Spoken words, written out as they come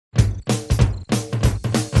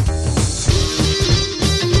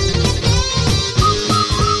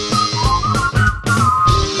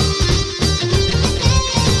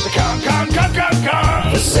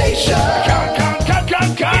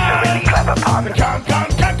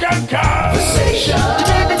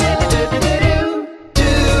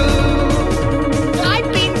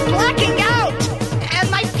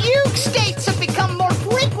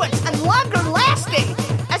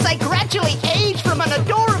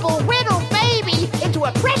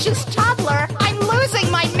precocious toddler, I'm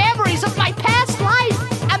losing my memories of my past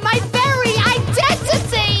life and my very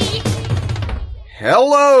identity!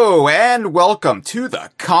 Hello, and welcome to The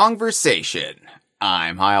Conversation.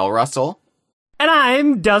 I'm Hyle Russell. And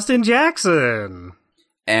I'm Dustin Jackson.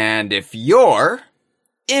 And if you're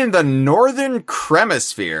in the Northern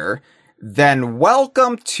Cremasphere, then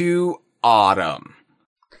welcome to Autumn.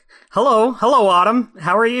 Hello, Autumn.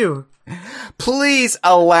 How are you? Please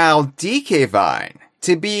allow DK Vine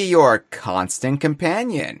to be your constant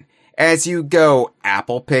companion as you go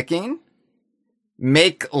apple picking,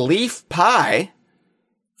 make leaf pie,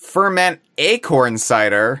 ferment acorn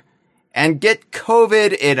cider, and get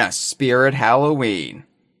COVID in a spirit Halloween.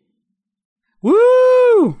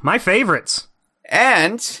 Woo! My favorites.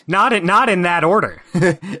 And not in that order.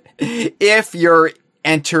 If you're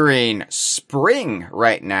entering spring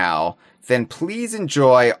right now, then please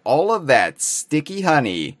enjoy all of that sticky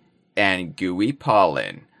honey and gooey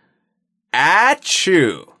pollen.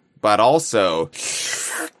 Achoo! But also...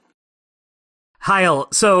 Hyle,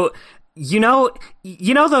 so, you know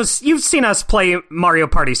those, you've seen us play Mario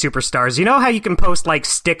Party Superstars. You know how you can post, like,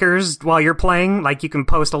 stickers while you're playing? Like, you can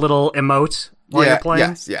post a little emote while you're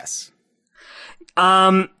playing? Yes.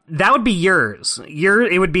 That would be yours.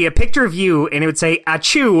 It would be a picture of you, and it would say,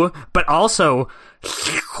 achoo, but also...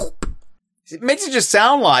 It makes it just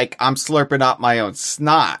sound like I'm slurping up my own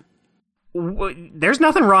snot. There's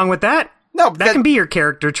nothing wrong with that. No, that can be your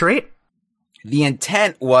character trait. The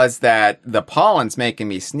intent was that the pollen's making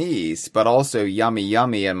me sneeze, but also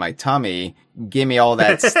yummy in my tummy. Give me all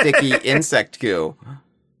that sticky insect goo.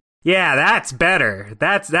 Yeah, that's better.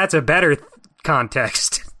 That's a better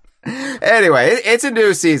context. Anyway, it's a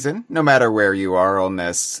new season, no matter where you are on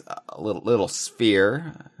this little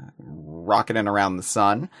sphere, rocketing around the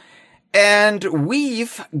sun. And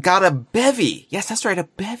we've got a bevy. Yes, that's right, a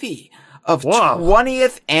bevy of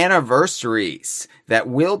 20th anniversaries that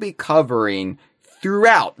we'll be covering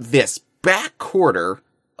throughout this back quarter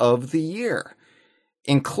of the year,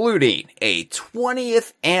 including a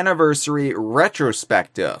 20th anniversary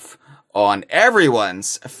retrospective on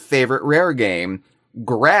everyone's favorite rare game,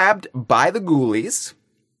 Grabbed by the Ghoulies.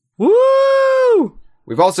 Woo!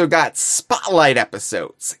 We've also got spotlight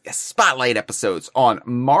episodes on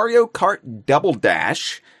Mario Kart Double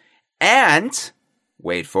Dash, and,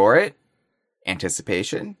 wait for it,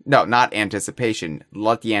 anticipation? No, not anticipation.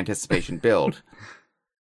 Let the anticipation build.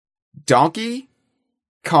 Donkey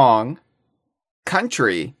Kong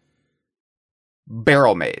Country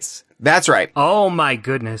Barrel Maze. That's right. Oh my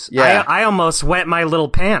goodness. Yeah. I almost wet my little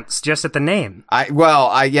pants just at the name.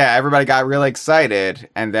 Everybody got really excited,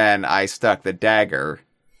 and then I stuck the dagger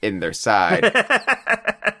in their side.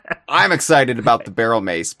 I'm excited about the Barrel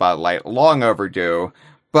Maze spotlight, long overdue,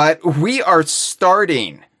 but we are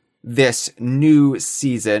starting this new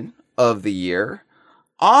season of the year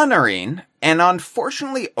honoring an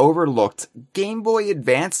unfortunately overlooked Game Boy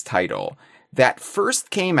Advance title that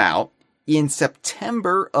first came out in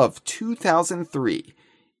September of 2003.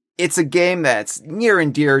 It's a game that's near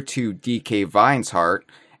and dear to DK Vine's heart,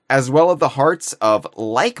 as well as the hearts of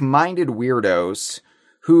like-minded weirdos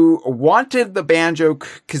who wanted the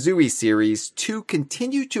Banjo-Kazooie series to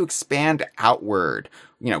continue to expand outward,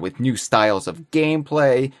 with new styles of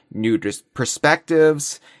gameplay, new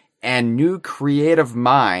perspectives, and new creative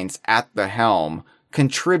minds at the helm,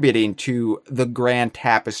 contributing to the grand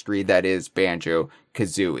tapestry that is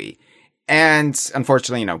Banjo-Kazooie. And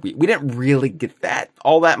unfortunately, we didn't really get that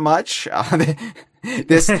all that much.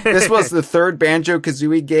 This was the third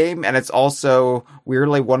Banjo-Kazooie game, and it's also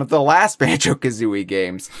weirdly one of the last Banjo-Kazooie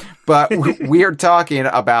games. But we are talking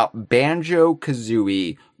about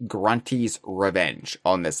Banjo-Kazooie Grunty's Revenge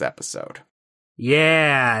on this episode.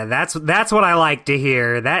 Yeah, that's what I like to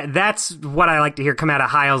hear. That's what I like to hear come out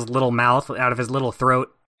of Hyle's little mouth, out of his little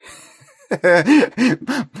throat.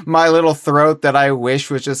 My little throat that I wish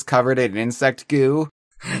was just covered in insect goo.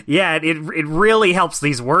 Yeah, it really helps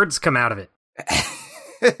these words come out of it.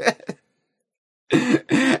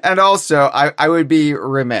 And also, I would be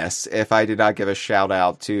remiss if I did not give a shout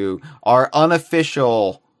out to our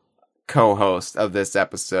unofficial co-host of this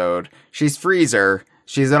episode. She's Freezer.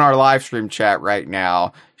 She's in our live stream chat right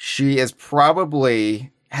now. She is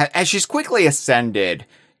probably, and she's quickly ascended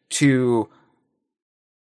to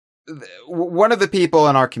one of the people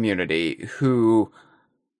in our community who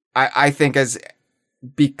I think has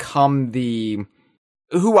become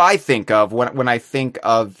who I think of when I think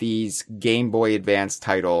of these Game Boy Advance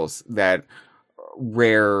titles that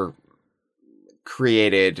Rare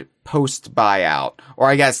created post buyout, or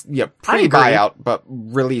I guess, pre buyout, but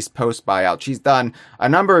released post buyout. She's done a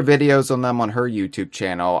number of videos on them on her YouTube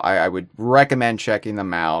channel. I would recommend checking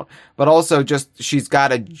them out, but also just, she's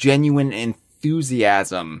got a genuine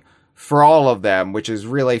enthusiasm for all of them, which is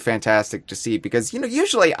really fantastic to see because,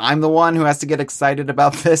 usually I'm the one who has to get excited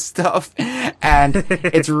about this stuff. And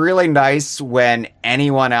it's really nice when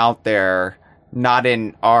anyone out there, not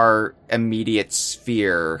in our immediate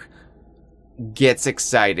sphere, gets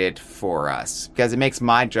excited for us, because it makes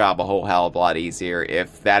my job a whole hell of a lot easier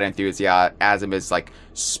if that enthusiasm is like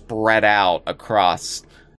spread out across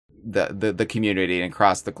the community and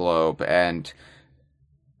across the globe. And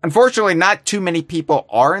unfortunately, not too many people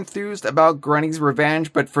are enthused about Grunty's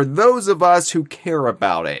Revenge, but for those of us who care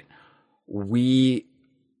about it, we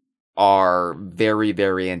are very,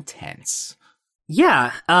 very intense.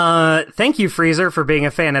 Yeah, thank you, Freezer, for being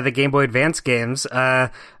a fan of the Game Boy Advance games.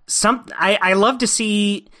 I love to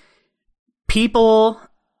see people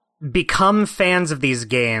become fans of these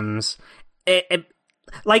games.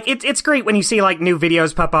 It's great when you see like new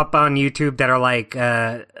videos pop up on YouTube that are like,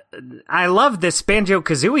 I love this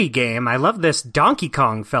Banjo-Kazooie game, I love this Donkey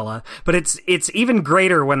Kong fella, but it's even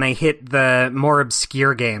greater when they hit the more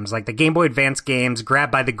obscure games, like the Game Boy Advance games,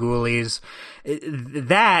 Grabbed by the Ghoulies.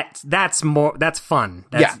 That's fun.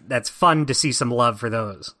 That's fun to see some love for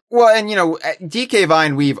those. Well, and at DK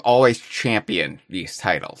Vine, we've always championed these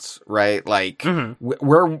titles, right? Like,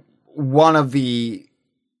 we're one of the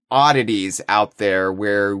oddities out there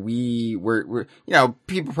where we're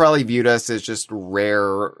people probably viewed us as just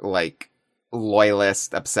rare, like,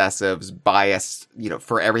 loyalist, obsessives, biased,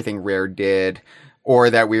 for everything Rare did,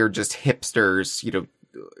 or that we were just hipsters,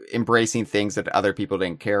 embracing things that other people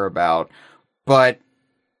didn't care about. But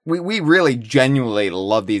we really genuinely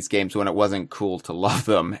love these games when it wasn't cool to love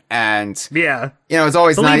them. And it's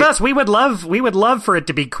always Believe nice. us, we would love for it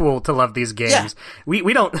to be cool to love these games. Yeah. We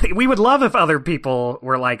would love if other people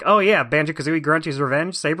were like, oh yeah, Banjo-Kazooie, Grunty's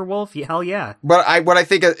Revenge, Saberwolf, hell yeah. But what I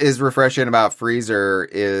think is refreshing about Freezer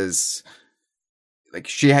is, like,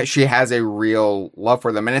 she has a real love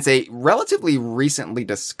for them, and it's a relatively recently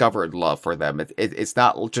discovered love for them. It's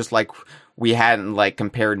not just like we hadn't, like,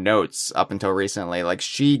 compared notes up until recently. Like,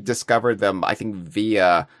 she discovered them, I think,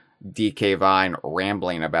 via DK Vine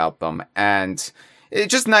rambling about them, and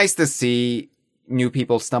it's just nice to see new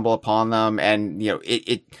people stumble upon them, and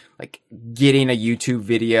it like getting a YouTube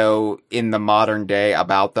video in the modern day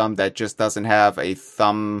about them that just doesn't have a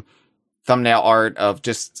thumbnail art of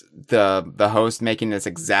just the host making this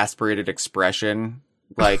exasperated expression,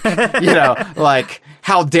 like, like,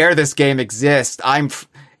 how dare this game exist? I'm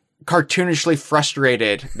cartoonishly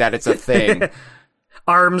frustrated that it's a thing.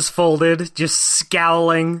 Arms folded, just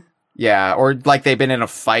scowling. Yeah, or like they've been in a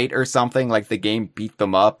fight or something, like the game beat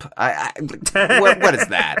them up. What is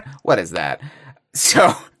that? What is that?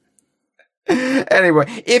 So, anyway,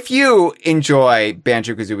 if you enjoy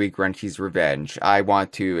Banjo-Kazooie Grunty's Revenge, I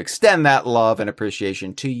want to extend that love and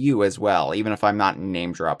appreciation to you as well, even if I'm not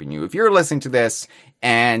name-dropping you. If you're listening to this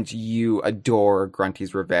and you adore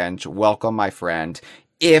Grunty's Revenge, welcome, my friend.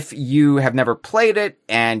 If you have never played it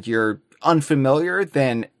and you're unfamiliar,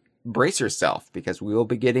 then brace yourself, because we will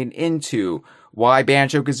be getting into why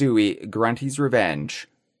Banjo-Kazooie Grunty's Revenge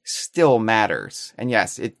still matters. And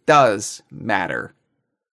yes, it does matter.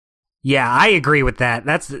 Yeah, I agree with that.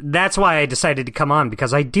 That's why I decided to come on,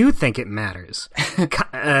 because I do think it matters.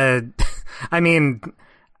 I mean,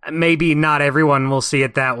 maybe not everyone will see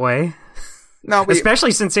it that way. No,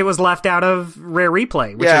 especially since it was left out of Rare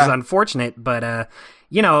Replay, which is unfortunate. But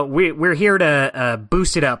we're here to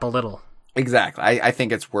boost it up a little. Exactly. I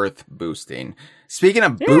think it's worth boosting. Speaking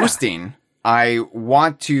of boosting, I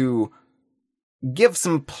want to give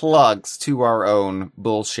some plugs to our own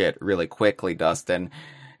bullshit really quickly, Dustin.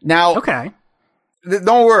 Now, okay.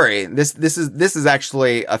 Don't worry. This is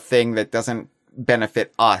actually a thing that doesn't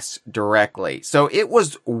benefit us directly. So it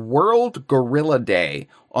was World Gorilla Day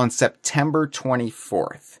on September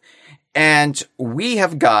 24th. And we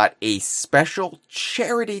have got a special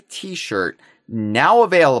charity t-shirt now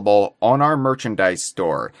available on our merchandise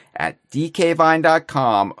store at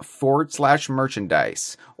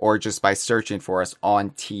dkvine.com/merchandise, or just by searching for us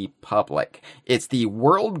on TeePublic. It's the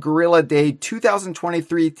World Gorilla Day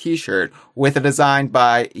 2023 t-shirt with a design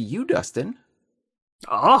by you, Dustin.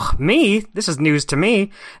 Oh, me? This is news to me.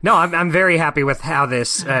 No, I'm very happy with how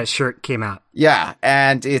this shirt came out. Yeah,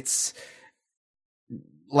 and it's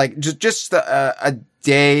like just a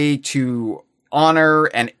day to honor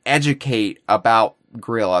and educate about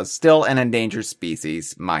gorillas, still an endangered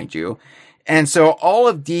species, mind you. And so all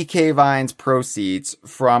of DK Vine's proceeds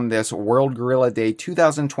from this World Gorilla Day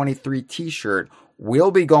 2023 t-shirt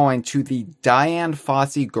we'll be going to the Dian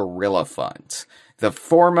Fossey Gorilla Fund, the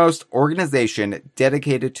foremost organization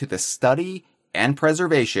dedicated to the study and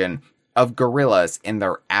preservation of gorillas in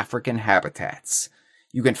their African habitats.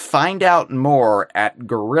 You can find out more at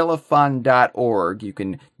gorillafund.org. You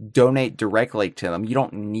can donate directly to them. You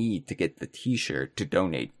don't need to get the t-shirt to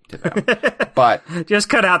donate to them. But just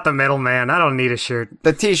cut out the middleman. I don't need a shirt.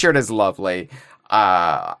 The t-shirt is lovely.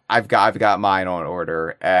 I've got mine on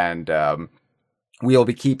order, and we'll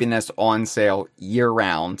be keeping this on sale year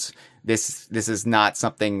round. This is not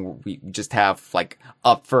something we just have like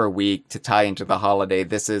up for a week to tie into the holiday.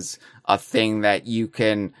 This is a thing that you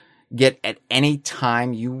can get at any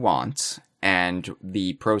time you want, and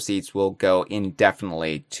the proceeds will go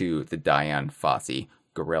indefinitely to the Dian Fossey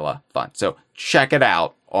Gorilla Fund. So check it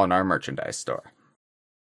out on our merchandise store.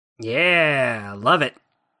 Yeah, love it.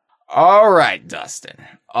 All right, Dustin.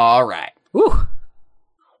 All right. Woo.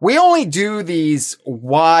 We only do these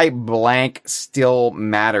Why Blank Still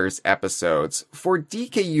Matters episodes for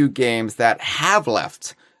DKU games that have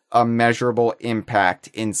left a measurable impact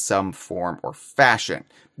in some form or fashion.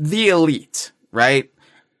 The Elite, right?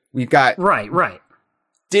 We've got... Right.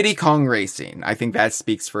 Diddy Kong Racing. I think that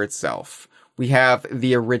speaks for itself. We have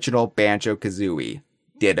the original Banjo-Kazooie.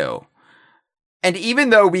 Ditto. And even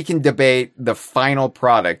though we can debate the final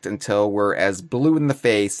product until we're as blue in the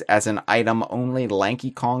face as an item only Lanky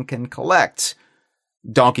Kong can collect,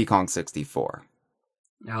 Donkey Kong 64.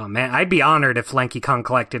 Oh man, I'd be honored if Lanky Kong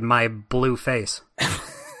collected my blue face.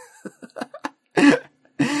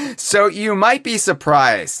 So you might be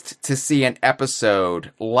surprised to see an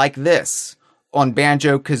episode like this on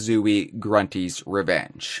Banjo-Kazooie Grunty's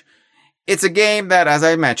Revenge. It's a game that, as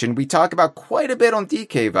I mentioned, we talk about quite a bit on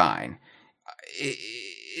DK Vine.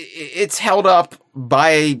 It's held up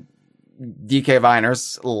by DK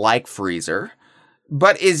Viners like Freezer,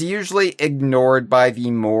 but is usually ignored by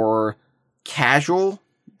the more casual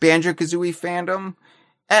Banjo-Kazooie fandom.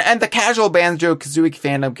 And the casual Banjo-Kazooie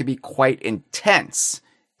fandom can be quite intense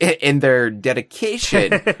in their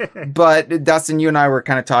dedication. But Dustin, you and I were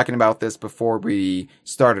kind of talking about this before we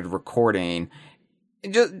started recording.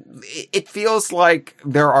 It feels like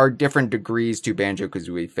there are different degrees to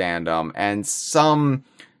Banjo-Kazooie fandom, and some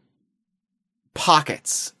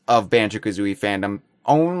pockets of Banjo-Kazooie fandom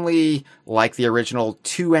only like the original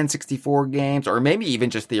 2 N64 games, or maybe even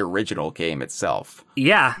just the original game itself.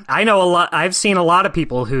 Yeah, I know a lot. I've seen a lot of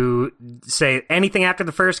people who say anything after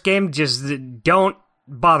the first game, just don't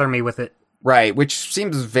bother me with it. Right, which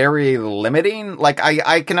seems very limiting. Like,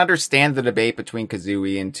 I can understand the debate between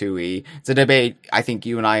Kazooie and Tooie. It's a debate I think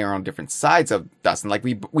you and I are on different sides of, Dustin. Like,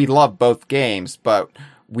 we love both games, but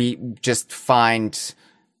we just find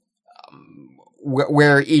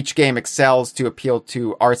where each game excels to appeal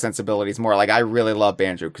to our sensibilities more. Like, I really love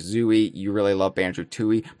Banjo-Kazooie, you really love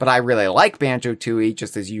Banjo-Tooie, but I really like Banjo-Tooie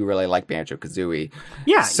just as you really like Banjo-Kazooie.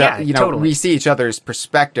 Yeah, so, yeah, you know, totally. We see each other's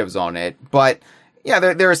perspectives on it, but... yeah,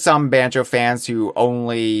 there are some Banjo fans who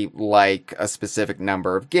only like a specific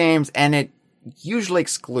number of games, and it usually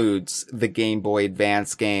excludes the Game Boy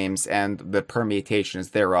Advance games and the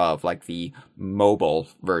permutations thereof, like the mobile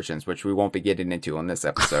versions, which we won't be getting into on this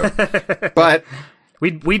episode. But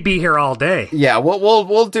we'd be here all day. Yeah,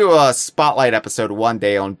 we'll do a spotlight episode one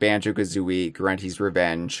day on Banjo-Kazooie Grunty's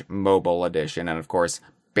Revenge Mobile Edition, and of course,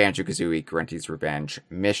 Banjo-Kazooie Grunty's Revenge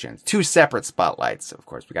Missions. 2 separate spotlights. Of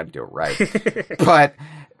course, we got to do it right. But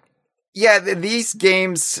yeah, these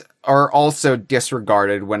games are also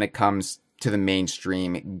disregarded when it comes to the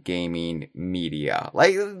mainstream gaming media.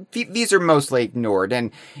 Like, these are mostly ignored.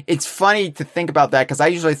 And it's funny to think about that because I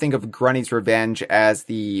usually think of Grunty's Revenge as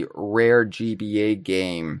the rare GBA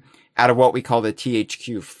game out of what we call the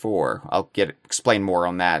THQ4. I'll explain more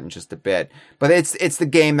on that in just a bit. But it's the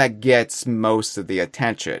game that gets most of the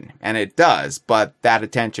attention. And it does, but that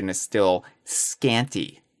attention is still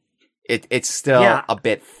scanty. It's still a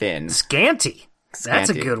bit thin. Scanty. That's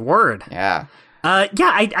a good word. Yeah.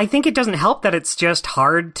 I think it doesn't help that it's just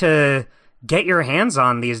hard to get your hands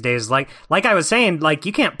on these days. Like I was saying, like,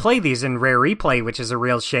 you can't play these in Rare Replay, which is a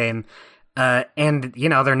real shame. And, you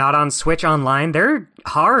know, they're not on Switch Online. They're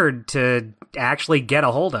hard to actually get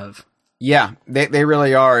a hold of. Yeah, they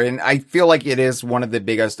really are. And I feel like it is one of the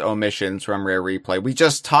biggest omissions from Rare Replay. We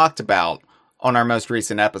just talked about on our most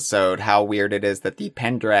recent episode how weird it is that the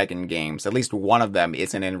Pendragon games, at least one of them,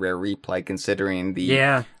 isn't in Rare Replay, considering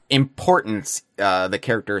the importance the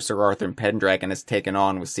character Sir Arthur Pendragon has taken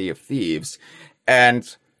on with Sea of Thieves.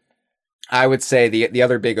 And I would say the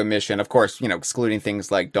other big omission, of course, you know, excluding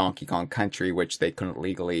things like Donkey Kong Country, which they couldn't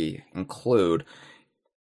legally include,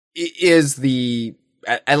 is the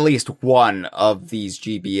at least one of these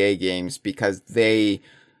GBA games because they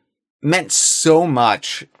meant so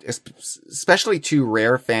much, especially to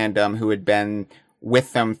Rare fandom who had been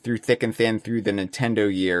with them through thick and thin through the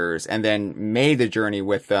Nintendo years and then made the journey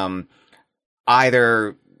with them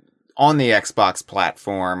either on the Xbox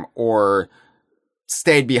platform or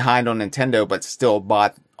stayed behind on Nintendo but still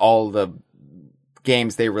bought all the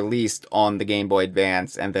games they released on the Game Boy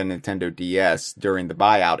Advance and the Nintendo DS during the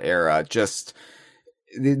buyout era. Just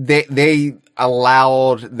they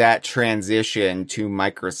allowed that transition to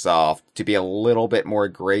Microsoft to be a little bit more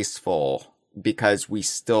graceful because we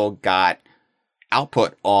still got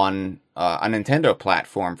output on a Nintendo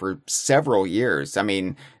platform for several years. I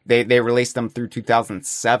mean, they released them through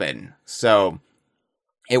 2007. So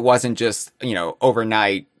it wasn't just,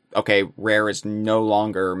 overnight, okay, Rare is no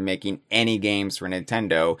longer making any games for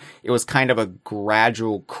Nintendo. It was kind of a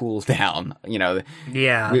gradual cool down,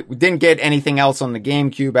 Yeah. We didn't get anything else on the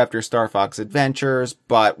GameCube after Star Fox Adventures,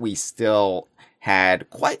 but we still had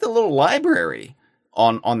quite the little library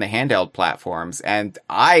on the handheld platforms. And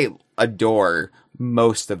I adore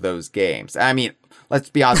most of those games. I mean, let's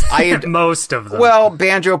be honest. Most of them. Well,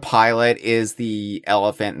 Banjo Pilot is the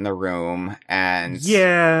elephant in the room, and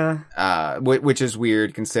yeah, which is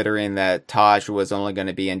weird considering that Taj was only going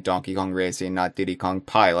to be in Donkey Kong Racing, not Diddy Kong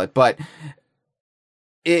Pilot. But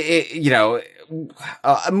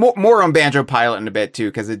more on Banjo Pilot in a bit too,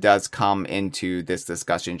 because it does come into this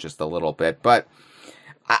discussion just a little bit. But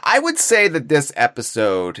I would say that this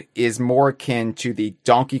episode is more akin to the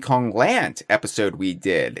Donkey Kong Land episode we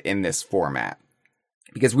did in this format.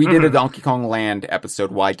 Because we did a Donkey Kong Land episode,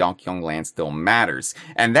 Why Donkey Kong Land Still Matters.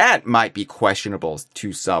 And that might be questionable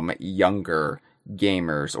to some younger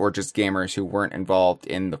gamers or just gamers who weren't involved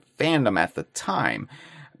in the fandom at the time.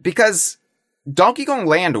 Because Donkey Kong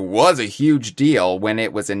Land was a huge deal when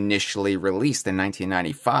it was initially released in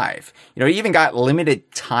 1995. It even got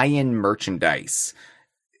limited tie-in merchandise.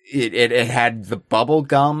 It had the bubble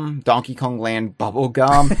gum, Donkey Kong Land bubble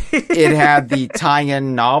gum. It had the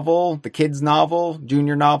tie-in novel, the kids novel,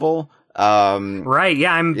 junior novel. Right.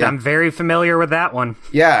 Yeah, I'm very familiar with that one.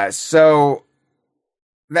 Yeah. So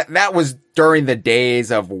that was during the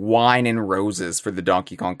days of wine and roses for the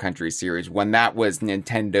Donkey Kong Country series, when that was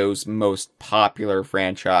Nintendo's most popular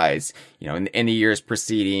franchise. In the years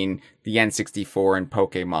preceding the N64 and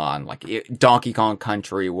Pokemon, Donkey Kong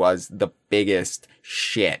Country was the biggest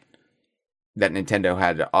shit that Nintendo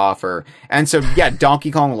had to offer. And so, yeah,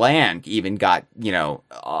 Donkey Kong Land even got, a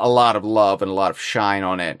lot of love and a lot of shine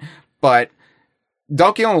on it. But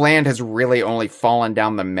Donkey Kong Land has really only fallen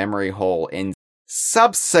down the memory hole in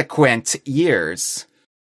subsequent years.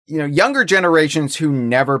 Younger generations who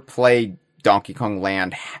never played Donkey Kong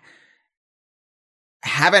Land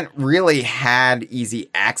haven't really had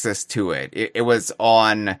easy access to it. It was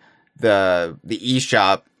on the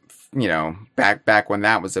eShop, back when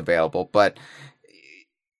that was available, but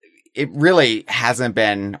it really hasn't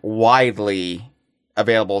been widely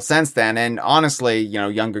available since then. And honestly,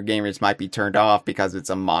 younger gamers might be turned off because it's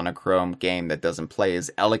a monochrome game that doesn't play as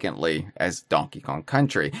elegantly as Donkey Kong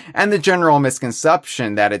Country. And the general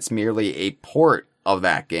misconception that it's merely a port of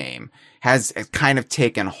that game has kind of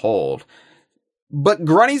taken hold. But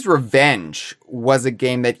Grunty's Revenge was a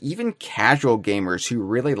game that even casual gamers who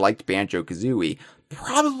really liked Banjo-Kazooie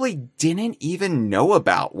probably didn't even know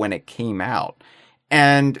about when it came out.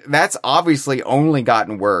 And that's obviously only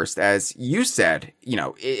gotten worse. As you said,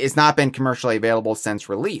 it's not been commercially available since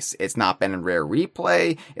release. It's not been in Rare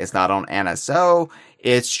Replay. It's not on NSO.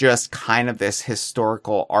 It's just kind of this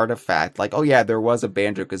historical artifact. Oh yeah, there was a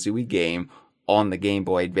Banjo-Kazooie game on the Game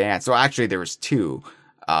Boy Advance. So actually there was two.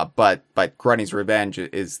 But Grunty's Revenge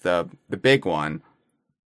is the big one.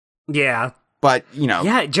 Yeah. But,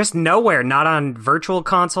 Yeah, just nowhere. Not on Virtual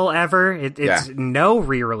Console ever. It's no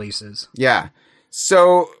re-releases. Yeah.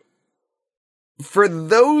 So, for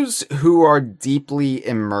those who are deeply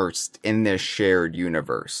immersed in this shared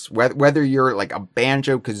universe, whether you're a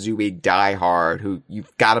Banjo-Kazooie diehard who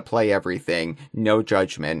you've got to play everything, no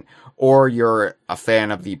judgment, or you're a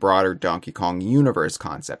fan of the broader Donkey Kong universe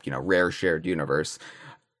concept, Rare shared universe,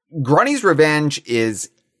 Grunty's Revenge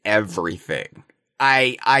is everything.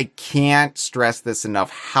 I can't stress this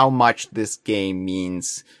enough how much this game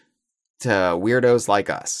means to weirdos like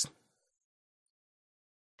us.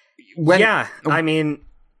 I mean,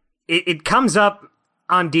 it comes up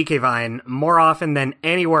on DK Vine more often than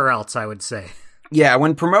anywhere else, I would say. Yeah,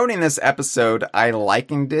 when promoting this episode, I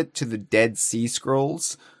likened it to the Dead Sea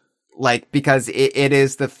Scrolls, because it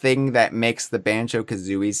is the thing that makes the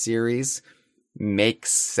Banjo-Kazooie series make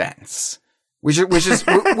sense. Which is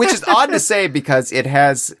odd to say because it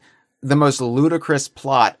has the most ludicrous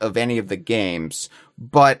plot of any of the games,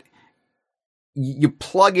 but you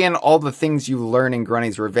plug in all the things you learn in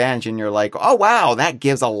Grunty's Revenge and you're like, oh wow, that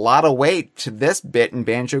gives a lot of weight to this bit in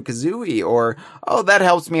Banjo-Kazooie, or oh, that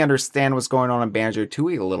helps me understand what's going on in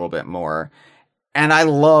Banjo-Tooie a little bit more. And I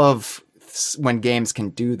love when games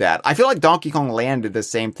can do that. I feel like Donkey Kong Land did the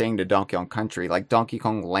same thing to Donkey Kong Country. Like Donkey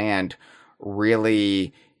Kong Land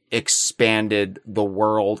really expanded the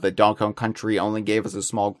world that Donkey Kong Country only gave us a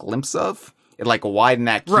small glimpse of. It like widened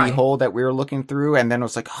that keyhole that we were looking through, and then it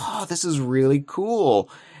was like, oh, this is really cool.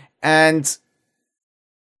 And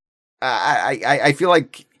I feel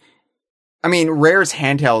like, I mean, Rare's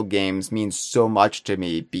handheld games mean so much to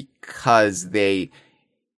me because they,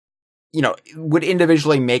 you know, would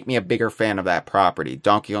individually make me a bigger fan of that property.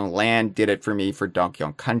 Donkey Kong Land did it for me for Donkey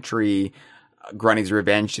Kong Country. Grunty's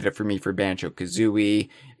Revenge did it for me for Banjo-Kazooie.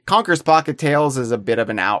 Conker's Pocket Tales is a bit of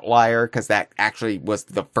an outlier because that actually was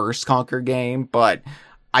the first Conker game, but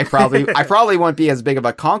I probably wouldn't be as big of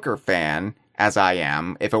a Conker fan as I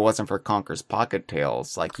am if it wasn't for Conker's Pocket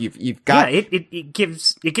Tales. Like you've got it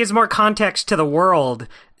gives more context to the world,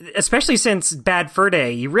 especially since Bad Fur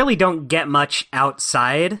Day. You really don't get much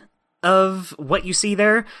outside of what you see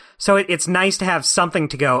there, so it's nice to have something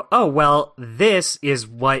to go, oh well, this is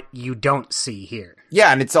what you don't see here.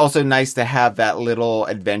 Yeah, and it's also nice to have that little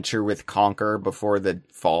adventure with Conker before the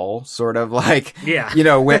fall, sort of like, yeah. You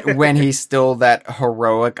know, when he's still that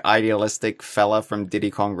heroic, idealistic fella from Diddy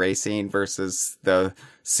Kong Racing versus the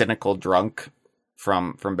cynical drunk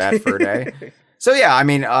from Bad Fur Day. So yeah, I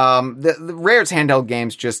mean, the Rare's handheld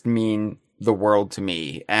games just mean the world to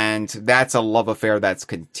me, and that's a love affair that's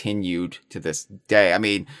continued to this day. I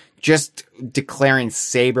mean, just declaring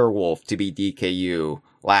Saberwolf to be DKU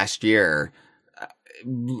last year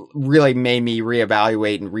really made me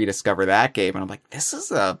reevaluate and rediscover that game. And I'm like, this is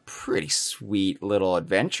a pretty sweet little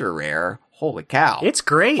adventure, Rare. Holy cow. It's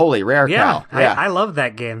great. Holy Rare cow. Yeah. I love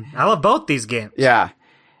that game. I love both these games. Yeah.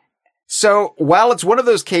 So while it's one of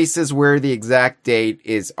those cases where the exact date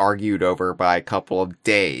is argued over by a couple of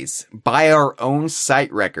days, by our own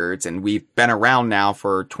site records, and we've been around now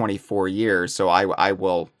for 24 years, so I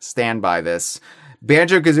will stand by this,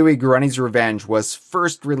 Banjo-Kazooie Grunty's Revenge was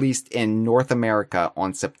first released in North America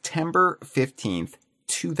on September 15th,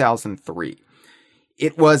 2003.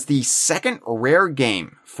 It was the second Rare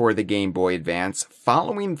game for the Game Boy Advance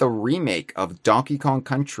following the remake of Donkey Kong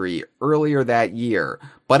Country earlier that year,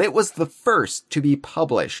 but it was the first to be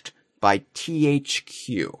published by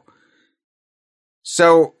THQ.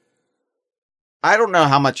 So, I don't know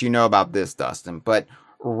how much you know about this, Dustin, but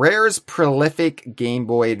Rare's prolific Game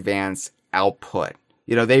Boy Advance output.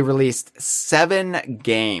 You know, they released 7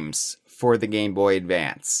 games for the Game Boy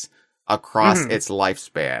Advance across its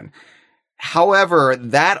lifespan. However,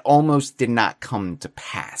 that almost did not come to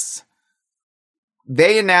pass.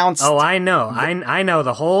 They announced... Oh, I know. I know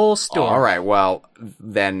the whole story. All right, well,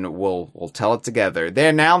 then we'll tell it together. They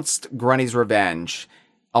announced Grunty's Revenge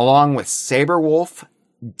along with Saberwolf,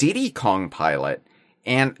 Diddy Kong Pilot,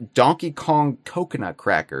 and Donkey Kong Coconut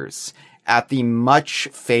Crackers at the much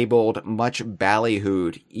fabled, much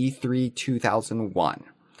ballyhooed E3 2001.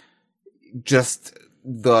 Just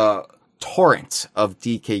the torrent of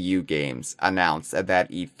DKU games announced at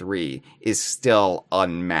that E3 is still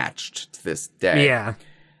unmatched to this day. Yeah.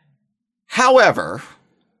 However,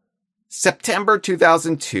 September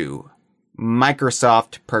 2002,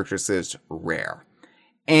 Microsoft purchases Rare.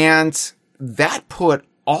 And that put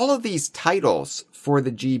all of these titles for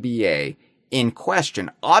the GBA in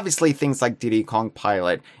question. Obviously, things like Diddy Kong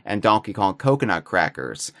Pilot and Donkey Kong Coconut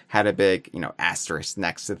Crackers had a big, asterisk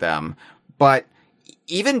next to them. But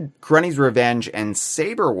even Grunty's Revenge and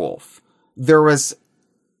Saberwolf, there was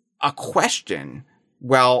a question.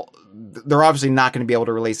 Well, they're obviously not going to be able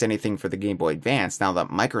to release anything for the Game Boy Advance now that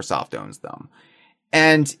Microsoft owns them.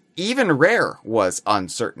 And even Rare was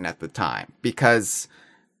uncertain at the time because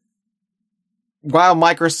while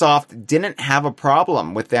Microsoft didn't have a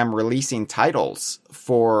problem with them releasing titles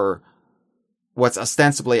for what's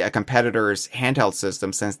ostensibly a competitor's handheld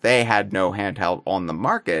system since they had no handheld on the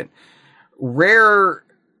market, Rare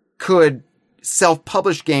could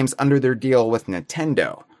self-publish games under their deal with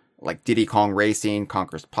Nintendo, like Diddy Kong Racing,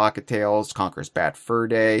 Conker's Pocket Tales, Conker's Bad Fur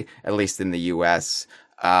Day, at least in the US.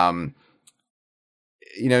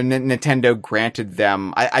 Nintendo granted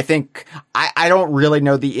them, I think, I don't really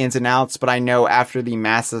know the ins and outs, but I know after the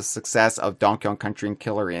massive success of Donkey Kong Country and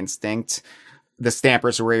Killer Instinct, the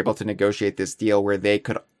Stampers were able to negotiate this deal where they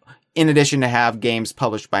could, in addition to have games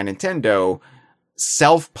published by Nintendo,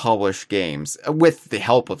 self-published games with the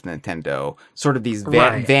help of Nintendo, sort of these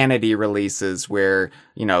vanity releases where,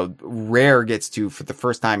 you know, Rare gets to, for the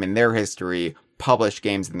first time in their history, publish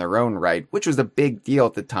games in their own right, which was a big deal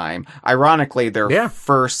at the time. Ironically, their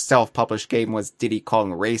first self-published game was Diddy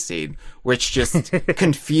Kong Racing, which just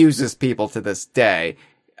confuses people to this day.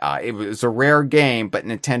 It was a Rare game, but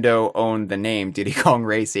Nintendo owned the name Diddy Kong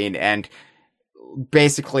Racing and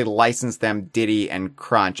basically licensed them Diddy and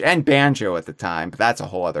Crunch and Banjo at the time, but that's a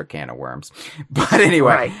whole other can of worms. But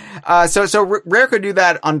anyway, so Rare could do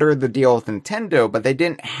that under the deal with Nintendo, but they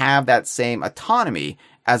didn't have that same autonomy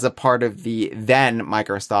as a part of the then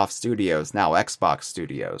Microsoft Studios, now Xbox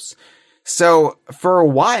Studios. So for a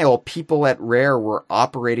while, people at Rare were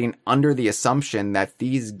operating under the assumption that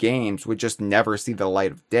these games would just never see the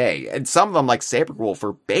light of day. And some of them, like Saberwolf,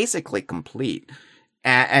 were basically complete.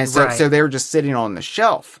 And so they were just sitting on the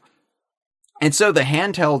shelf. And so the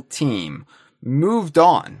handheld team moved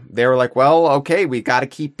on. They were like, well, okay, we got to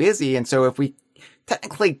keep busy. And so if we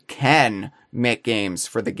technically can make games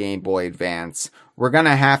for the Game Boy Advance, we're going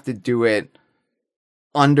to have to do it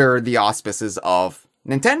under the auspices of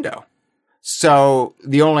Nintendo. So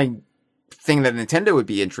the only thing that Nintendo would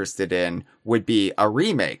be interested in would be a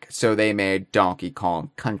remake. So they made Donkey Kong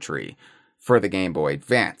Country for the Game Boy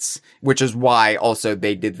Advance, which is why also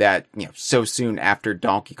they did that, you know, so soon after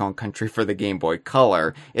Donkey Kong Country for the Game Boy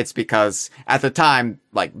Color. It's because at the time,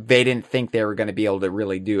 like, they didn't think they were going to be able to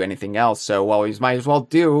really do anything else. So, well, we might as well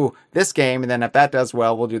do this game. And then if that does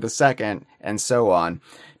well, we'll do the second and so on.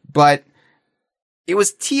 But it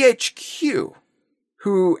was THQ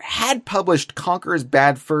who had published Conker's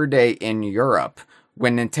Bad Fur Day in Europe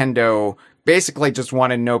when Nintendo basically just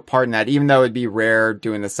wanted no part in that, even though it'd be Rare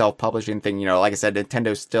doing the self-publishing thing. You know, like I said,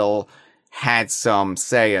 Nintendo still had some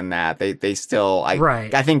say in that. They still, I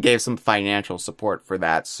think, gave some financial support for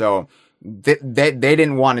that. So they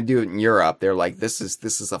didn't want to do it in Europe. They're like, this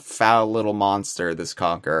is a foul little monster, this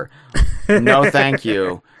Conker. No, thank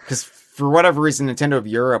you. Because for whatever reason, Nintendo of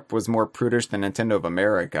Europe was more prudish than Nintendo of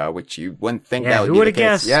America, which you wouldn't think that would be the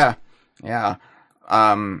case. Guessed? Yeah.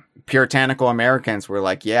 Puritanical Americans were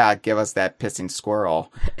like, yeah, give us that pissing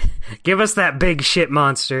squirrel. Give us that big shit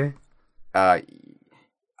monster. Achoo.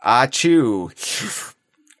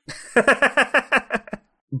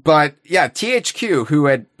 But yeah, THQ, who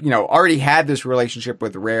had, you know, already had this relationship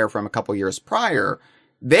with Rare from a couple years prior,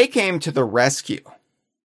 they came to the rescue.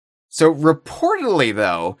 So reportedly,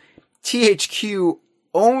 though, THQ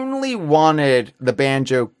only wanted the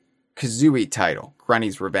Banjo-Kazooie title,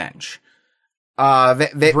 Grunty's Revenge.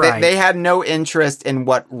 They had no interest in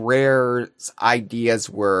what Rare's ideas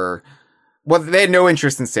were. Well, they had no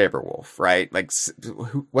interest in Saberwolf, right? Like,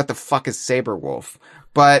 what the fuck is Saberwolf?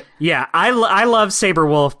 But yeah, I love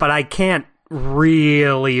Saberwolf, but I can't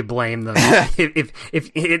really blame them. if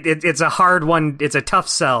it's a hard one, it's a tough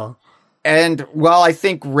sell. And well, I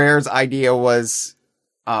think Rare's idea was,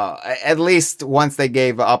 at least once they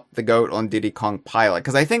gave up the goat on Diddy Kong Pilot,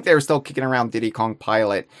 because I think they were still kicking around Diddy Kong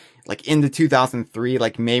Pilot. Like, into 2003,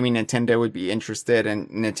 like, maybe Nintendo would be interested, and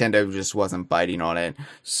Nintendo just wasn't biting on it.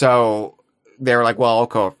 So, they were like, well,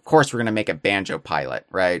 okay, of course we're gonna make a Banjo Pilot,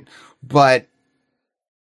 right? But,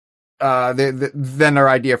 then their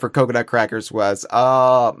idea for Coconut Crackers was,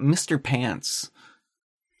 Mr. Pants.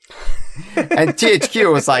 And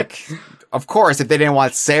THQ was like, of course, if they didn't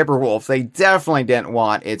want Saberwolf, they definitely didn't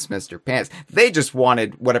want It's Mr. Pants. They just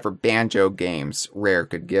wanted whatever Banjo games Rare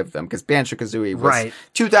could give them. Because Banjo-Kazooie was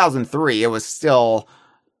 2003. It was still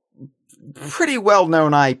pretty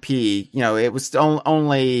well-known IP. You know, it was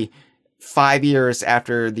only 5 years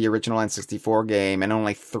after the original N64 game and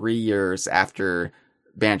only 3 years after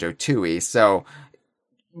Banjo-Tooie. So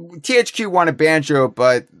THQ wanted Banjo,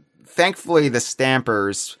 but thankfully the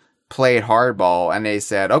Stampers played hardball and they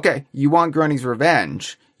said, okay, you want Grunty's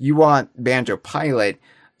Revenge, you want Banjo Pilot,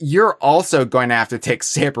 you're also going to have to take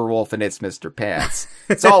Saberwolf and It's Mr. Pants.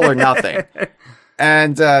 It's all or nothing.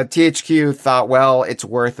 And THQ thought, well, it's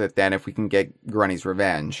worth it then if we can get Grunty's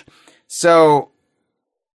Revenge. So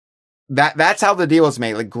that's how the deal was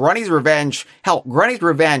made. Like, Grunty's Revenge,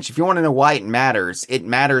 if you want to know why it matters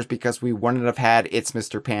because we wouldn't have had It's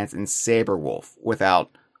Mr. Pants and Saberwolf without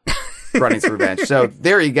Grunty's Revenge. So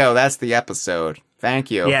there you go. That's the episode.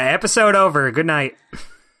 Thank you. Yeah, episode over. Good night.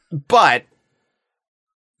 But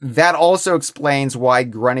that also explains why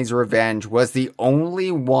Grunty's Revenge was the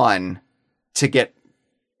only one to get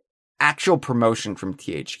actual promotion from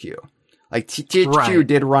THQ. Like, THQ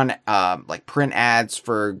did run, like, print ads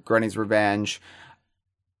for Grunty's Revenge.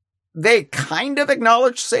 They kind of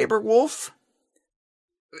acknowledged Saberwolf,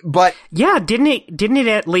 but yeah, didn't it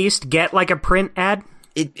at least get, like, a print ad?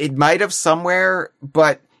 it might have somewhere,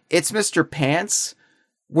 but It's Mr. Pants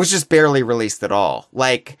was just barely released at all.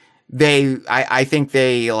 Like, I think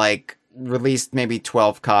they, like, released maybe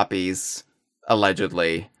 12 copies,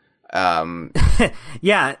 allegedly.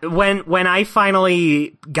 Yeah, when I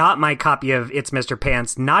finally got my copy of It's Mr.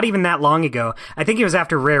 Pants, not even that long ago, I think it was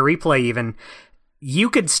after Rare Replay even, you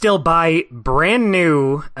could still buy brand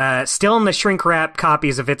new, still in the shrink wrap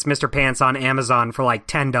copies of It's Mr. Pants on Amazon for like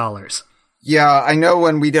 $10. Yeah, I know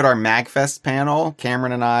when we did our MagFest panel,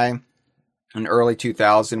 Cameron and I, in early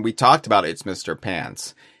 2000, we talked about It's Mr.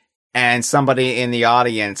 Pants. And somebody in the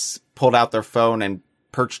audience pulled out their phone and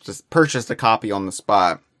purchased a copy on the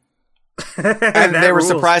spot. And they were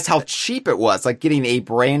surprised how cheap it was. Like, getting a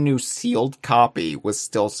brand new sealed copy was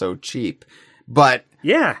still so cheap. But,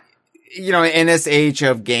 yeah, you know, in this age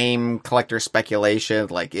of game collector speculation,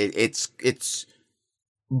 like, it's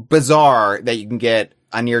bizarre that you can get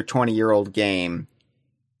a near 20-year-old game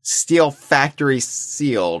still factory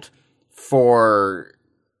sealed for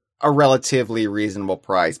a relatively reasonable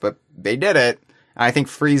price. But they did it. And I think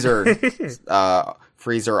Freezer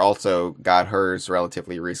also got hers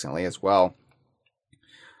relatively recently as well.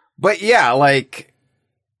 But yeah, like,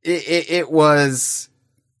 it was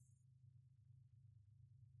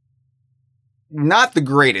not the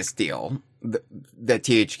greatest deal that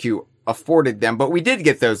THQ afforded them, but we did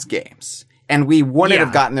get those games. And we wouldn't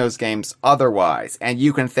have gotten those games otherwise. And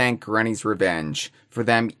you can thank Grunty's Revenge for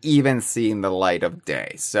them even seeing the light of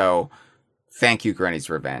day. So, thank you, Grunty's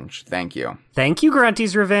Revenge. Thank you. Thank you,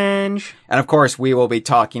 Grunty's Revenge. And of course, we will be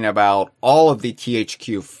talking about all of the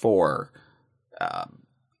THQ4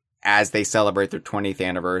 as they celebrate their 20th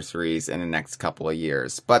anniversaries in the next couple of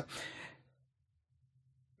years. But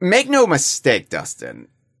make no mistake, Dustin.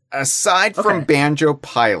 Aside from Banjo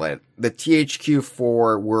Pilot, the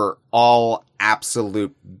THQ4 were all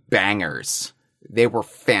absolute bangers. They were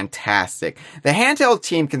fantastic. The handheld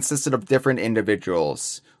team consisted of different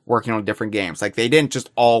individuals working on different games. Like, they didn't just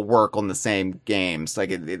all work on the same games. Like,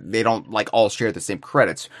 they don't, like, all share the same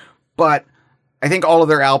credits. But I think all of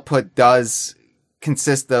their output does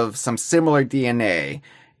consist of some similar DNA.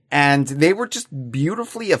 And they were just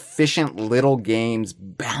beautifully efficient little games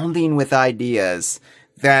bounding with ideas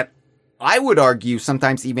that I would argue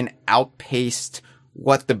sometimes even outpaced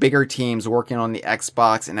what the bigger teams working on the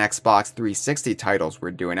Xbox and Xbox 360 titles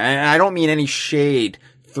were doing. And I don't mean any shade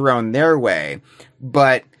thrown their way,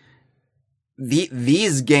 but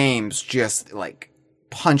these games just, like,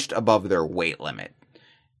 punched above their weight limit.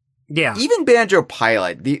 Yeah. Even Banjo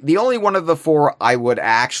Pilot, the only one of the four I would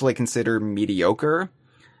actually consider mediocre,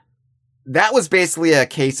 that was basically a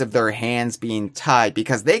case of their hands being tied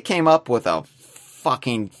because they came up with a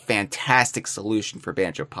fucking fantastic solution for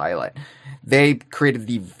Banjo Pilot. They created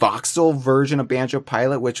the voxel version of Banjo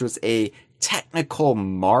Pilot, which was a technical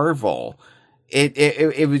marvel.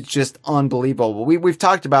 It was just unbelievable. We've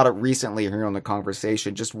talked about it recently here on the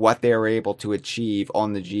conversation, just what they were able to achieve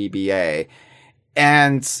on the GBA.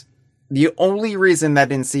 And the only reason that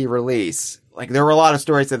didn't see release, like, there were a lot of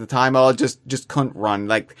stories at the time, it just couldn't run.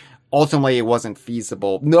 Like, ultimately it wasn't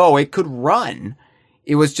feasible. No, it could run.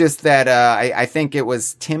 It was just that, I think it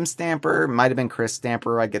was Tim Stamper, might have been Chris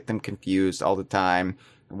Stamper. I get them confused all the time.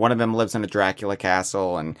 One of them lives in a Dracula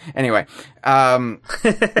castle. And anyway,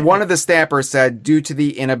 one of the Stampers said, due to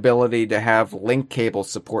the inability to have link cable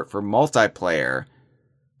support for multiplayer,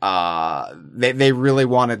 they really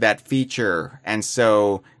wanted that feature. And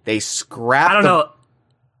so they scrapped. I don't know.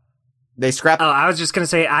 They scrapped. Oh, I was just going to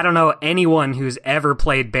say, I don't know anyone who's ever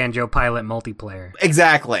played Banjo Pilot multiplayer.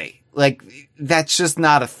 Exactly. Like, that's just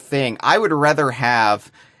not a thing. I would rather have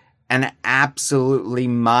an absolutely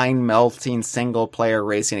mind-melting single-player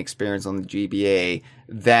racing experience on the GBA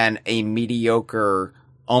than a mediocre,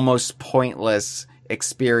 almost pointless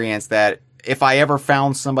experience that if I ever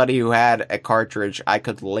found somebody who had a cartridge, I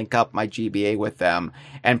could link up my GBA with them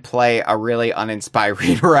and play a really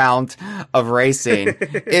uninspiring round of racing.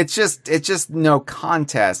 It's just no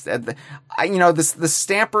contest. You know, the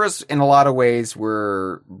Stampers in a lot of ways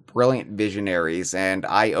were brilliant visionaries, and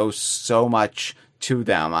I owe so much to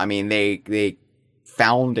them. I mean, they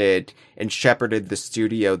founded and shepherded the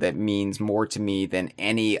studio that means more to me than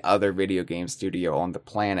any other video game studio on the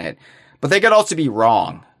planet. But they could also be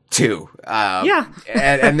wrong too. Yeah.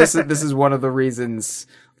 and this is one of the reasons,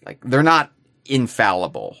 like, they're not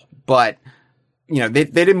infallible, but, you know, they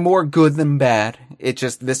did more good than bad. It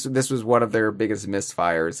just, this was one of their biggest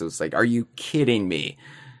misfires. It was like, are you kidding me?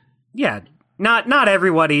 Yeah. Not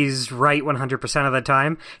everybody's right 100% of the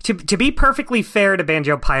time. To be perfectly fair to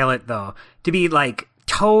Banjo Pilot, though, to be, like,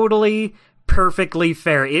 totally perfectly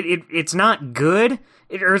fair, it's not good.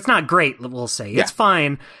 or it's not great, we'll say. Yeah. It's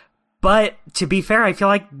fine. But to be fair, I feel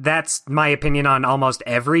like that's my opinion on almost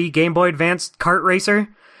every Game Boy Advance kart racer.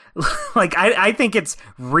 Like, I think it's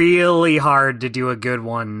really hard to do a good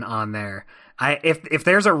one on there. If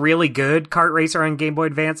there's a really good kart racer on Game Boy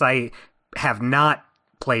Advance, I have not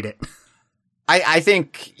played it. I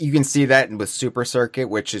think you can see that with Super Circuit,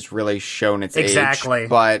 which has really shown its Exactly. age.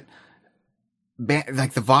 But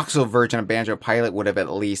like the voxel version of Banjo Pilot would have at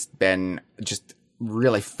least been just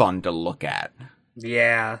really fun to look at.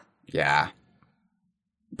 Yeah. Yeah.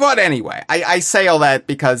 But anyway, I say all that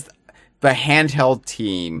because the handheld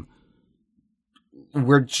team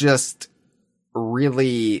were just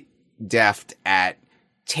really deft at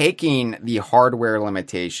taking the hardware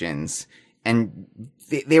limitations, and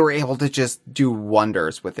they were able to just do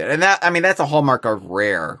wonders with it. And that's a hallmark of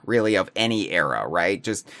Rare, really, of any era, right?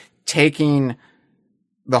 Just taking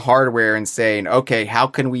the hardware and saying, okay, how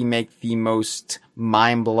can we make the most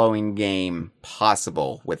mind-blowing game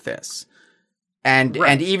possible with this? And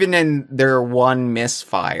even in their one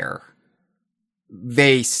misfire,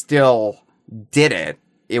 they still did it.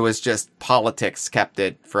 It was just politics kept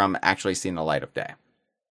it from actually seeing the light of day.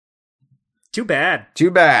 Too bad.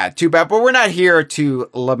 But we're not here to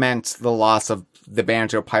lament the loss of the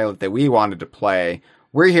Banjo Pilot that we wanted to play.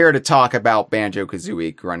 We're here to talk about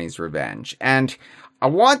Banjo-Kazooie Grunty's Revenge. And I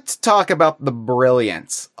want to talk about the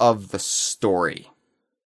brilliance of the story.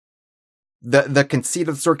 The conceit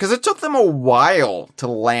of the story, because it took them a while to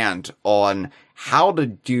land on how to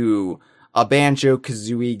do a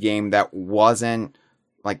Banjo-Kazooie game that wasn't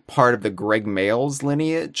like part of the Greg Mayles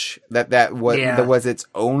lineage, that was its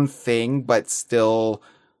own thing, but still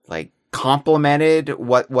like complemented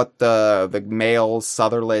what the Mayles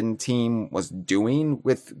Sutherland team was doing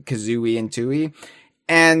with Kazooie and Tooie.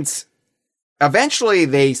 And eventually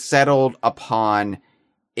they settled upon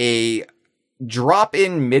a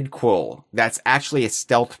drop-in midquel that's actually a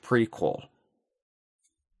stealth prequel.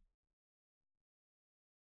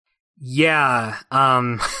 Yeah,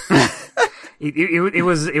 it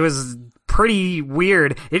was pretty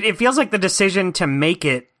weird. It feels like the decision to make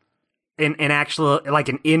it an actual, like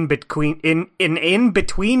an in-between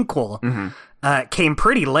quel came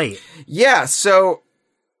pretty late. Yeah, so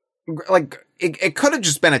like it could have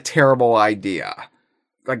just been a terrible idea.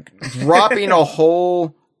 Like dropping a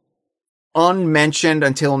whole unmentioned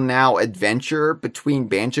until now adventure between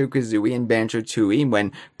Banjo-Kazooie and Banjo-Tooie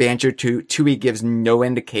when Banjo-Tooie gives no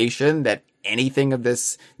indication that anything of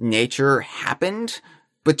this nature happened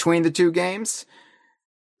between the two games.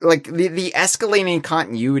 Like the escalating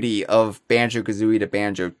continuity of Banjo-Kazooie to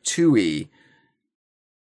Banjo-Tooie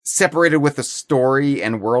separated with the story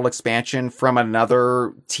and world expansion from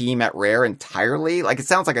another team at Rare entirely. Like, it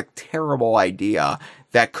sounds like a terrible idea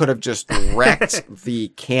that could have just wrecked the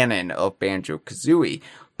canon of Banjo-Kazooie.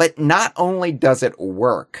 But not only does it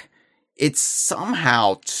work, it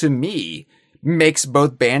somehow, to me, makes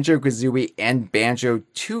both Banjo-Kazooie and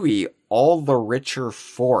Banjo-Tooie all the richer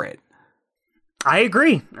for it. I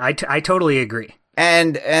agree. I totally agree.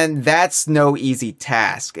 And that's no easy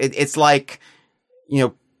task. It's like, you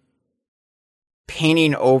know,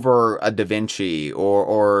 painting over a Da Vinci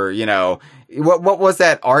or you know, what was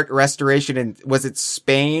that art restoration in, was it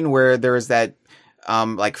Spain where there was that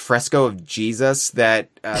like fresco of Jesus that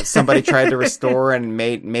somebody tried to restore and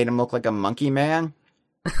made him look like a monkey man?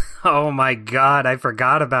 Oh my God, I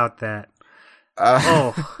forgot about that.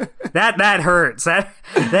 That hurts.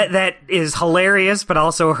 That is hilarious, but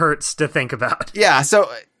also hurts to think about. Yeah,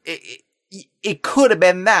 so it could have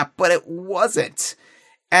been that, but it wasn't.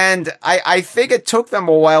 And I think it took them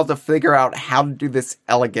a while to figure out how to do this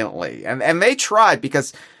elegantly. And they tried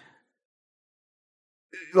because,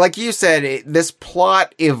 like you said, this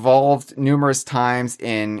plot evolved numerous times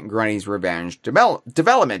in Grunty's Revenge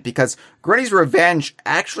development, because Grunty's Revenge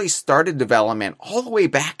actually started development all the way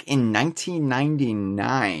back in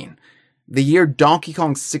 1999. The year Donkey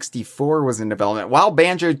Kong 64 was in development, while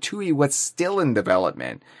Banjo-Tooie was still in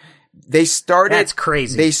development. That's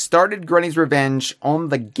crazy. They started Grunty's Revenge on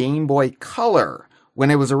the Game Boy Color when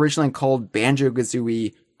it was originally called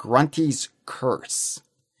Banjo-Kazooie Grunty's Curse.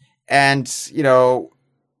 And, you know,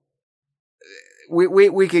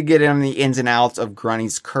 we could get in the ins and outs of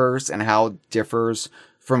Grunty's Curse and how it differs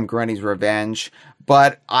from Grunty's Revenge,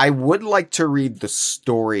 but I would like to read the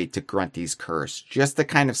story to Grunty's Curse just to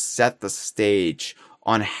kind of set the stage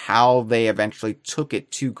on how they eventually took it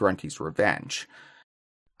to Grunty's Revenge.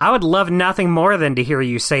 I would love nothing more than to hear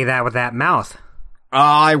you say that with that mouth.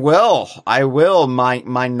 I will. My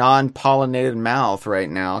non-pollinated mouth right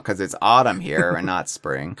now, because it's autumn here and not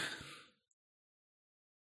spring.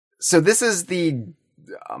 So this is the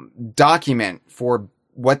document for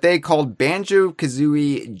what they called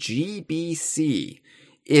Banjo-Kazooie GBC.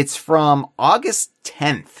 It's from August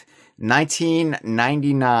 10th,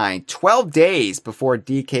 1999, 12 days before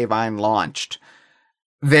DK Vine launched.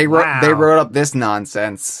 They wrote up this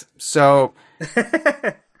nonsense. So,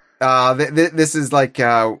 this is like,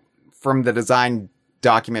 from the design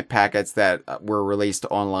document packets that were released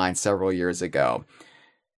online several years ago.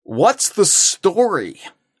 What's the story?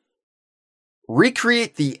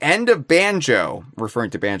 Recreate the end of Banjo, referring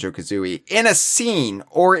to Banjo-Kazooie, in a scene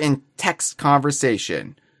or in text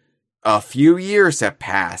conversation. A few years have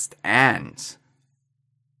passed and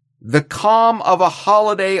the calm of a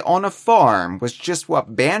holiday on a farm was just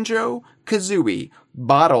what Banjo, Kazooie,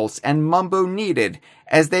 Bottles, and Mumbo needed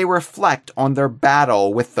as they reflect on their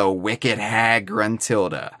battle with the wicked hag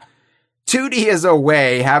Gruntilda. Tootie is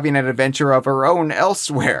away having an adventure of her own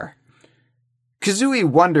elsewhere. Kazooie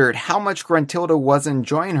wondered how much Gruntilda was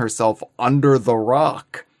enjoying herself under the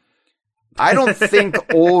rock. I don't think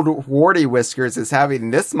old Warty Whiskers is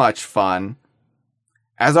having this much fun.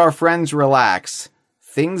 As our friends relax,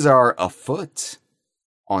 things are afoot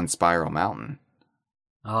on Spiral Mountain.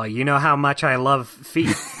 Oh, you know how much I love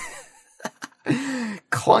feet.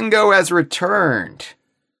 Klungo has returned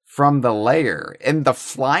from the lair in the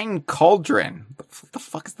Flying Cauldron. What the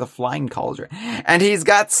fuck is the Flying Cauldron? And he's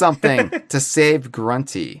got something to save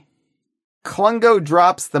Grunty. Klungo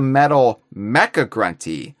drops the metal Mecha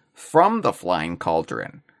Grunty from the Flying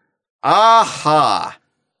Cauldron. Aha!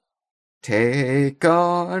 Take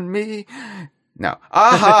on me. No.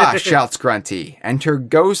 Aha! Shouts Grunty, and her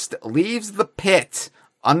ghost leaves the pit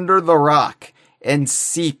under the rock and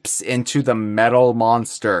seeps into the metal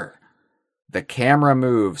monster. The camera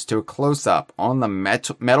moves to a close-up on the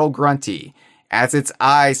metal Grunty as its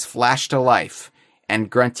eyes flash to life,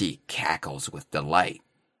 and Grunty cackles with delight.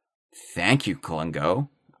 Thank you, Klungo.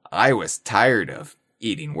 I was tired of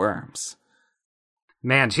eating worms.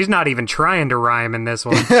 Man, she's not even trying to rhyme in this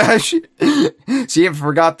one. she even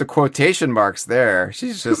forgot the quotation marks there.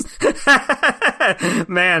 She's just...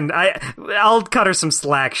 Man, I'll cut her some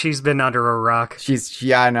slack. She's been under a rock.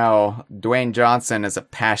 I know. Dwayne Johnson is a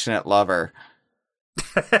passionate lover.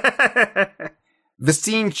 The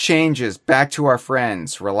scene changes back to our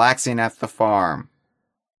friends relaxing at the farm.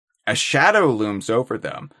 A shadow looms over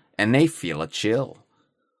them, and they feel a chill.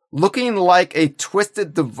 Looking like a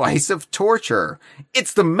twisted device of torture,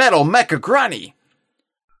 it's the metal Mecha Grunty.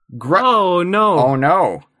 Oh no. Oh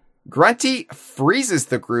no. Grunty freezes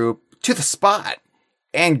the group to the spot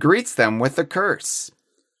and greets them with a curse.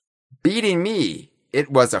 Beating me,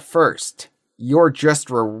 it was a first. Your just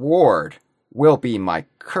reward will be my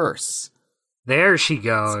curse. There she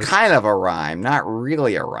goes. It's kind of a rhyme, not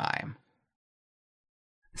really a rhyme.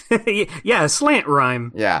 Yeah, a slant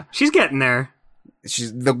rhyme. Yeah. She's getting there.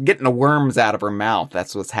 She's getting the worms out of her mouth.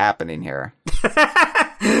 That's what's happening here.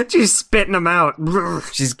 She's spitting them out.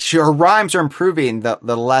 Her rhymes are improving. The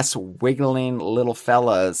less wiggling little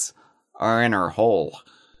fellas are in her hole.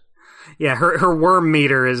 Yeah, her worm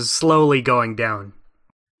meter is slowly going down.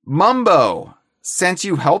 Mumbo, since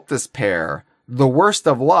you helped this pair, the worst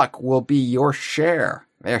of luck will be your share.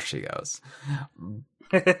 There she goes.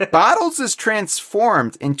 Bottles is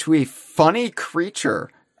transformed into a funny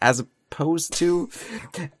creature as opposed to...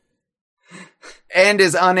 and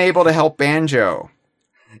is unable to help Banjo.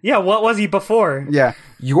 Yeah, what was he before? Yeah.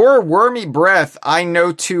 Your wormy breath I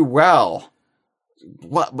know too well.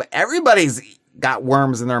 What? Everybody's got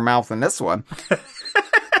worms in their mouth in this one.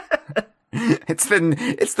 It's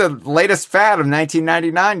the latest fad of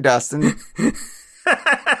 1999, Dustin.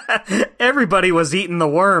 Everybody was eating the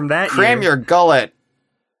worm that year. Cram your gullet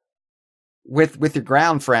with your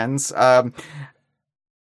ground friends.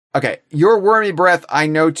 Okay, your wormy breath I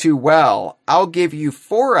know too well. I'll give you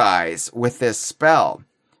 4 eyes with this spell.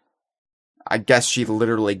 I guess she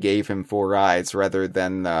literally gave him 4 eyes rather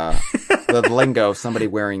than the lingo of somebody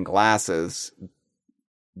wearing glasses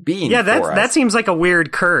being 4 eyes. That seems like a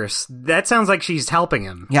weird curse. That sounds like she's helping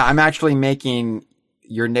him. Yeah, I'm actually making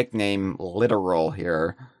your nickname literal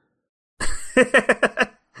here.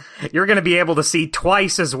 You're going to be able to see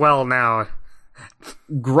twice as well now.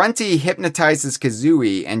 Grunty hypnotizes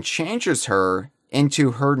Kazooie and changes her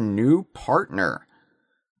into her new partner.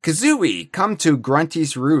 Kazooie, come to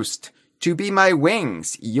Grunty's roost. To be my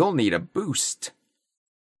wings, you'll need a boost.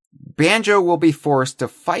 Banjo will be forced to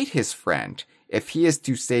fight his friend if he is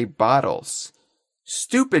to save Bottles.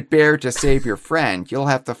 Stupid bear, to save your friend, you'll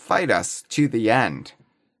have to fight us to the end.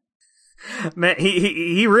 Man,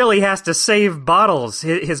 he really has to save Bottles.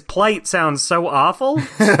 His plight sounds so awful.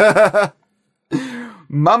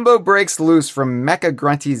 Mumbo breaks loose from Mecha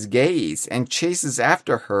Grunty's gaze and chases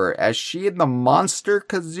after her as she and the monster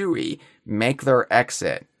Kazooie make their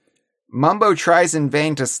exit. Mumbo tries in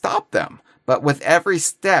vain to stop them, but with every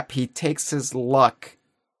step he takes, his luck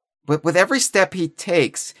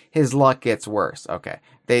gets worse. Okay,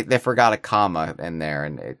 they forgot a comma in there,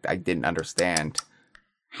 and I didn't understand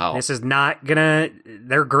how.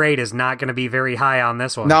 Their grade is not gonna be very high on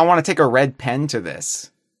this one. No, I want to take a red pen to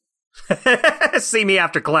this. See me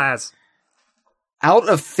after class. Out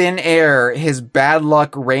of thin air, his bad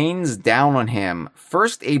luck rains down on him.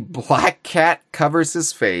 First, a black cat covers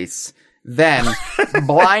his face. Then,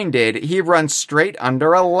 blinded, he runs straight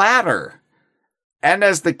under a ladder. And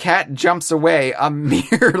as the cat jumps away, a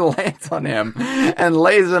mirror lands on him and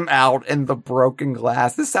lays him out in the broken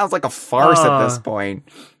glass. This sounds like a farce at this point.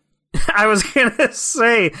 I was gonna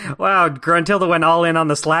say, wow, Gruntilda went all in on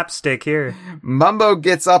the slapstick here. Mumbo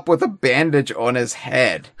gets up with a bandage on his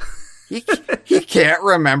head. He can't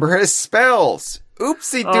remember his spells.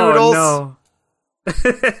 Oopsie doodles. Oh,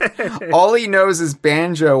 no. All he knows is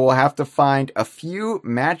Banjo will have to find a few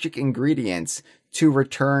magic ingredients to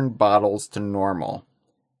return Bottles to normal.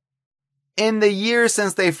 In the years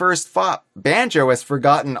since they first fought, Banjo has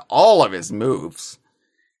forgotten all of his moves.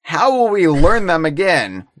 How will we learn them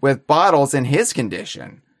again with Bottles in his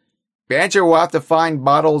condition? Banjo will have to find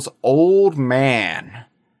Bottles' old man.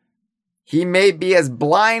 He may be as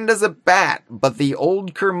blind as a bat, but the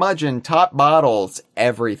old curmudgeon taught Bottles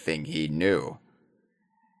everything he knew.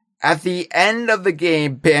 At the end of the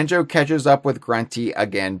game, Banjo catches up with Grunty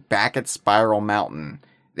again back at Spiral Mountain.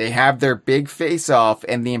 They have their big face-off,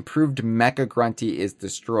 and the improved Mecha Grunty is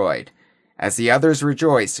destroyed. As the others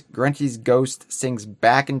rejoice, Grunty's ghost sinks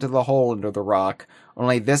back into the hole under the rock,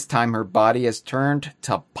 only this time her body has turned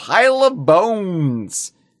to pile of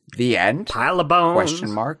bones. The end? Pile of bones?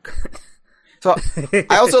 Question mark. So,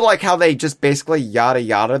 I also like how they just basically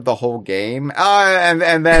yada the whole game. And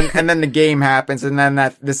then the game happens, and then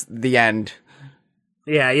the end.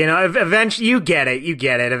 Yeah, eventually, you get it.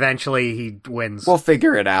 Eventually he wins. We'll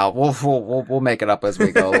figure it out. We'll make it up as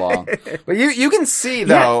we go along. But you can see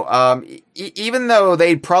though, even though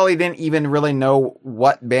they probably didn't even really know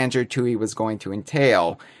what Banjo-Tooie was going to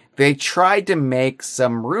entail, they tried to make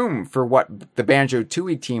some room for what the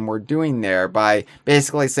Banjo-Tooie team were doing there by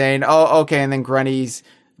basically saying, oh, okay, and then Grunty's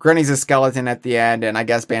a skeleton at the end, and I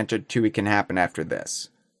guess Banjo-Tooie can happen after this.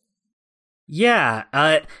 Yeah,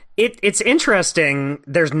 it's interesting.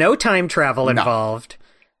 There's no time travel involved.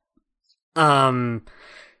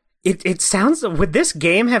 It sounds, would this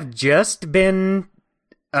game have just been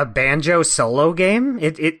a Banjo solo game?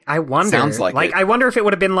 I wonder. Sounds like it. I wonder if it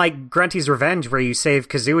would have been like Grunty's Revenge, where you save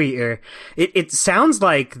Kazooie. Or it sounds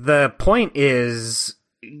like the point is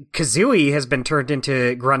Kazooie has been turned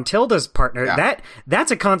into Gruntilda's partner. Yeah.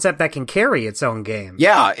 That's a concept that can carry its own game.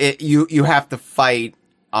 Yeah, you have to fight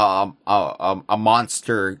a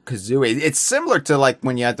monster Kazooie. It's similar to like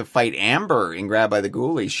when you had to fight Amber in Grab by the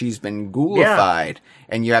Ghoulies. She's been ghoulified,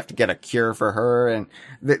 and you have to get a cure for her. And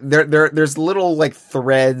there's little like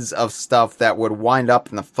threads of stuff that would wind up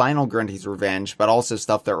in the final Grunty's Revenge, but also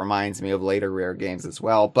stuff that reminds me of later Rare games as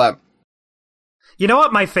well. But you know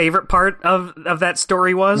what my favorite part of that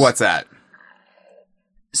story was? What's that?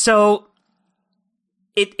 So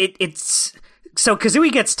it's. So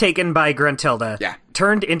Kazooie gets taken by Gruntilda,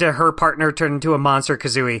 turned into her partner, turned into a monster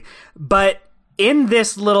Kazooie. But in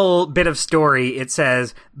this little bit of story, it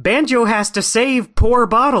says, Banjo has to save poor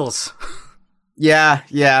Bottles. Yeah.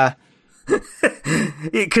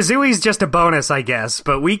 Kazooie's just a bonus, I guess,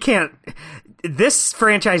 but we can't... This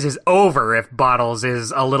franchise is over if Bottles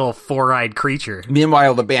is a little four-eyed creature.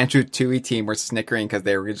 Meanwhile, the Banjo-Tooie team were snickering because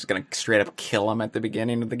they were just going to straight up kill him at the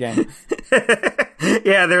beginning of the game.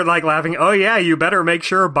 Yeah, they're like laughing, oh yeah, you better make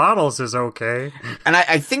sure Bottles is okay. And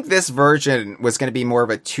I think this version was going to be more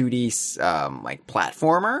of a 2D like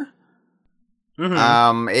platformer.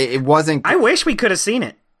 Mm-hmm. It wasn't... I wish we could have seen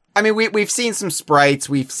it. I mean, we've seen some sprites,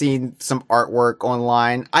 we've seen some artwork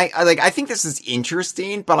online. I think this is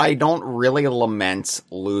interesting, but I don't really lament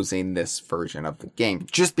losing this version of the game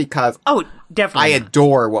just because definitely I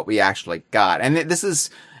adore what we actually got. And this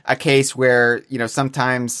is a case where,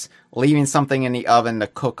 sometimes leaving something in the oven to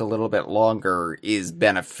cook a little bit longer is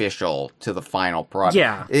beneficial to the final product.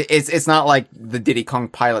 Yeah. It's not like the Diddy Kong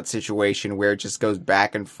Pilot situation where it just goes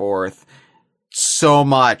back and forth so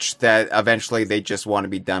much that eventually they just want to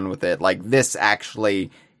be done with it. Like, this actually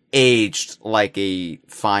aged like a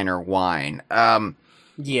finer wine. Yeah.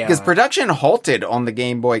 Because production halted on the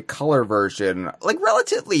Game Boy Color version, like,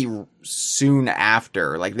 relatively soon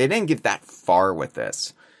after. Like, they didn't get that far with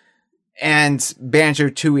this. And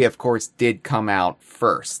Banjo-Tooie, of course, did come out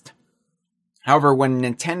first. However, when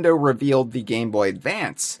Nintendo revealed the Game Boy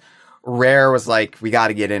Advance, Rare was like, we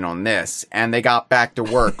gotta get in on this. And they got back to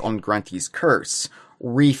work on Grunty's Curse,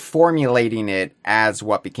 reformulating it as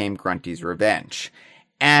what became Grunty's Revenge.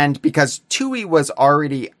 And because Tooie was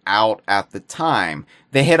already out at the time,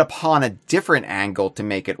 they hit upon a different angle to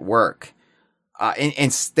make it work.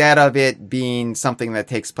 Instead of it being something that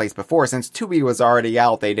takes place before, since Tooie was already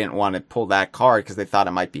out, they didn't want to pull that card because they thought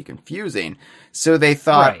it might be confusing. So they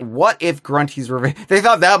thought, what if Grunty's Revenge... They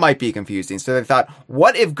thought that might be confusing. So they thought,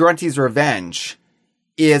 what if Grunty's Revenge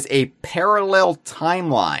is a parallel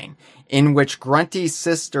timeline in which Grunty's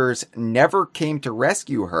sisters never came to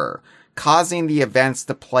rescue her, causing the events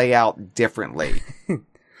to play out differently?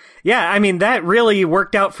 Yeah, I mean, that really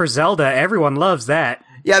worked out for Zelda. Everyone loves that.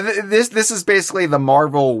 Yeah, this is basically the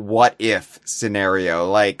Marvel what if scenario.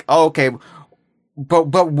 Like, oh, okay, but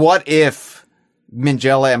what if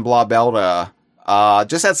Mingella and Blobelda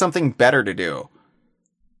just had something better to do?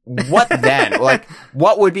 What then? Like,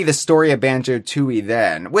 what would be the story of Banjo-Tooie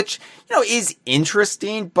then? Which, is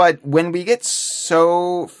interesting, but when we get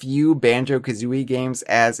so few Banjo-Kazooie games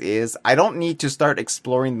as is, I don't need to start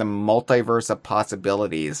exploring the multiverse of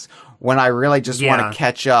possibilities when I really just want to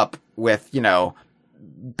catch up with,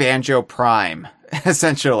 Banjo Prime,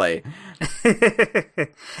 essentially.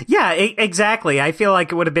 Yeah, exactly. I feel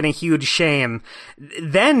like it would have been a huge shame.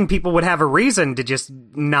 Then people would have a reason to just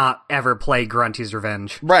not ever play Grunty's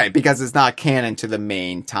Revenge. Right, because it's not canon to the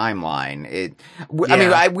main timeline. I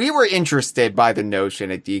mean, we were interested by the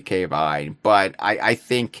notion at DK Vine, but I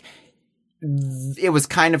think it was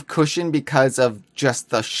kind of cushioned because of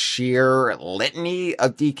just the sheer litany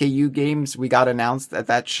of DKU games we got announced at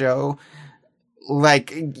that show.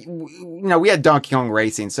 Like, we had Donkey Kong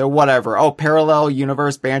Racing, so whatever. Oh, parallel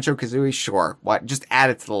universe, Banjo-Kazooie, sure. What? Just add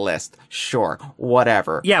it to the list. Sure.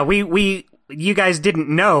 Whatever. Yeah, you guys didn't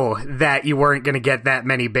know that you weren't going to get that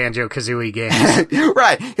many Banjo-Kazooie games.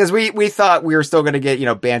 Right, because we thought we were still going to get,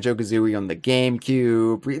 Banjo-Kazooie on the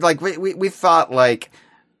GameCube. Like, we thought, like,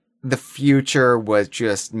 the future was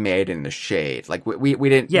just made in the shade. Like, we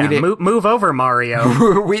didn't... Yeah, move over,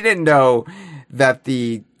 Mario. We didn't know that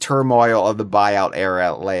the turmoil of the buyout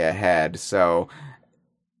era lay ahead. So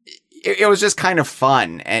it was just kind of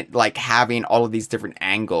fun and like having all of these different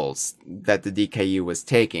angles that the DKU was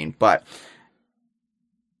taking. But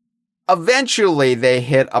eventually they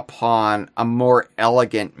hit upon a more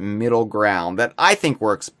elegant middle ground that I think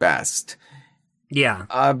works best.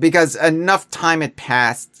 Yeah. Because enough time had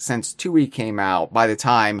passed since Tooie came out by the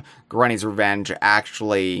time Grunty's Revenge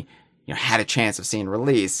actually, had a chance of seeing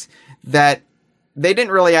release, that they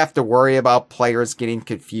didn't really have to worry about players getting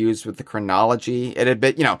confused with the chronology. It had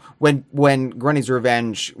been, when Grunty's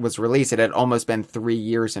Revenge was released, it had almost been 3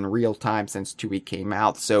 years in real time since Tooie came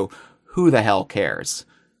out. So who the hell cares?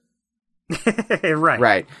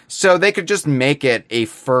 Right. So they could just make it a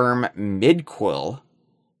firm midquel,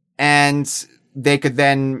 and they could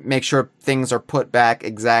then make sure things are put back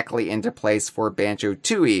exactly into place for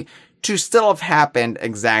Banjo-Tooie to still have happened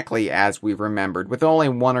exactly as we remembered, with only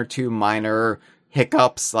one or two minor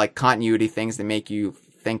hiccups, like continuity things that make you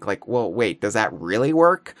think like, well, wait, does that really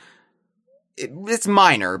work? It's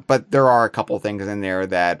minor, but there are a couple things in there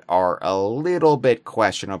that are a little bit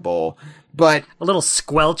questionable, but... A little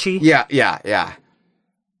squelchy? Yeah.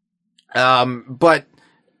 But,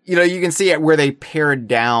 you can see it where they pared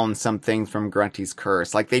down some things from Grunty's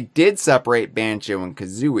Curse. Like, they did separate Banjo and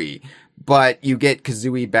Kazooie, but you get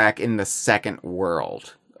Kazooie back in the second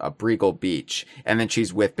world, Breagle Beach, and then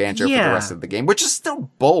she's with Banjo for the rest of the game, which is still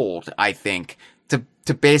bold, I think,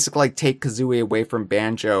 to basically take Kazooie away from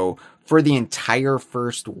Banjo for the entire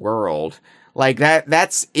first world. Like,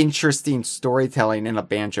 that's interesting storytelling in a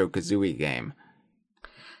Banjo-Kazooie game.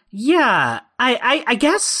 Yeah, I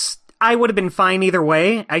guess I would have been fine either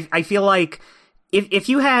way. I feel like if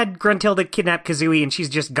you had Gruntilda kidnap Kazooie and she's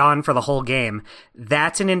just gone for the whole game,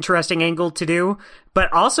 that's an interesting angle to do.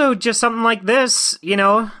 But also just something like this,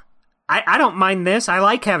 I don't mind this. I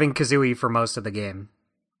like having Kazooie for most of the game.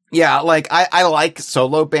 Yeah, like, I like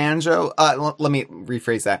solo Banjo. Let me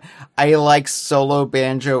rephrase that. I like solo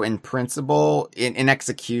Banjo in principle. In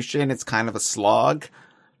execution, it's kind of a slog.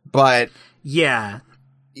 But... yeah.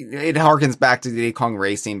 It harkens back to Diddy Kong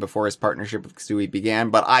Racing before his partnership with Kazooie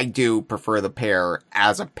began, but I do prefer the pair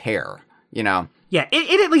as a pair, Yeah,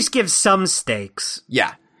 it at least gives some stakes.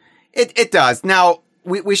 Yeah, it does. Now,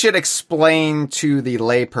 we should explain to the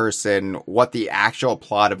layperson what the actual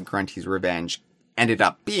plot of Grunty's Revenge ended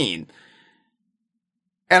up being.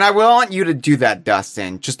 And I want you to do that,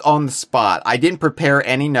 Dustin, just on the spot. I didn't prepare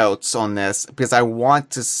any notes on this because I want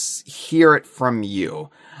to hear it from you.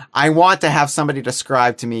 I want to have somebody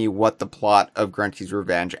describe to me what the plot of Grunty's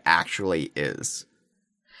Revenge actually is.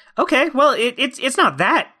 Okay, well, it's not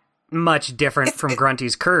that much different from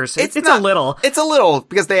Grunty's Curse. It's a little. It's a little,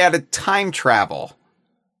 because they added time travel.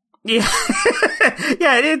 Yeah.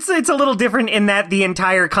 Yeah, it's a little different in that the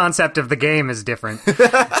entire concept of the game is different.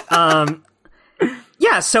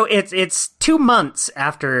 Yeah, so it's 2 months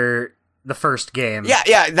after the first game.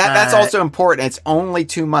 Yeah, that's also important. It's only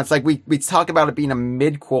 2 months. Like, we talk about it being a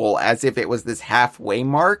midquel as if it was this halfway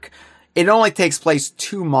mark. It only takes place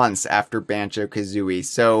 2 months after Banjo-Kazooie,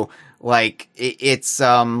 so, like, it's,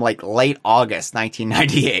 like, late August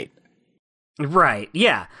 1998. Right,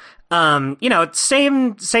 yeah.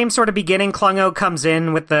 Same sort of beginning. Klungo comes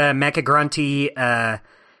in with the Mecha Grunty.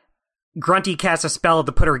 Grunty casts a spell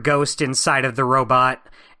to put her ghost inside of the robot.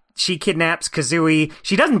 She kidnaps Kazooie.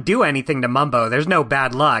 She doesn't do anything to Mumbo. There's no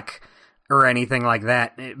bad luck or anything like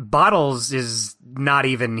that. Bottles is not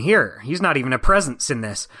even here. He's not even a presence in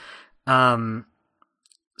this.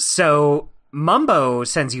 So Mumbo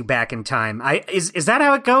sends you back in time. Is that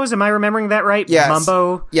how it goes? Am I remembering that right? Yes.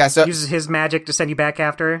 Mumbo so uses his magic to send you back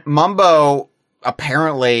after? Mumbo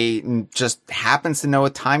apparently just happens to know a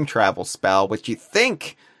time travel spell, which you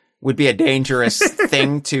think would be a dangerous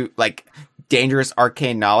thing to, like, dangerous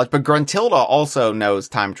arcane knowledge. But Gruntilda also knows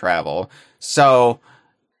time travel. So...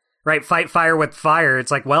 Right, fight fire with fire.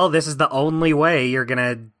 It's like, well, this is the only way you're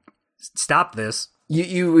gonna stop this.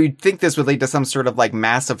 You would think this would lead to some sort of, like,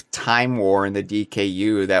 massive time war in the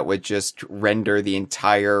DKU that would just render the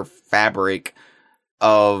entire fabric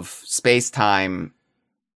of space-time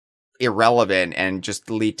irrelevant and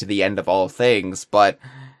just lead to the end of all things. But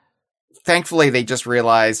thankfully, they just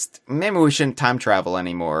realized maybe we shouldn't time travel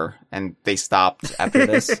anymore, and they stopped after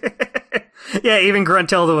this. Yeah, even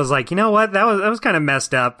Gruntilda was like, you know what? That was kind of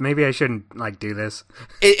messed up. Maybe I shouldn't, like, do this.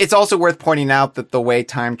 It's also worth pointing out that the way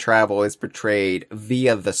time travel is portrayed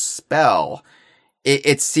via the spell,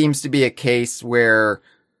 it seems to be a case where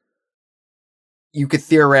you could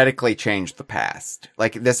theoretically change the past.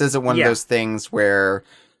 Like, this isn't one of those things where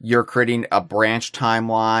you're creating a branch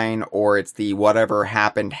timeline, or it's the whatever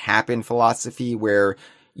happened philosophy where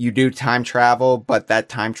you do time travel, but that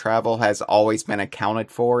time travel has always been accounted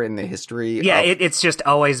for in the history. Yeah, it's just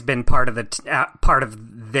always been part of part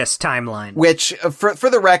of this timeline. Which, for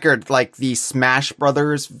the record, like the Smash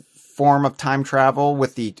Brothers form of time travel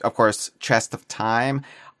with the, of course, Chest of Time,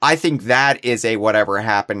 I think that is a whatever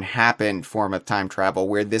happened form of time travel,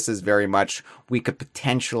 where this is very much, we could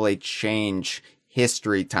potentially change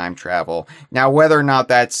history time travel. Now, whether or not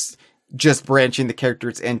that's just branching the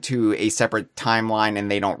characters into a separate timeline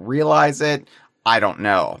and they don't realize it, I don't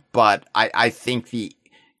know. But I think the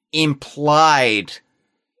implied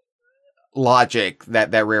logic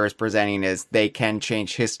that Rare is presenting is they can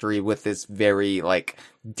change history with this very, like,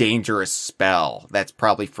 dangerous spell that's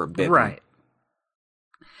probably forbidden. Right.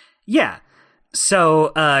 Yeah.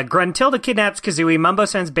 So, Gruntilda kidnaps Kazooie. Mumbo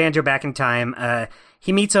sends Banjo back in time.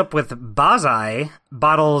 He meets up with Bazai.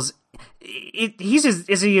 Bottles...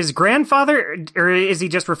 is he his grandfather, or is he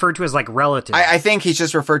just referred to as, like, relative? I think he's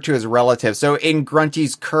just referred to as relative. So in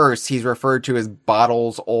Grunty's Curse, he's referred to as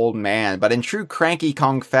Bottle's old man. But in true Cranky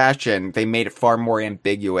Kong fashion, they made it far more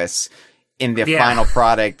ambiguous in the final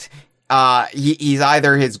product. He's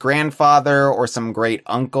either his grandfather or some great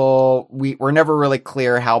uncle. We're never really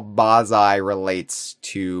clear how Bazai relates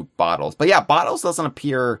to Bottles. But yeah, Bottles doesn't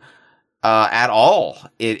appear at all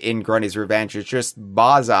in Grunty's Revenge. It's just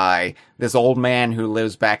Bazai, this old man who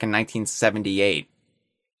lives back in 1978.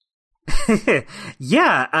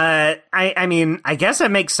 Yeah, I mean, I guess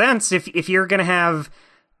that makes sense. If you're gonna have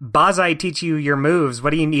Bazai teach you your moves,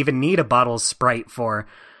 what do you even need a Bottles sprite for?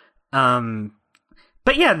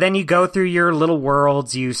 But yeah, then you go through your little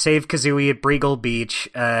worlds, you save Kazooie at Breagle Beach,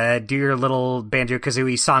 do your little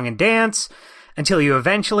Banjo-Kazooie song and dance, until you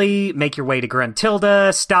eventually make your way to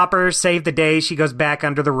Gruntilda, stop her, save the day, she goes back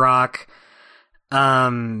under the rock,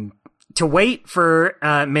 to wait for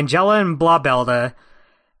Mingella and Blobelda,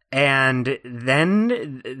 and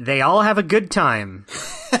then they all have a good time.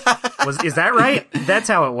 Is that right? That's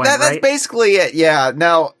how it went, right? That's basically it, yeah.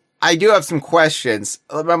 Now, I do have some questions.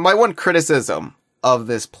 My one criticism of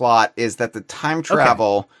this plot is that the time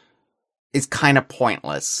travel is kind of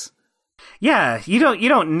pointless. Yeah, you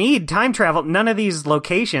don't need time travel. None of these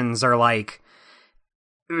locations are, like,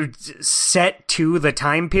 set to the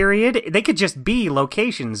time period. They could just be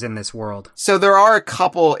locations in this world. So there are a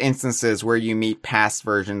couple instances where you meet past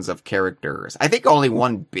versions of characters. I think only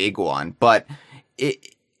one big one, but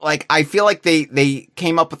like, I feel like they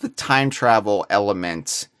came up with the time travel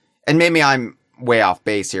element, and maybe I'm way off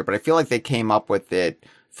base here, but I feel like they came up with it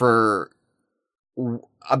for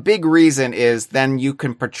a big reason is then you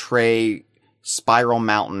can portray Spiral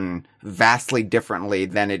Mountain vastly differently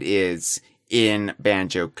than it is in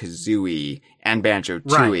Banjo-Kazooie and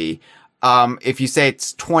Banjo-Tooie. Right. If you say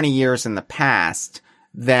it's 20 years in the past,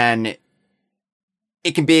 then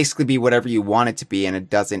it can basically be whatever you want it to be, and it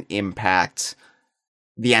doesn't impact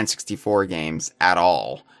the N64 games at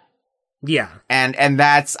all. Yeah. And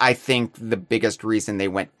that's, I think, the biggest reason they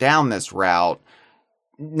went down this route.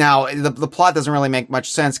 Now, the plot doesn't really make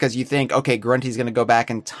much sense because you think, okay, Grunty's going to go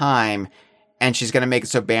back in time and she's going to make it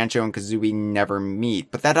so Banjo and Kazooie never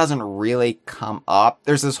meet. But that doesn't really come up.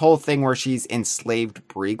 There's this whole thing where she's enslaved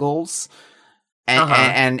Breegles.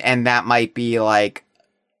 And that might be like,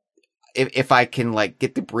 if I can like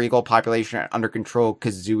get the Breegle population under control,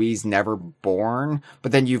 Kazooie's never born.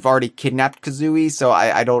 But then you've already kidnapped Kazooie, so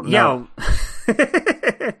I don't know.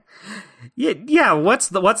 Yeah, what's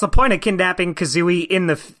the point of kidnapping Kazooie in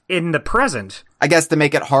the present? I guess to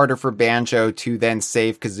make it harder for Banjo to then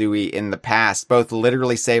save Kazooie in the past, both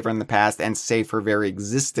literally save her in the past and save her very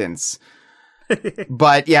existence.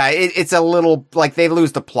 But yeah, it's a little like they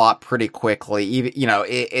lose the plot pretty quickly. Even, you know,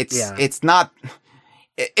 it's not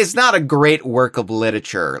a great work of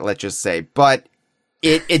literature, let's just say, but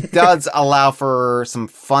it does allow for some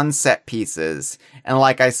fun set pieces. And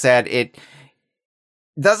like I said, it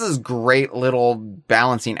does this great little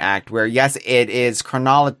balancing act where, yes, it is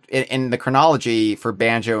in the chronology for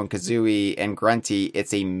Banjo and Kazooie and Grunty,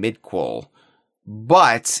 it's a midquel,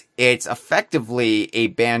 but it's effectively a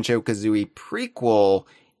Banjo-Kazooie prequel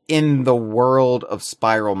in the world of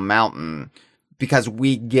Spiral Mountain, because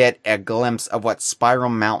we get a glimpse of what Spiral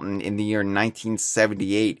Mountain in the year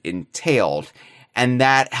 1978 entailed, and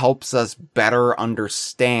that helps us better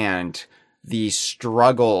understand the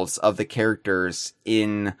struggles of the characters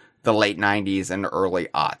in the late 90s and early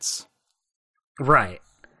aughts. Right.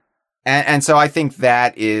 And so I think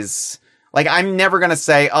that is, like, I'm never going to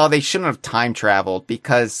say, oh, they shouldn't have time traveled,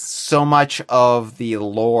 because so much of the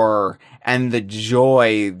lore and the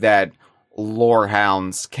joy that lore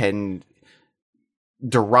hounds can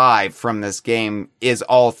derive from this game is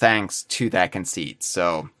all thanks to that conceit.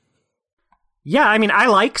 So yeah, I mean, I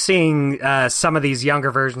like seeing some of these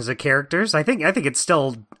younger versions of characters. I think it's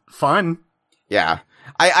still fun. Yeah.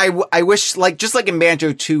 I wish, like, just like in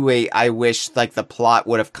Banjo-Tooie, I wish, like, the plot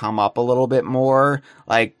would have come up a little bit more.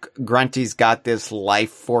 Like, Grunty's got this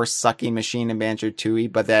life force sucking machine in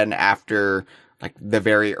Banjo-Tooie, but then after, like, the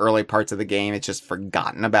very early parts of the game, it's just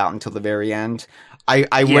forgotten about until the very end.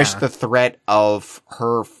 I wish the threat of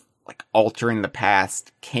her, like, altering the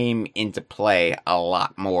past came into play a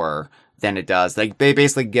lot more than it does. Like, they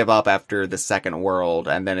basically give up after the second world,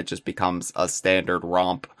 and then it just becomes a standard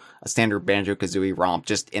romp, a standard Banjo-Kazooie romp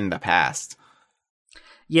just in the past.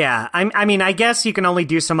 Yeah, I mean, I guess you can only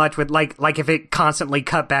do so much with, like if it constantly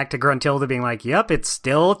cut back to Gruntilda being like, yep, it's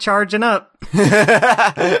still charging up.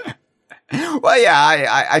 Well,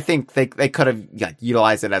 yeah, I think they could have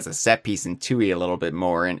utilized it as a set piece in Tooie a little bit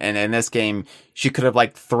more. And in this game, she could have,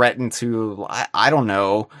 like, threatened to, I don't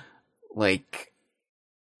know, like,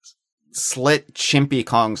 slit Chimpy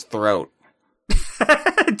Kong's throat.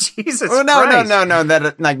 Jesus oh, no, Christ. No.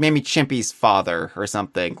 That, like, maybe Chimpy's father or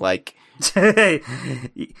something. Like,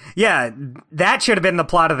 yeah, that should have been the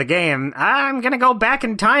plot of the game. I'm gonna go back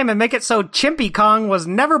in time and make it so Chimpy Kong was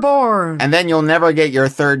never born. And then you'll never get your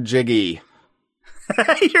third Jiggy.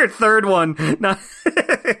 Your third one. No.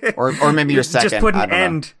 or maybe your second. Just put an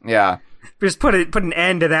end. Know. Yeah. Just put an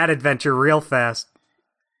end to that adventure real fast.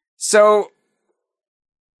 So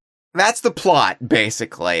that's the plot,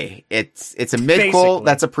 basically. It's a midquel,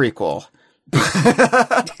 that's a prequel.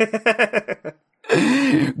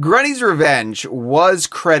 Grunty's Revenge was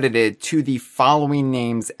credited to the following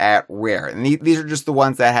names at Rare. And these are just the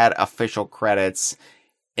ones that had official credits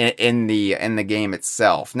in the game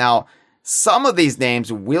itself. Now, some of these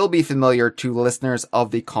names will be familiar to listeners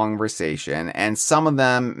of the conversation, and some of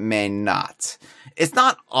them may not. It's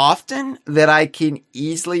not often that I can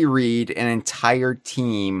easily read an entire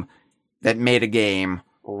team that made a game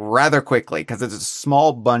rather quickly, because it's a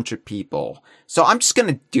small bunch of people. So I'm just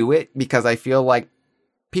going to do it because I feel like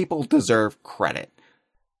people deserve credit.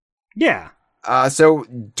 Yeah. So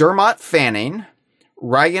Dermot Fanning,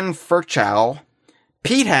 Ryan Furchow,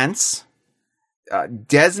 Pete Hentz,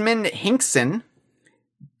 Desmond Hinkson,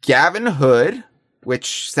 Gavin Hood,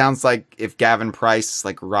 which sounds like if Gavin Price,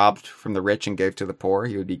 like, robbed from the rich and gave to the poor,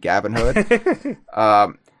 he would be Gavin Hood.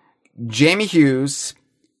 Jamie Hughes,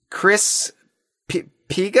 Chris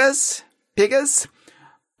Pigas,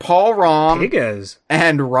 Paul Rom, Gigas.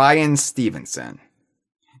 and Ryan Stevenson.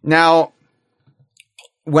 Now,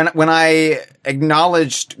 when I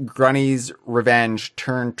acknowledged Grunty's Revenge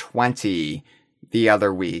turned 20 the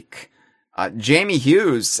other week, Jamie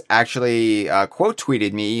Hughes actually quote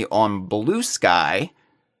tweeted me on Blue Sky.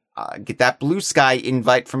 Get that Blue Sky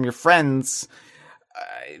invite from your friends.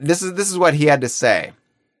 This is what he had to say.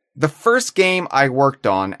 The first game I worked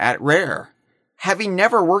on at Rare. Having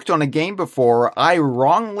never worked on a game before, I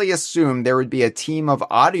wrongly assumed there would be a team of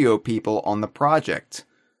audio people on the project.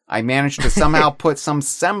 I managed to somehow put some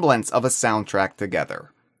semblance of a soundtrack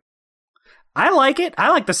together. I like it. I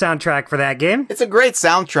like the soundtrack for that game. It's a great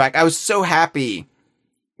soundtrack. I was so happy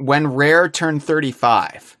when Rare turned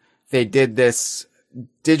 35. They did this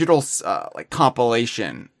digital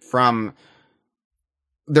compilation from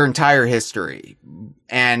their entire history,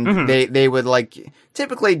 and they would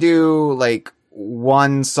typically do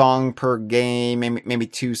one song per game, maybe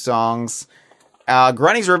two songs.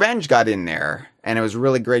 Grunty's Revenge got in there, and it was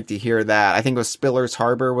really great to hear that. I think it was Spiller's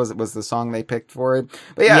Harbor was the song they picked for it.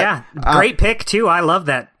 But yeah, great pick too. I love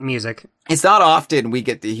that music. It's not often we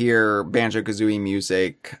get to hear Banjo-Kazooie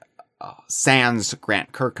music sans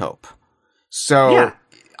Grant Kirkhope. So yeah.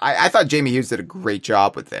 I thought Jamie Hughes did a great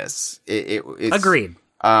job with this. It's, agreed.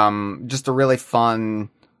 Just a really fun,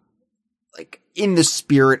 in the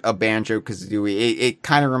spirit of Banjo-Kazooie. It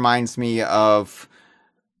kind of reminds me of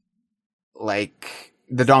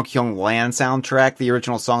the Donkey Kong Land soundtrack, the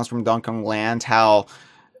original songs from Donkey Kong Land, how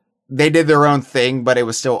they did their own thing, but it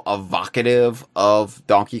was still evocative of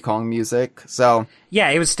Donkey Kong music. So yeah,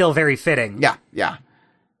 it was still very fitting. Yeah.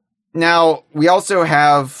 Now, we also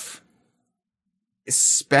have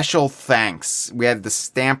special thanks. We had the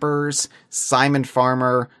Stampers, Simon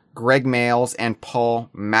Farmer, Greg Males, and Paul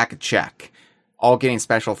Makachek all getting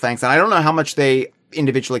special thanks. And I don't know how much they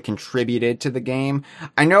individually contributed to the game.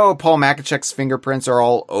 I know Paul Makachek's fingerprints are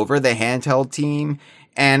all over the handheld team,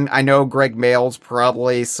 and I know Greg Males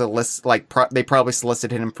probably they probably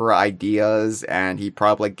solicited him for ideas, and he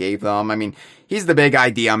probably gave them. I mean, he's the big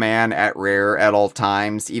idea man at Rare at all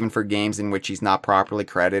times, even for games in which he's not properly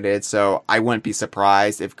credited. So I wouldn't be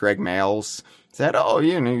surprised if Greg Males said, "Oh,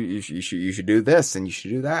 you should do this and you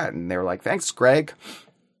should do that," and they were like, "Thanks, Greg."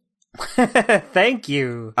 Thank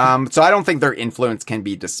you. So I don't think their influence can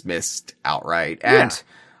be dismissed outright. And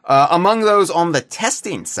among those on the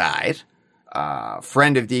testing side,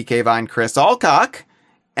 friend of DK Vine, Chris Alcock,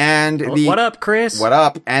 and what up, Chris? What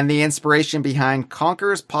up? And the inspiration behind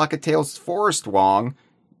Conker's Pocket Tales Forest Wong,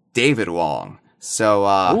 David Wong.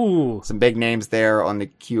 So some big names there on the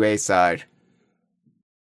QA side.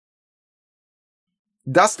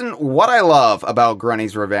 Dustin, what I love about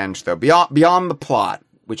Grunty's Revenge, though, beyond the plot,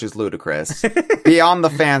 which is ludicrous, beyond the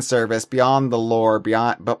fan service, beyond the lore,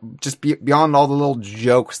 beyond all the little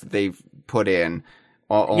jokes that they've put in.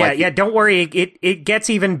 Don't worry, it gets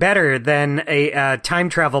even better than a time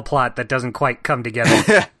travel plot that doesn't quite come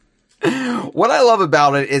together. What I love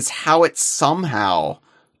about it is how it somehow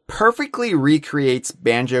perfectly recreates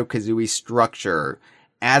Banjo-Kazooie's structure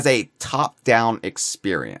as a top-down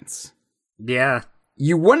experience. Yeah.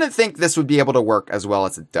 You wouldn't think this would be able to work as well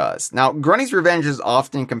as it does. Now, Grunty's Revenge is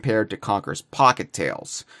often compared to Conker's Pocket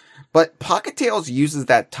Tales, but Pocket Tales uses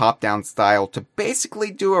that top-down style to basically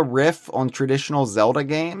do a riff on traditional Zelda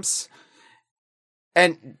games.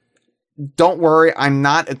 And don't worry, I'm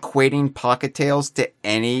not equating Pocket Tales to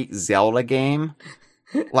any Zelda game.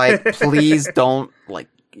 Please don't,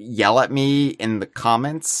 yell at me in the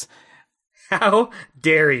comments. How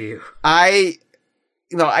dare you? I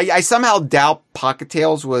somehow doubt Pocket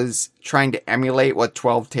Tales was trying to emulate what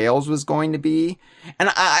 12 Tales was going to be. And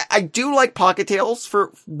I do like Pocket Tales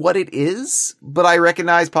for what it is, but I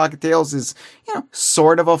recognize Pocket Tales is,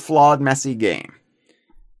 sort of a flawed, messy game.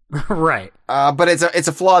 Right. But it's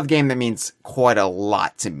a flawed game that means quite a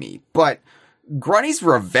lot to me. But Grunty's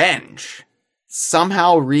Revenge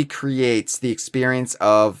somehow recreates the experience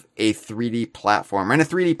of a 3D platformer, and a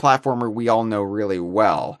 3D platformer we all know really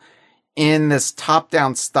well, in this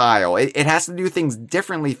top-down style. It has to do things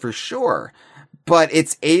differently for sure, but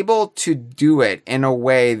it's able to do it in a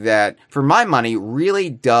way that, for my money, really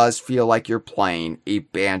does feel like you're playing a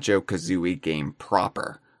Banjo-Kazooie game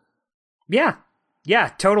proper. Yeah,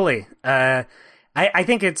 totally. I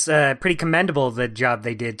think it's pretty commendable, the job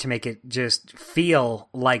they did to make it just feel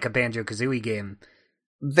like a Banjo-Kazooie game.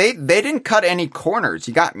 They didn't cut any corners.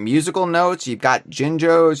 You got musical notes, you've got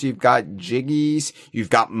Jinjos, you've got Jiggies,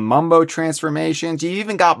 you've got Mumbo transformations, you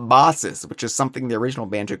even got bosses, which is something the original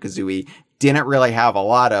Banjo-Kazooie didn't really have a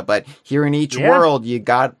lot of, but here in each world you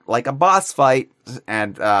got a boss fight,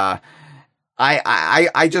 and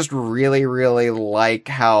I just really, really like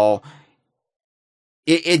how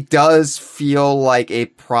it does feel like a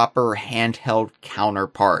proper handheld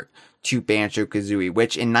counterpart to Banjo-Kazooie,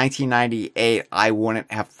 which in 1998, I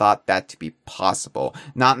wouldn't have thought that to be possible.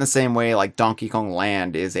 Not in the same way like Donkey Kong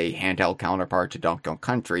Land is a handheld counterpart to Donkey Kong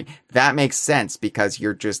Country. That makes sense because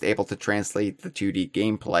you're just able to translate the 2D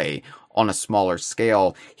gameplay on a smaller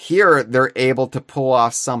scale. Here, they're able to pull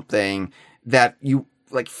off something that you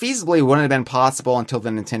like feasibly wouldn't have been possible until the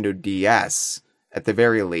Nintendo DS, at the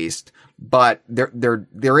very least. But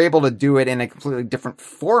they're able to do it in a completely different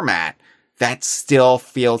format that still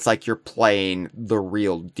feels like you're playing the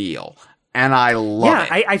real deal. And I love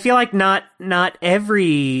it. I feel like not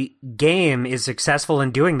every game is successful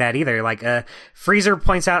in doing that either. Like Freezer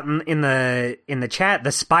points out in the chat, the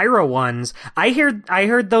Spyro ones, I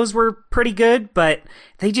heard those were pretty good, but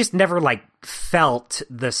they just never like felt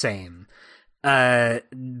the same.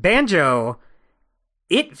 Banjo,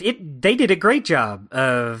 they did a great job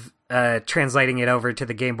of translating it over to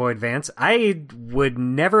the Game Boy Advance. I would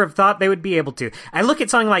never have thought they would be able to. I look at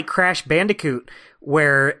something like Crash Bandicoot,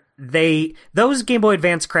 where those Game Boy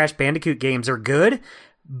Advance Crash Bandicoot games are good,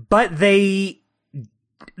 but they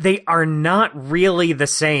are not really the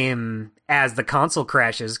same as the console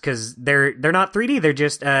Crashes, because they're not 3D, they're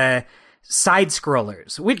just side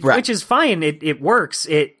scrollers, which is fine. It works.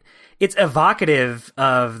 It's evocative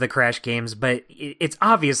of the Crash games, but it's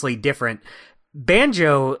obviously different.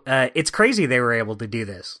 Banjo, it's crazy they were able to do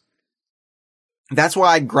this. That's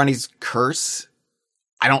why Grunty's Curse,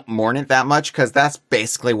 I don't mourn it that much, because that's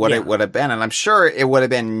basically what it would have been. And I'm sure it would have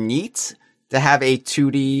been neat to have a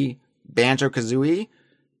 2D Banjo-Kazooie,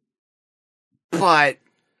 but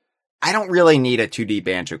I don't really need a 2D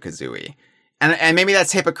Banjo-Kazooie. And maybe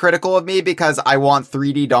that's hypocritical of me because I want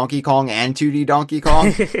 3D Donkey Kong and 2D Donkey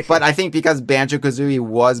Kong. But I think because Banjo-Kazooie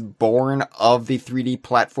was born of the 3D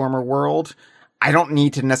platformer world, I don't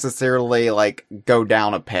need to necessarily, like, go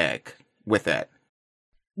down a peg with it.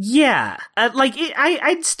 Yeah.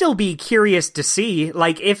 I'd still be curious to see,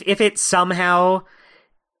 like, if it somehow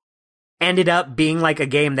ended up being, like, a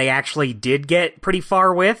game they actually did get pretty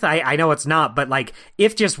far with. I know it's not, but, like,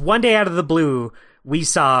 if just one day out of the blue we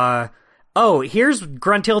saw... Oh, here's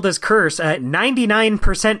Gruntilda's Curse,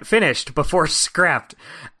 99% finished before scrapped.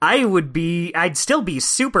 I'd still be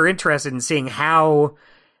super interested in seeing how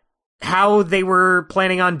they were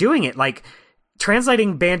planning on doing it. Like,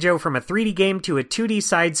 translating Banjo from a 3D game to a 2D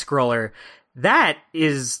side-scroller, that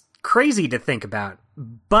is crazy to think about.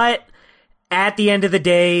 But at the end of the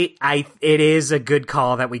day, it is a good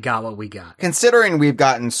call that we got what we got. Considering we've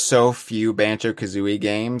gotten so few Banjo-Kazooie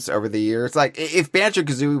games over the years, like, if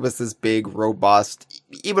Banjo-Kazooie was this big, robust,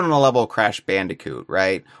 even on the level of Crash Bandicoot,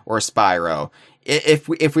 right? Or Spyro,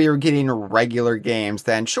 if we were getting regular games,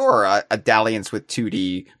 then sure, a dalliance with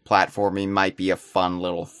 2D platforming might be a fun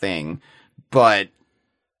little thing. But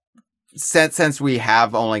since we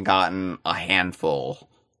have only gotten a handful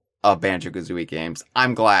of Banjo-Kazooie games,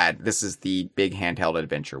 I'm glad this is the big handheld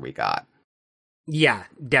adventure we got. Yeah,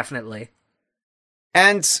 definitely.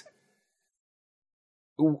 And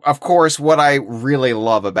of course, what I really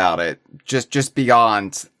love about it, just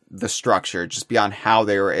beyond the structure, just beyond how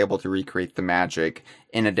they were able to recreate the magic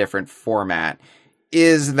in a different format,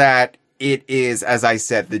 is that it is, as I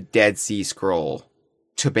said, the Dead Sea Scroll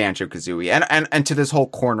to Banjo-Kazooie and to this whole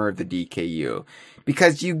corner of the DKU.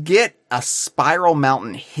 Because you get a Spiral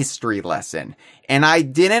Mountain history lesson. And I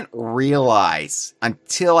didn't realize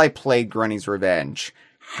until I played Grunty's Revenge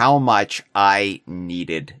how much I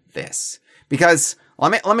needed this. Because,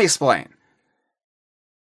 let me explain.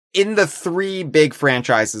 In the three big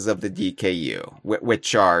franchises of the DKU,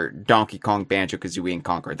 which are Donkey Kong, Banjo-Kazooie, and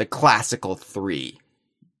Conquer, the classical three,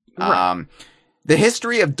 right. The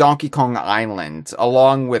history of Donkey Kong Island,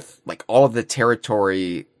 along with, like, all of the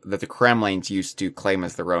territory that the Kremlins used to claim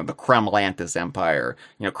as their own, the Kremlantis Empire,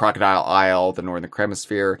 Crocodile Isle, the Northern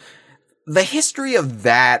Kremisphere, the history of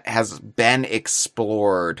that has been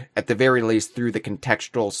explored, at the very least, through the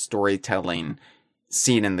contextual storytelling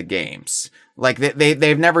seen in the games. Like,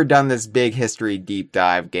 they've never done this big history deep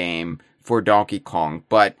dive game for Donkey Kong,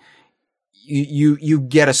 but you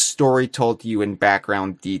get a story told to you in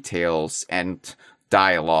background details and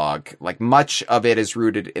dialogue. Like, much of it is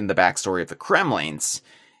rooted in the backstory of the Kremlins,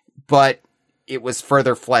 but it was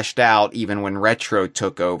further fleshed out even when Retro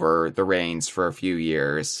took over the reins for a few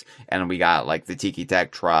years, and we got, like, the Tiki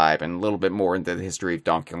Tak tribe and a little bit more into the history of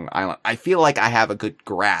Donkey Kong Island. I feel like I have a good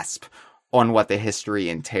grasp on what the history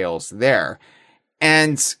entails there.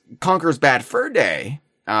 And Conker's Bad Fur Day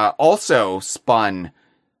also spun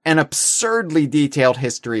an absurdly detailed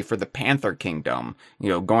history for the Panther Kingdom,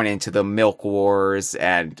 going into the Milk Wars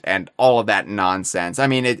and all of that nonsense. I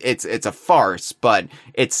mean, it's a farce, but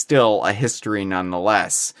it's still a history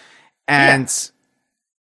nonetheless. And,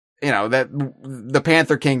 that the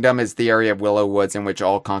Panther Kingdom is the area of Willow Woods in which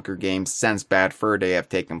all Conquer games since Bad Fur Day have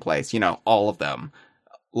taken place. All of them.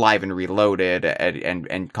 Live and Reloaded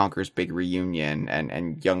and Conquer's Big Reunion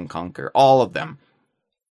and Young Conquer, all of them.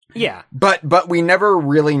 Yeah. But we never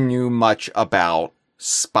really knew much about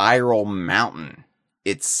Spiral Mountain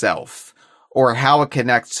itself, or how it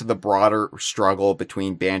connects to the broader struggle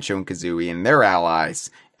between Banjo and Kazooie and their allies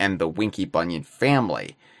and the Winky Bunyan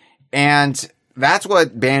family. And that's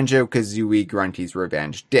what Banjo-Kazooie Grunty's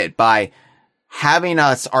Revenge did. By having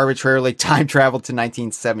us arbitrarily time travel to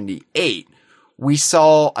 1978, we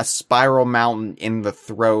saw a Spiral Mountain in the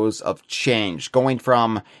throes of change, going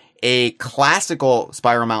from a classical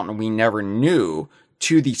Spiral Mountain we never knew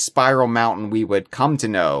to the Spiral Mountain we would come to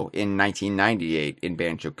know in 1998 in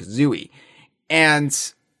Banjo-Kazooie.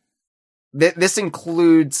 And this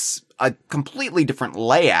includes a completely different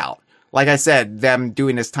layout. Like I said, them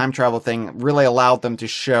doing this time travel thing really allowed them to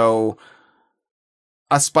show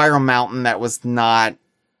a Spiral Mountain that was not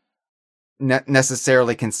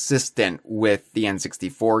necessarily consistent with the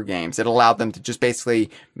N64 games. It allowed them to just basically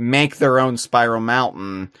make their own Spiral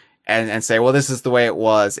Mountain and say, well, this is the way it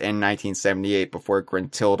was in 1978 before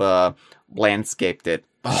Gruntilda landscaped it.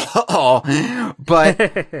 But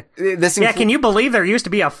this can you believe there used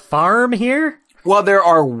to be a farm here? Well, there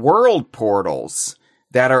are world portals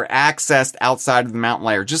that are accessed outside of the mountain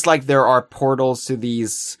layer, just like there are portals to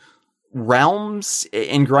these realms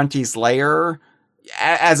in Grunty's lair,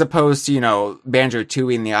 as opposed to,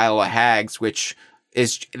 Banjo-Tooie and the Isle of Hags,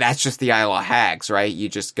 that's just the Isle of Hags, right? You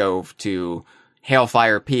just go to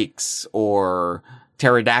Hailfire Peaks or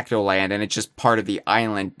Pterodactyl Land, and it's just part of the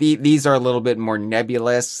island. These are a little bit more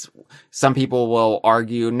nebulous. Some people will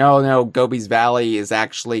argue, no, Gobi's Valley is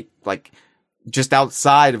actually, just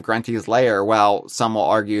outside of Grunty's lair, while some will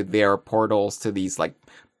argue they are portals to these,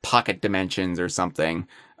 pocket dimensions or something.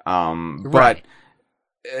 But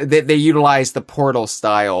they utilize the portal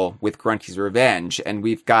style with Grunty's Revenge, and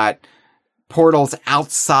we've got portals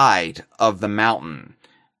outside of the mountain.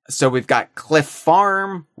 So we've got Cliff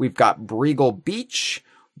Farm, we've got Breagle Beach,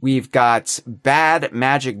 we've got Bad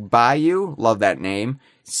Magic Bayou, love that name,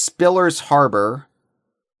 Spiller's Harbor,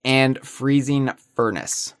 and Freezing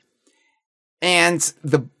Furnace. And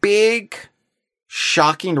the big,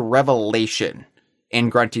 shocking revelation in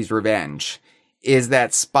Grunty's Revenge is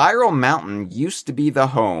that Spiral Mountain used to be the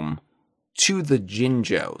home to the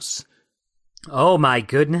Jinjos. Oh my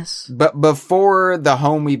goodness. But before the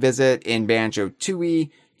home we visit in Banjo-Tooie,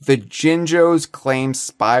 the Jinjos claim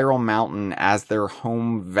Spiral Mountain as their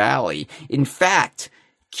home valley. In fact,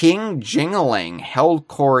 King Jingling held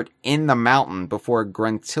court in the mountain before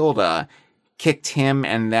Gruntilda kicked him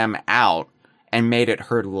and them out and made it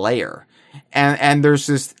her lair. And there's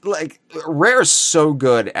this, Rare's so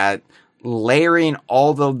good at layering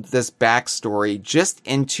all this backstory just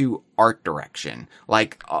into art direction.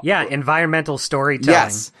 Environmental storytelling.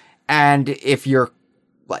 Yes. And if you're,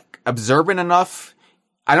 observant enough,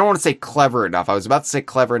 I don't want to say clever enough. I was about to say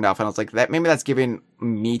clever enough, and I was like, maybe that's giving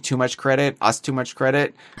me too much credit, us too much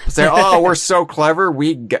credit. Say, we're so clever,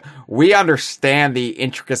 we understand the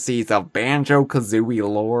intricacies of Banjo-Kazooie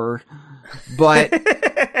lore. But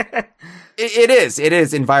it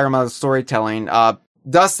is environmental storytelling.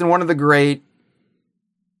 Dustin, one of the great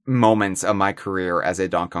moments of my career as a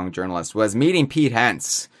Donkey Kong journalist was meeting Pete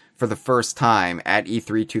Hentz for the first time at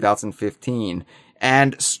E3 2015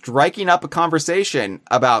 and striking up a conversation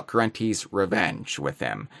about Grunty's Revenge with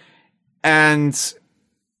him. And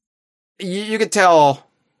you could tell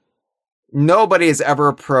nobody has ever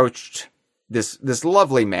approached this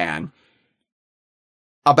lovely man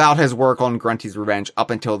about his work on Grunty's Revenge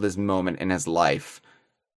up until this moment in his life.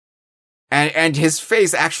 And his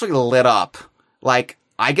face actually lit up.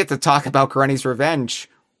 I get to talk about Grunty's Revenge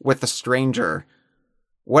with a stranger.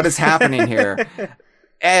 What is happening here?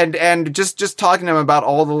 And just talking to him about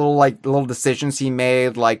all the little decisions he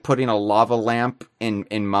made, like putting a lava lamp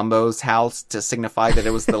in Mumbo's house to signify that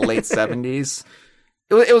it was the late 70s.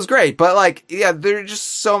 It was great, but there are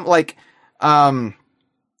just so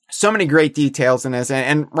many great details in this.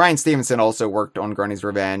 And Ryan Stevenson also worked on Grunty's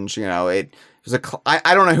Revenge. It was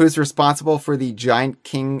I don't know who's responsible for the giant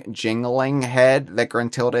King Jingling head that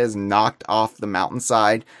Gruntilda has knocked off the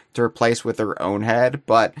mountainside to replace with her own head,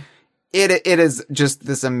 but it is just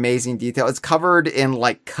this amazing detail. It's covered in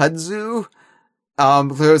kudzu.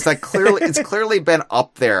 So it's clearly been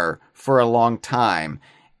up there for a long time.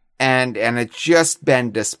 and it's just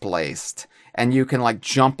been displaced. And you can, like,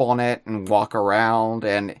 jump on it and walk around,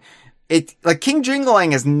 and it, like, King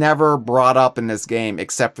Jingling is never brought up in this game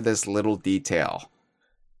except for this little detail.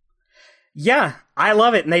 Yeah, I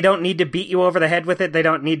love it, and they don't need to beat you over the head with it. They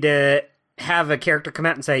don't need to have a character come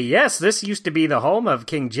out and say, yes, this used to be the home of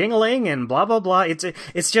King Jingling, and blah, blah, blah.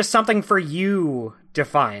 It's just something for you to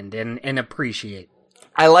find and appreciate.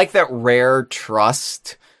 I like that Rare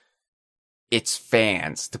trust its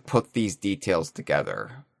fans to put these details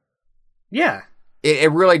together. Yeah.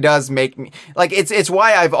 It really does make me, like, it's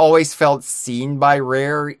why I've always felt seen by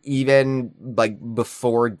Rare, even, like,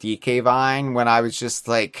 before DK Vine, when I was just,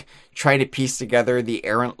 like, trying to piece together the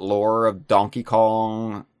errant lore of Donkey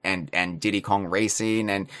Kong and Diddy Kong Racing.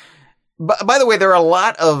 And, by the way, there are a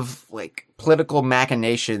lot of, like, political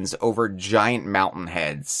machinations over giant mountain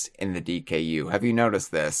heads in the DKU. Have you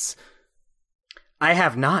noticed this? I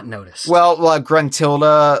have not noticed. Well,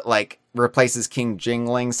 Gruntilda, like, replaces King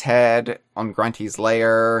Jingling's head on Grunty's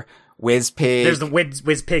lair. Wizpig. There's the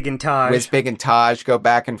Wizpig and Taj. Wizpig and Taj go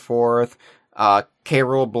back and forth. K.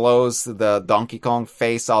 Rool blows the Donkey Kong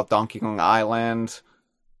face off Donkey Kong Island.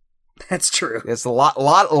 That's true. There's a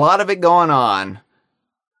lot of it going on.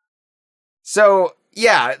 So,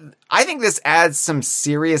 yeah, I think this adds some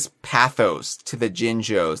serious pathos to the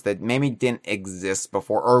Jinjos that maybe didn't exist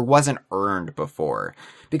before or wasn't earned before.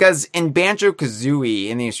 Because in Banjo-Kazooie,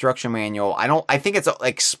 in the instruction manual, I think it's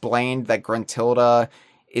explained that Gruntilda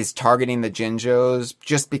is targeting the Jinjos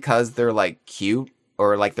just because they're, like, cute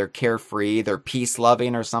or, like, they're carefree, they're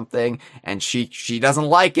peace-loving or something, and she doesn't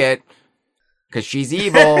like it because she's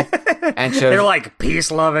evil. And they're, like,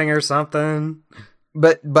 peace-loving or something.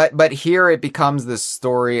 But here it becomes the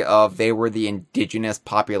story of they were the indigenous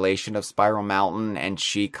population of Spiral Mountain, and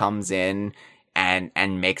she comes in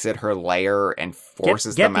and makes it her lair and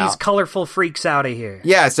forces them out. Get these colorful freaks out of here.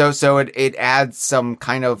 Yeah, so it adds some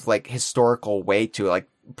kind of, like, historical weight to it, like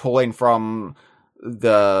pulling from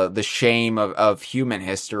the shame of human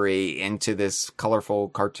history into this colorful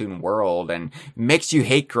cartoon world, and makes you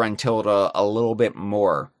hate Gruntilda a little bit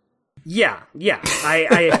more. Yeah.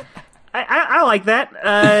 I like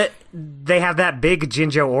that. They have that big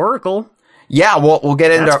Jinjo Oracle. Yeah, we'll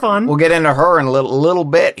get into we'll get into her in a little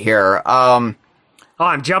bit here. I'm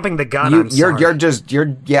jumping the gun.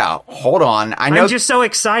 Hold on. I'm just so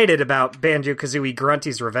excited about Banjo-Kazooie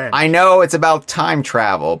Grunty's Revenge. I know it's about time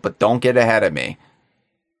travel, but don't get ahead of me.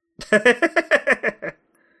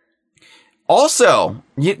 Also,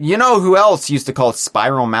 you know who else used to call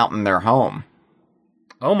Spiral Mountain their home?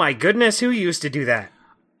 Oh my goodness, who used to do that?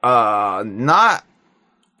 Not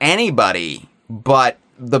anybody, but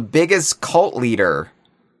the biggest cult leader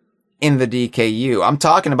in the DKU. I'm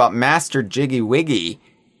talking about Master Jiggy Wiggy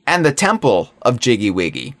and the Temple of Jiggy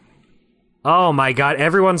Wiggy. Oh my god,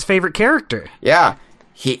 everyone's favorite character. Yeah,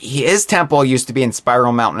 his temple used to be in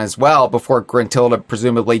Spiral Mountain as well, before Gruntilda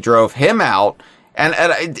presumably drove him out. And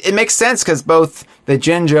it makes sense, because both the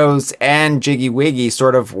Jinjos and Jiggy Wiggy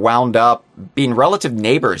sort of wound up being relative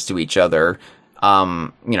neighbors to each other,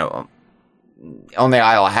 on the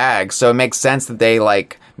Isle of Hags. So it makes sense that they,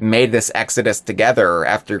 like, made this exodus together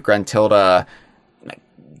after Gruntilda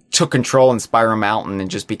took control in Spiral Mountain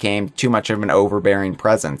and just became too much of an overbearing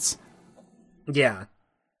presence. Yeah.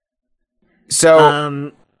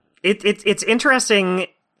 So it's interesting.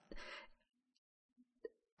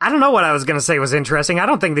 I don't know what I was going to say was interesting. I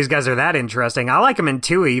don't think these guys are that interesting. I like them in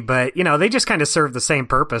Tui, but, they just kind of serve the same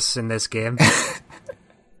purpose in this game.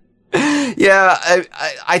 Yeah,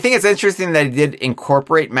 I think it's interesting that he did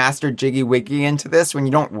incorporate Master Jiggy Wiggy into this when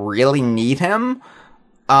you don't really need him.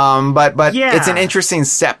 But yeah. It's an interesting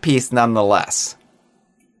set piece nonetheless.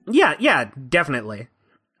 Yeah, definitely.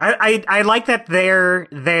 I like that they're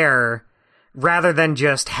there rather than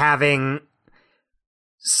just having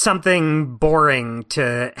something boring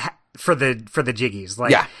for the Jiggies.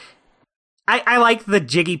 Like, yeah. I like the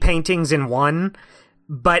Jiggy paintings in 1.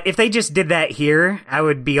 But if they just did that here, I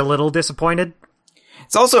would be a little disappointed.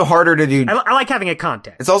 It's also harder to do... I like having a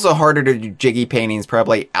context. It's also harder to do Jiggy paintings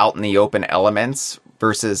probably out in the open elements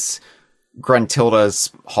versus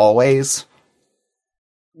Gruntilda's hallways.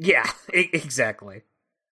 Yeah, exactly.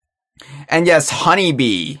 And yes,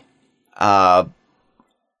 Honeybee.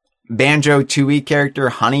 Banjo-Tooie character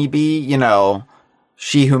Honeybee,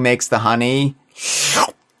 she who makes the honey.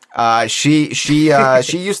 She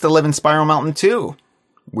used to live in Spiral Mountain too.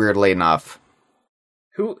 Weirdly enough.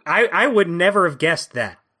 Who I would never have guessed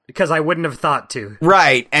that, because I wouldn't have thought to.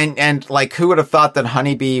 Right, and like, who would have thought that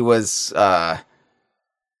Honeybee was like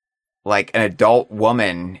an adult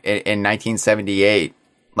woman in 1978,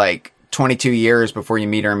 like 22 years before you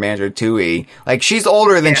meet her in Banjo-Tooie. Like, she's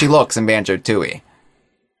older than she looks in Banjo-Tooie.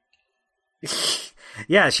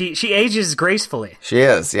 Yeah, she ages gracefully. She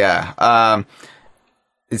is, yeah.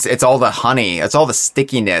 It's all the honey. It's all the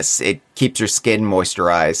stickiness. It keeps your skin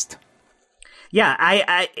moisturized. Yeah,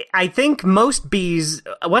 I think most bees...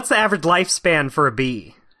 What's the average lifespan for a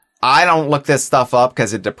bee? I don't look this stuff up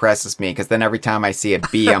because it depresses me, because then every time I see a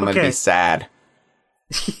bee, I'm going to be sad.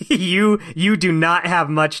 You do not have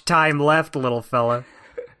much time left, little fella.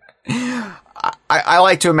 I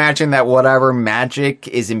like to imagine that whatever magic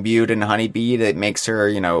is imbued in Honeybee that makes her,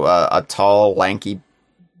 a tall, lanky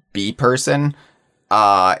bee person,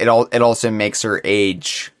 it also makes her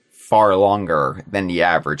age far longer than the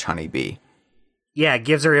average honeybee. Yeah, it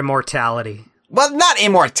gives her immortality. Well, not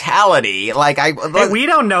immortality. Hey, we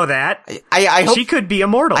don't know that. I hope she could be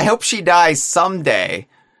immortal. I hope she dies someday.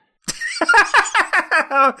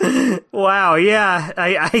 Wow, yeah,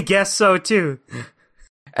 I guess so too.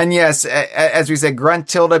 And yes, as we said,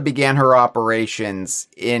 Gruntilda began her operations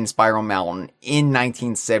in Spiral Mountain in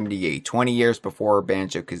 1978, 20 years before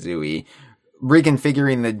Banjo-Kazooie,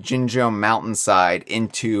 reconfiguring the Jinjo mountainside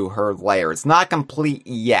into her lair. It's not complete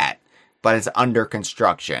yet, but it's under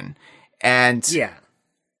construction. And yeah,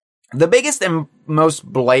 the biggest and most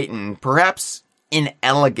blatant, perhaps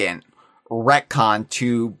inelegant, retcon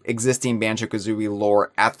to existing Banjo-Kazooie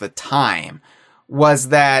lore at the time was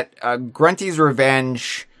that Grunty's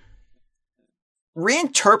Revenge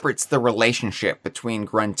reinterprets the relationship between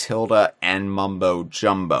Gruntilda and Mumbo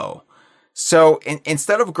Jumbo. So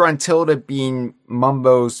instead of Gruntilda being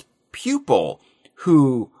Mumbo's pupil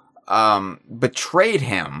who betrayed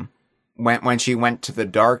him when she went to the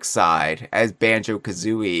dark side, as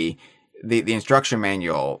Banjo-Kazooie, the instruction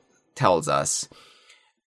manual tells us,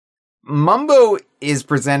 Mumbo is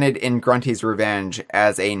presented in Grunty's Revenge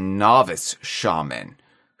as a novice shaman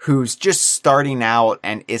who's just starting out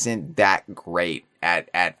and isn't that great at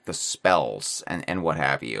the spells and what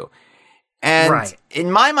have you. And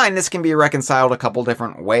in my mind, this can be reconciled a couple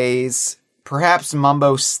different ways. Perhaps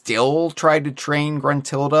Mumbo still tried to train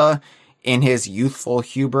Gruntilda in his youthful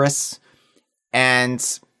hubris, and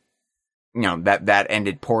that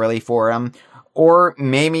ended poorly for him. Or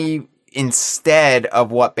maybe instead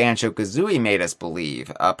of what Banjo-Kazooie made us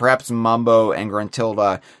believe, perhaps Mumbo and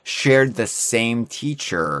Gruntilda shared the same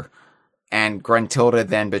teacher, and Gruntilda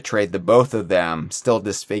then betrayed the both of them, still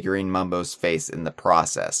disfiguring Mumbo's face in the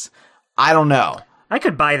process. I don't know. I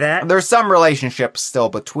could buy that. There's some relationship still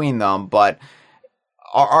between them, but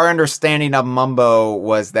our understanding of Mumbo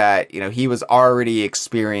was that, he was already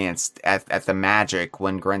experienced at the magic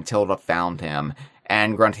when Gruntilda found him,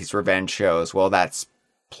 and Grunty's Revenge shows, well, that's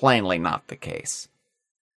plainly not the case.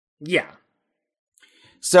 Yeah.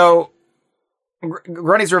 So,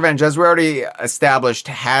 Grunty's Revenge, as we already established,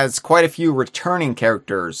 has quite a few returning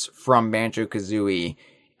characters from Banjo-Kazooie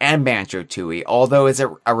and Banjo-Tooie. Although, is it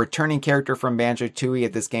a returning character from Banjo-Tooie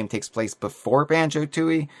if this game takes place before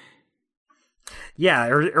Banjo-Tooie? Yeah,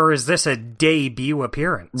 or is this a debut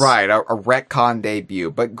appearance? Right, a retcon debut.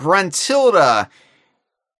 But Gruntilda,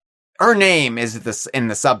 her name is in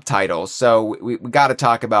the subtitles, so we got to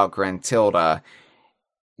talk about Gruntilda.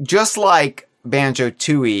 Just like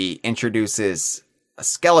Banjo-Tooie introduces a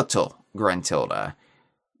skeletal Gruntilda,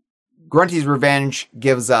 Grunty's Revenge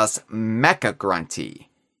gives us Mecha Grunty,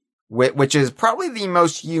 which is probably the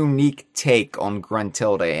most unique take on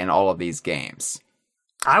Gruntilda in all of these games.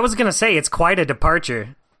 I was going to say, it's quite a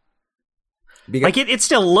departure. It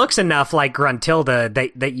still looks enough like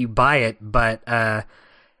Gruntilda that you buy it, but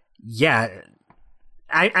yeah.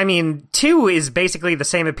 I mean, 2 is basically the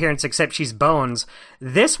same appearance except she's bones.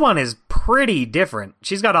 This one is pretty different.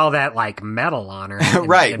 She's got all that, metal on her. And,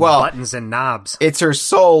 right, and well, buttons and knobs. It's her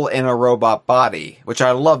soul in a robot body, which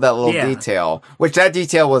I love that little detail. Which that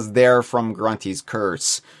detail was there from Grunty's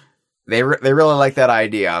Curse. They really like that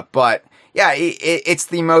idea, but yeah, it's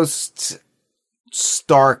the most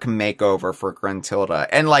stark makeover for Gruntilda.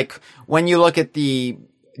 And when you look at the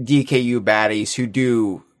DKU baddies who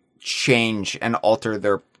do change and alter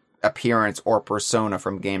their appearance or persona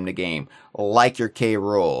from game to game, like your K.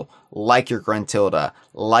 Rool, like your Gruntilda,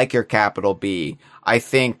 like your Capital B, I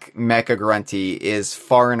think Mecha Grunty is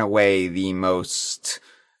far and away the most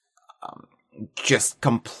just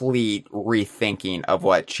complete rethinking of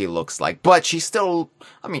what she looks like. But she still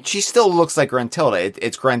looks like Gruntilda.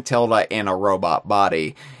 It's Gruntilda in a robot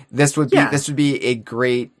body. This would be a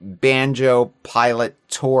great Banjo Pilot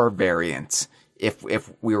Tour variant if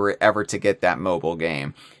we were ever to get that mobile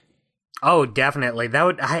game. Oh, definitely.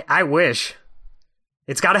 I wish.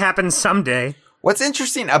 It's got to happen someday. What's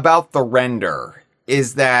interesting about the render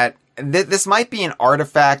is that this might be an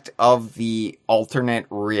artifact of the alternate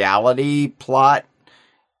reality plot.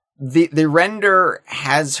 The render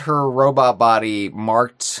has her robot body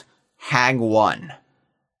marked Hag 1.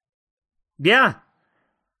 Yeah.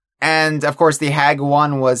 And, of course, the Hag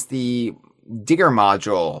 1 was the digger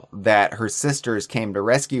module that her sisters came to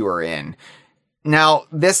rescue her in. Now,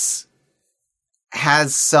 this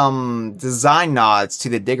has some design nods to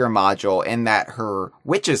the digger module in that her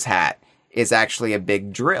witch's hat is actually a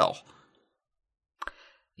big drill.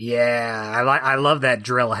 Yeah, I love that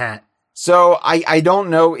drill hat. So I don't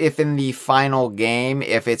know if in the final game,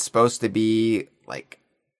 if it's supposed to be like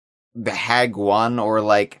the Hag 1 or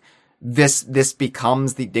like this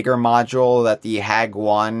becomes the digger module that the Hag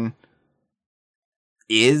 1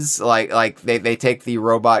 is. Like they take the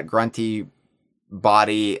robot Grunty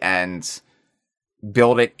body and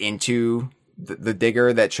build it into the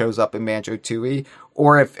digger that shows up in Banjo-Tooie,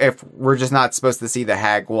 or if we're just not supposed to see the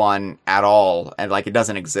Hag 1 at all, and like it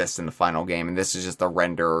doesn't exist in the final game, and this is just a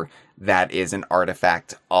render that is an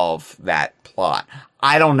artifact of that plot.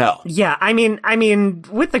 I don't know. Yeah, I mean,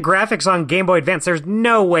 with the graphics on Game Boy Advance, there's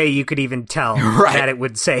no way you could even tell that it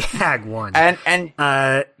would say Hag 1. And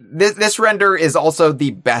this render is also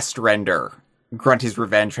the best render Grunty's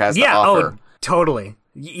Revenge has to offer. Oh, totally.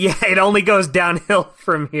 Yeah, it only goes downhill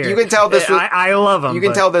from here. You can tell this was, I love them. You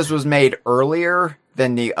can tell this was made earlier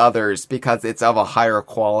than the others because it's of a higher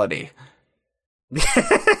quality.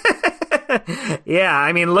 Yeah,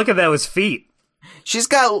 I mean, look at those feet. She's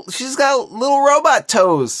got little robot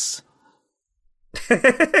toes.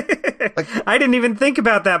 I didn't even think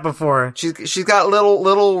about that before. She's got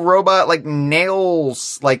little robot like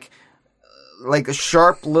nails, like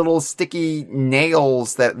sharp little sticky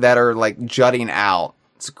nails that are like jutting out.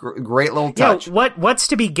 It's a great little touch. Yeah, what's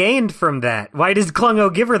to be gained from that? Why does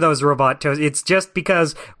Klungo give her those robot toes? It's just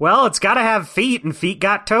because, well, it's got to have feet, and feet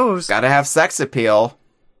got toes. Got to have sex appeal.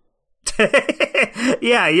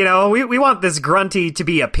 Yeah, you know, we want this Grunty to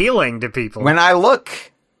be appealing to people. When I look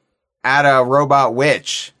at a robot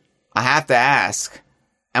witch, I have to ask,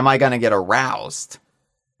 am I going to get aroused?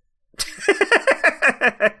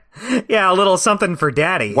 Yeah, a little something for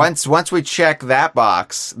daddy. Once we check that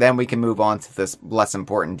box, then we can move on to this less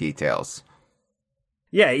important details.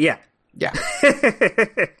 Yeah.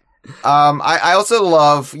 I also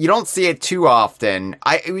love, you don't see it too often.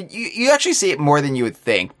 You actually see it more than you would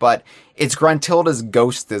think, but it's Gruntilda's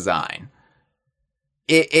ghost design.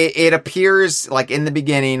 It appears like in the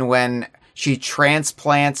beginning when she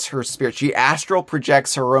transplants her spirit. She astral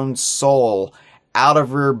projects her own soul out of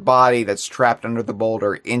her body that's trapped under the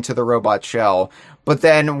boulder into the robot shell. But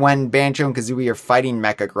then when Banjo and Kazooie are fighting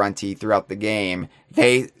Mecha Grunty throughout the game,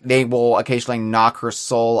 they will occasionally knock her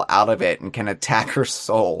soul out of it and can attack her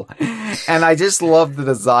soul. And I just love the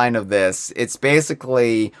design of this. It's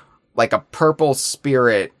basically like a purple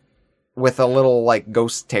spirit with a little like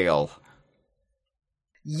ghost tail.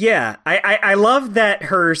 Yeah, I love that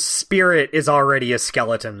her spirit is already a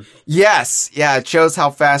skeleton. Yes, yeah, it shows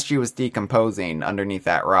how fast she was decomposing underneath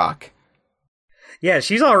that rock. Yeah,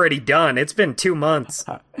 she's already done. It's been 2 months.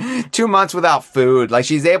 2 months without food. Like,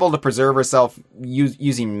 she's able to preserve herself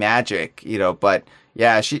using magic, you know, but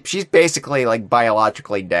yeah, she's basically like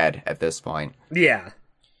biologically dead at this point. Yeah.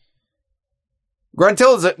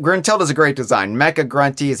 Gruntilda's a great design. Mecha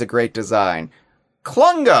Grunty is a great design.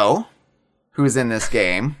 Klungo, who's in this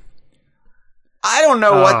game, I don't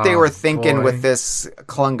know what they were thinking with this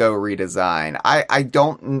Klungo redesign. I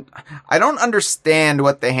don't understand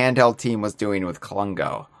what the handheld team was doing with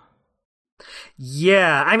Klungo.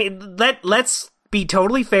 Yeah, I mean, let's be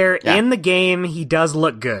totally fair. Yeah. In the game, he does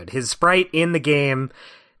look good. His sprite in the game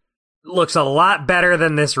looks a lot better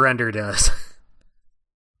than this render does.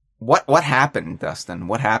 What happened, Dustin?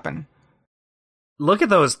 What happened? Look at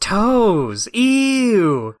those toes.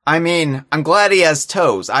 Ew. I mean, I'm glad he has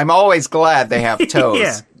toes. I'm always glad they have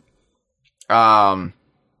toes. Yeah.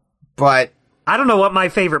 But I don't know what my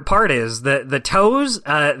favorite part is. The toes,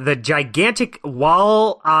 the gigantic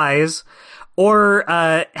wall eyes, or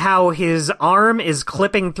how his arm is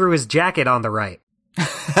clipping through his jacket on the right.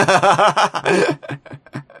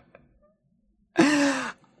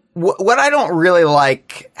 What I don't really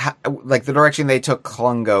like the direction they took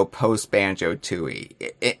Klungo post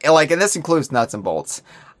Banjo-Tooie, and this includes nuts and bolts.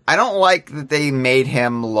 I don't like that they made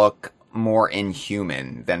him look more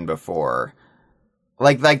inhuman than before.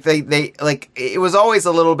 Like they it was always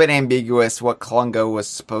a little bit ambiguous what Klungo was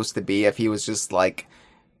supposed to be. If he was just like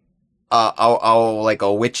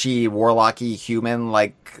a witchy, warlocky human,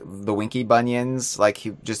 like the Winky Bunions, like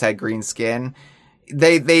he just had green skin.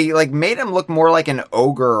 They like made him look more like an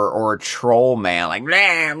ogre or a troll man, like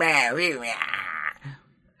blah, blah, blah, blah.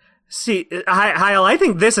 See, Hyle, I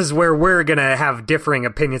think this is where we're gonna have differing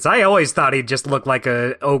opinions. I always thought he'd just look like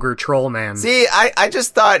a ogre troll man. See, I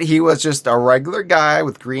just thought he was just a regular guy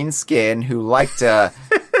with green skin who liked to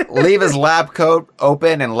leave his lab coat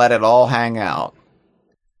open and let it all hang out.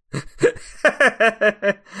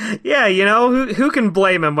 Yeah, you know, who can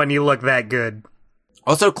blame him when you look that good?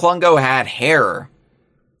 Also, Klungo had hair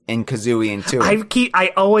in Kazooie and 2.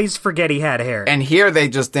 I always forget he had hair. And here they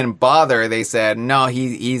just didn't bother. They said, no,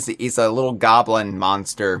 he's a little goblin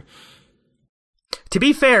monster. To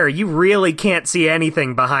be fair, you really can't see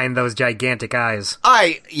anything behind those gigantic eyes.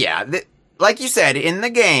 Like you said, in the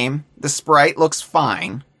game, the sprite looks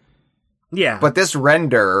fine. Yeah. But this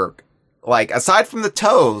render, like, aside from the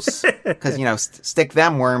toes, because, you know, stick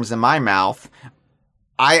them worms in my mouth,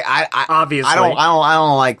 obviously, I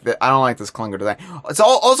don't like this Klungo design. It's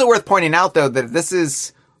also worth pointing out though that this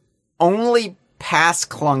is only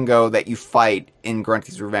past Klungo that you fight in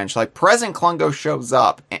Grunty's Revenge. Like present Klungo shows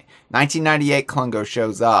up, 1998 Klungo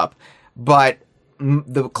shows up, but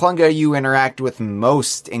the Klungo you interact with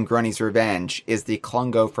most in Grunty's Revenge is the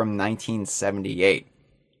Klungo from 1978.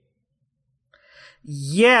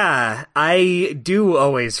 Yeah, I do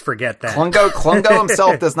always forget that. Klungo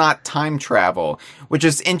himself does not time travel, which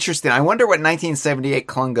is interesting. I wonder what 1978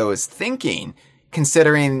 Klungo is thinking,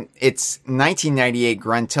 considering it's 1998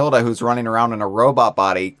 Gruntilda who's running around in a robot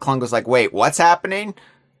body. Klungo's like, wait, what's happening?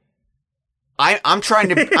 I'm trying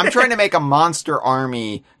to make a monster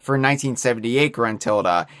army for 1978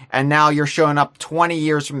 Gruntilda, and now you're showing up 20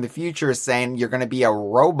 years from the future saying you're going to be a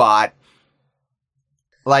robot.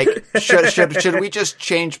 Like, should we just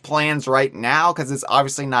change plans right now? Because it's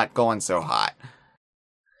obviously not going so hot.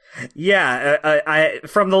 Yeah,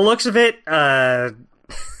 from the looks of it,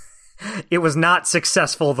 it was not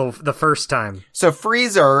successful the first time. So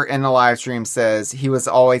Freezer in the live stream says he was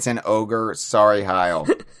always an ogre. Sorry, Hyle.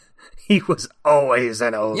 He was always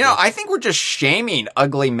an ogre. You know, I think we're just shaming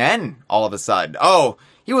ugly men all of a sudden. Oh,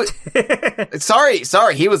 he was...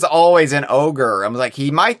 sorry, he was always an ogre. I was like,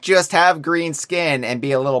 he might just have green skin and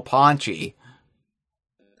be a little paunchy.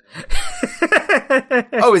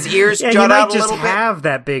 Oh, his ears jut out a little bit? he might just have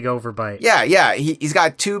that big overbite. Yeah, he's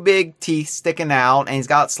got two big teeth sticking out, and he's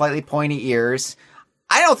got slightly pointy ears.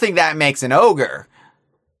 I don't think that makes an ogre.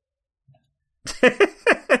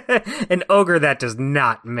 An ogre that does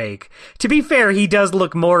not make. To be fair, he does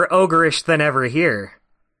look more ogreish than ever here.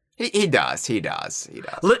 He does.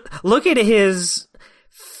 Look at his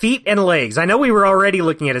feet and legs. I know we were already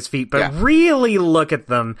looking at his feet, but really look at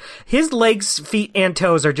them. His legs, feet, and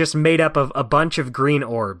toes are just made up of a bunch of green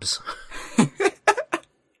orbs.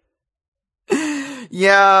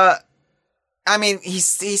 Yeah. I mean, he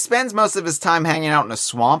spends most of his time hanging out in a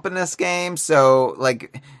swamp in this game, so,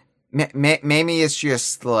 like, maybe it's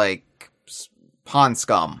just, like, pond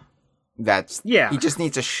scum. He just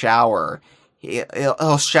needs a shower.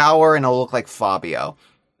 He'll shower and he'll look like Fabio.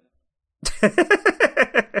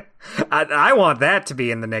 I want that to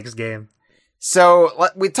be in the next game. So,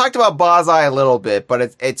 we talked about Bozai a little bit,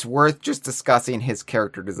 but it's worth just discussing his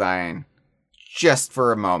character design just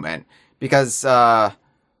for a moment. Because, talking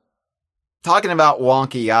about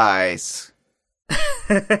wonky eyes,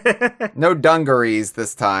 no dungarees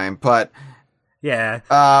this time, but... Yeah,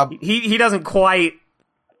 he doesn't quite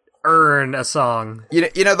earn a song.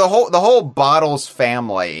 You know the whole Bottles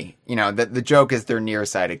family, you know, the joke is they're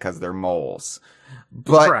nearsighted because they're moles.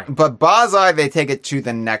 But Bozai, they take it to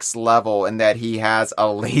the next level in that he has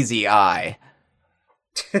a lazy eye.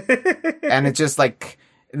 And it's just like,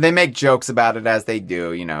 they make jokes about it as they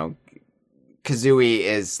do, you know. Kazooie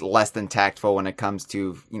is less than tactful when it comes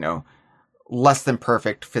to, you know, less than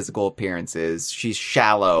perfect physical appearances. She's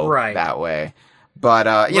shallow that way. But,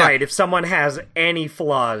 if someone has any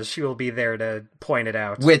flaws, she will be there to point it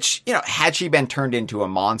out. Which, you know, had she been turned into a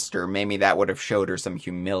monster, maybe that would have showed her some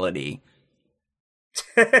humility.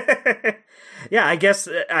 Yeah, I guess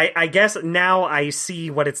now I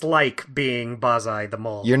see what it's like being Bozai the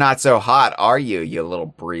mole. You're not so hot, are you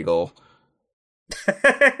little breagle?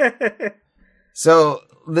 So,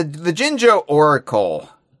 the Jinjo Oracle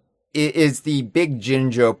is the big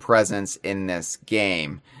Jinjo presence in this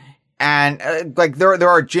game. And, like, there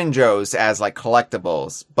are Jinjos as, like,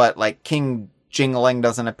 collectibles, but, like, King Jingling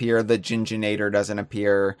doesn't appear, the Jinjonator doesn't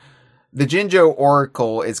appear. The Jinjo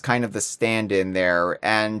Oracle is kind of the stand-in there,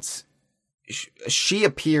 and she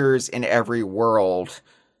appears in every world.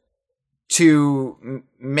 To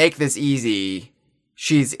make this easy,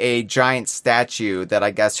 she's a giant statue that I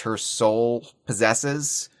guess her soul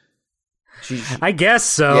possesses. I guess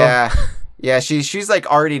so. Yeah. Yeah, she's like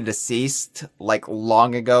already deceased, like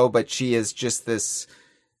long ago, but she is just this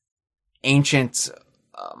ancient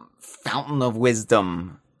fountain of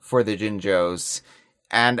wisdom for the Jinjos.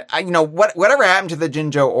 And whatever happened to the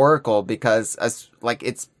Jinjo Oracle, because it's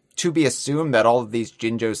to be assumed that all of these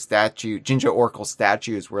Jinjo Oracle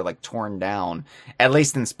statues were like torn down, at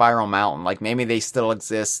least in Spiral Mountain. Like maybe they still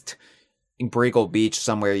exist in Breagle Beach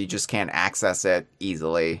somewhere, you just can't access it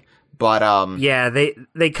easily. But yeah,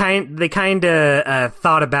 they kind of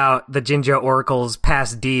thought about the Jinjo Oracle's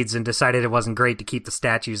past deeds and decided it wasn't great to keep the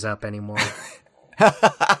statues up anymore.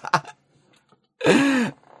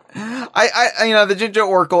 The Jinjo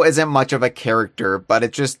Oracle isn't much of a character, but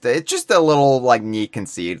it's just a little like neat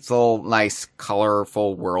conceit. It's a little nice,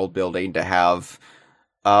 colorful world building to have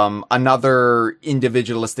another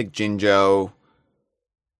individualistic Jinjo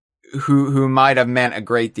who might have meant a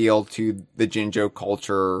great deal to the Jinjo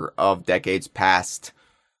culture of decades past.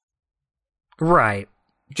 Right.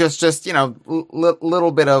 Just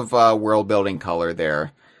little bit of world building color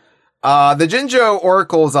there. The Jinjo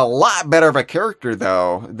Oracle is a lot better of a character,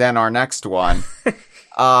 though, than our next one.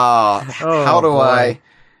 How do I?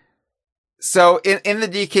 So, in the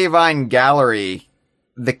DK Vine gallery,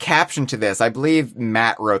 the caption to this, I believe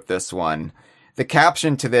Matt wrote this one. The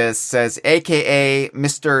caption to this says, AKA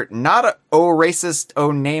Mr. Not O Racist O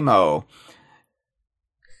Namo.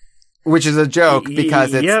 Which is a joke,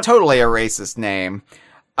 because it's totally a racist name.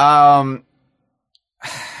 The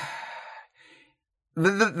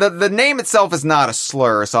name itself is not a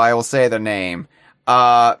slur, so I will say the name.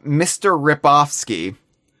 Mr. Ripovsky.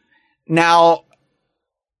 Now,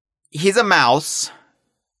 he's a mouse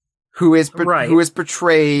who is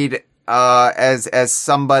portrayed as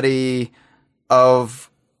somebody of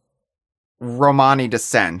Romani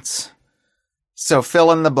descent. So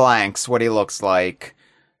fill in the blanks what he looks like.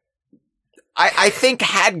 I think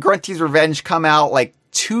had Grunty's Revenge come out like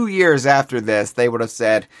 2 years after this, they would have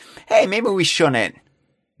said, hey, maybe we shouldn't.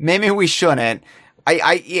 It's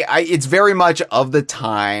very much of the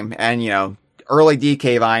time, and early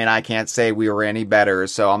DK Vine, I can't say we were any better,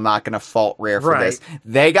 so I'm not going to fault Rare for this.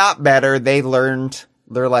 They got better. They learned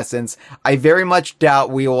their lessons. I very much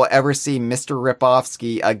doubt we will ever see Mr.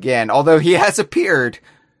 Ripovsky again, although he has appeared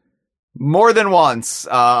more than once.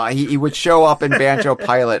 He would show up in Banjo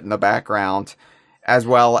Pilot in the background as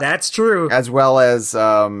well. That's true. As well as,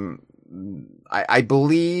 I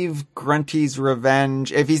believe Grunty's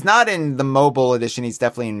Revenge. If he's not in the mobile edition, he's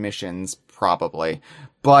definitely in Missions, probably.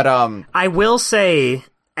 But, I will say,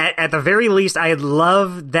 at the very least, I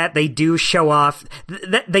love that they do show off,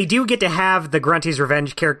 they do get to have the Grunty's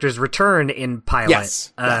Revenge characters return in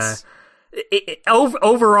Pilot. Yes.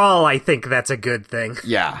 Overall, I think that's a good thing.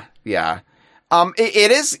 Yeah.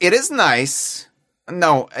 It is nice.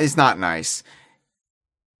 No, it's not nice.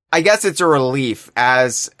 I guess it's a relief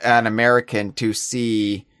as an American to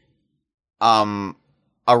see, a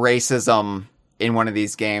racism in one of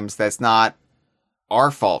these games that's not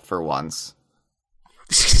our fault for once.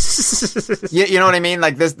 You know what I mean?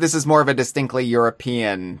 Like this is more of a distinctly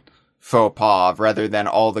European faux pas rather than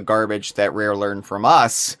all the garbage that Rare learned from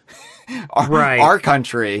us, our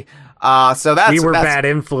country. So that's bad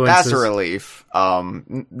influences. That's a relief.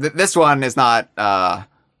 This one is not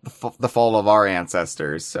the fault of our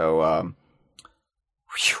ancestors. So,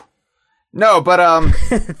 no, but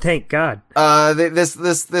thank God.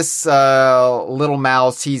 This little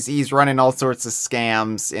mouse, he's running all sorts of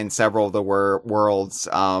scams in several of the worlds.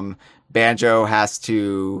 Banjo has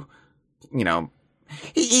to,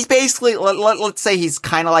 he's basically, let's say he's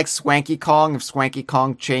kind of like Swanky Kong if Swanky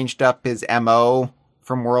Kong changed up his MO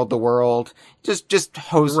from world to world. Just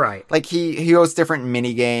hosts, like he hosts different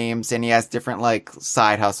mini games and he has different like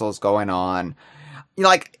side hustles going on.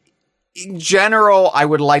 Like in general, I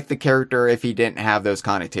would like the character if he didn't have those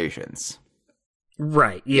connotations.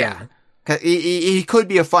 Right. Yeah. 'Cause he could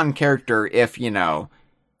be a fun character if, he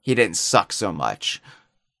didn't suck so much.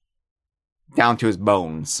 Down to his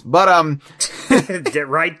bones. But,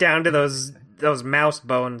 right down to those mouse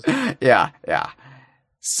bones. Yeah.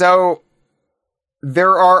 So,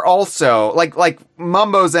 there are also, like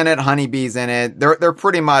Mumbo's in it, Honeybee's in it. They're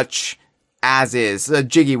pretty much as is.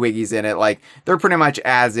 Jiggy Wiggy's in it. Like, they're pretty much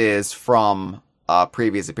as is from,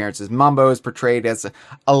 previous appearances. Mumbo is portrayed as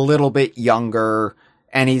a little bit younger,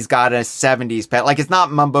 and he's got a 70s pad. Like, it's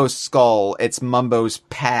not Mumbo's skull, it's Mumbo's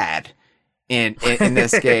pad in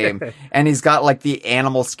this game. And he's got, like, the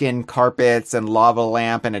animal skin carpets and lava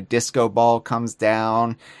lamp, and a disco ball comes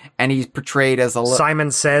down. And he's portrayed as a little...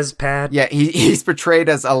 Simon Says pad? Yeah, he's portrayed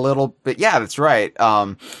as a little bit... Yeah, that's right.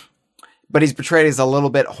 But he's portrayed as a little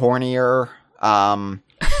bit hornier.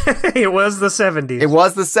 It was the 70s. It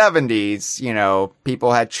was the 70s.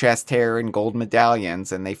 People had chest hair and gold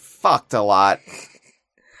medallions, and they fucked a lot.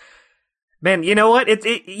 Man, you know what?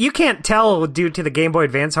 You can't tell due to the Game Boy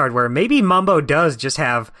Advance hardware. Maybe Mumbo does just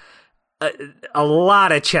have a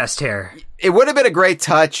lot of chest hair. It would have been a great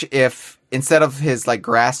touch if instead of his like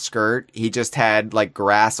grass skirt, he just had like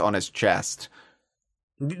grass on his chest.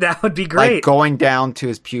 That would be great. Like going down to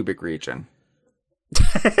his pubic region.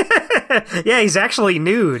 Yeah, he's actually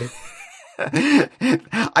nude.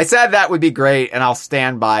 I said that would be great, and I'll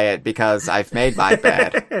stand by it because I've made my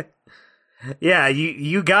bed. Yeah,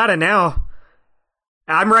 you gotta now.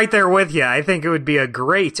 I'm right there with you. I think it would be a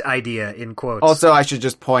great idea, in quotes. Also, I should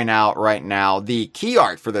just point out right now, the key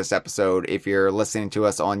art for this episode, if you're listening to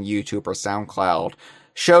us on YouTube or SoundCloud,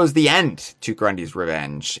 shows the end to Grunty's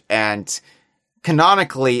Revenge. And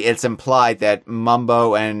canonically, it's implied that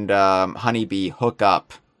Mumbo and Honeybee hook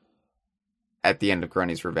up at the end of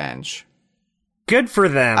Grunty's Revenge. Good for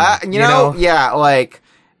them. You know, yeah, like,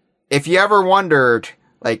 if you ever wondered,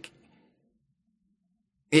 like,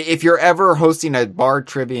 if you're ever hosting a bar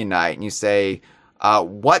trivia night and you say,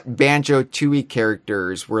 what Banjo-Tooie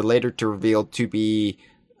characters were later to reveal to be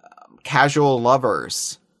casual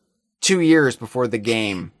lovers 2 years before the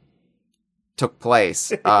game took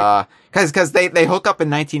place? Cause they hook up in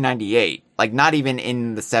 1998, like not even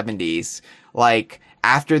in the 70s. Like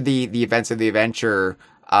after the events of the adventure,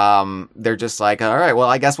 they're just like, all right, well,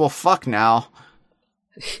 I guess we'll fuck now.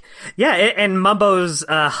 Yeah, and Mumbo's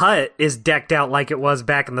hut is decked out like it was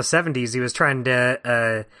back in the 70s. He was trying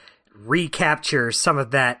to recapture some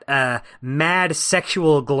of that mad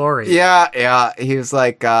sexual glory. Yeah. He was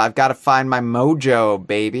like, I've got to find my mojo,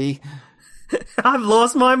 baby. I've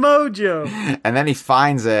lost my mojo. And then he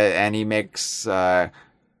finds it, and he makes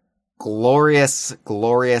glorious,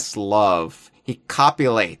 glorious love. He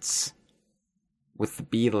copulates with the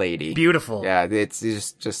bee lady. Beautiful. Yeah, it's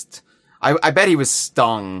just... I bet he was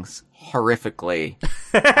stung horrifically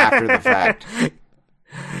after the fact.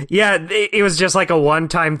 Yeah, it was just like a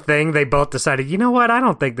one-time thing. They both decided, you know what, I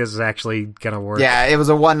don't think this is actually gonna work. Yeah, it was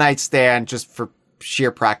a one-night stand just for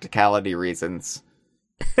sheer practicality reasons.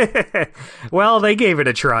 Well, they gave it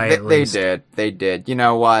a try at least. They did. You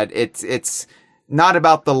know what? It's not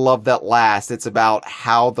about the love that lasts. It's about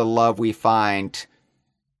how the love we find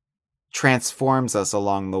transforms us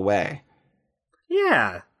along the way.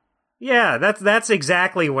 Yeah, that's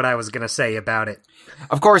exactly what I was going to say about it.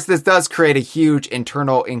 Of course, this does create a huge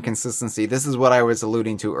internal inconsistency. This is what I was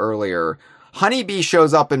alluding to earlier. Honeybee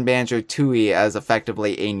shows up in Banjo-Tooie as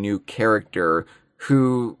effectively a new character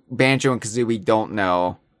who Banjo and Kazooie don't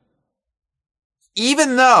know.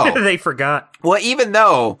 Even though... They forgot. Well, even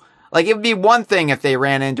though, like, it would be one thing if they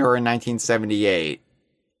ran into her in 1978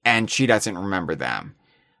 and she doesn't remember them.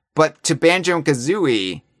 But to Banjo and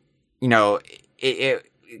Kazooie, you know, in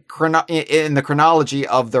the chronology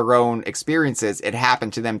of their own experiences, it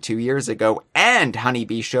happened to them 2 years ago, and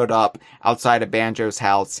Honeybee showed up outside of Banjo's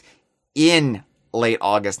house in late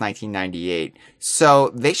August 1998.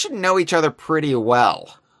 So they should know each other pretty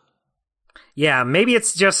well. Yeah, maybe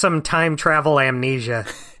it's just some time travel amnesia.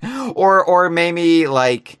 or maybe,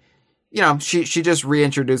 like, you know, she just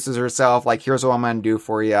reintroduces herself, like, here's what I'm gonna do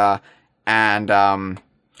for you, and,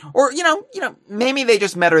 or, you know, maybe they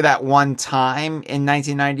just met her that one time in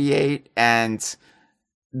 1998 and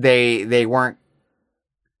they weren't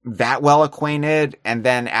that well acquainted. And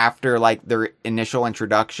then after like their initial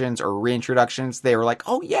introductions or reintroductions, they were like,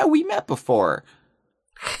 oh yeah, we met before.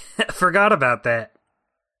 Forgot about that.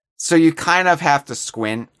 So you kind of have to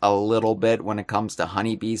squint a little bit when it comes to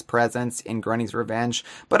Honeybee's presence in Grunty's Revenge.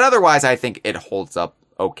 But otherwise, I think it holds up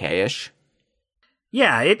okay-ish.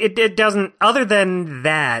 Yeah, it doesn't, other than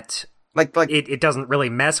that, like it doesn't really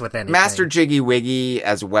mess with anything. Master Jiggy Wiggy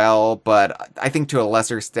as well, but I think to a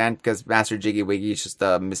lesser extent, because Master Jiggy Wiggy is just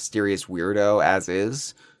a mysterious weirdo as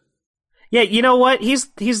is. Yeah, you know what? He's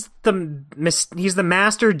the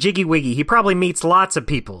Master Jiggy Wiggy. He probably meets lots of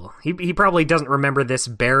people. He probably doesn't remember this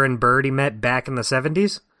barren bird he met back in the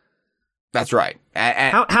 70s. That's right.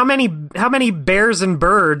 How many bears and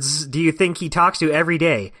birds do you think he talks to every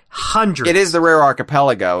day? Hundreds. It is the rare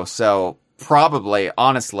archipelago, so probably,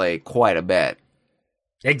 honestly, quite a bit.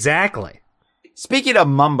 Exactly. Speaking of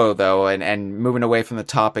Mumbo, though, and moving away from the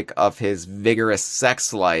topic of his vigorous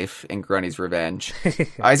sex life in Grunty's Revenge,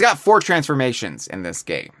 he's got 4 transformations in this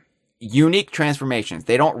game. Unique transformations.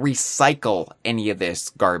 They don't recycle any of this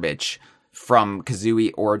garbage from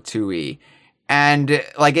Kazooie or Tooie. And,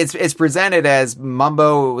 like, it's presented as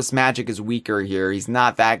Mumbo's magic is weaker here. He's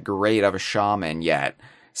not that great of a shaman yet.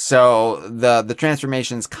 So the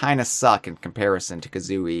transformations kind of suck in comparison to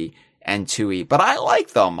Kazooie and Tooie. But I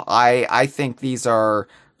like them. I think these are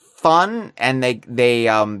fun, and they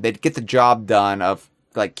get the job done of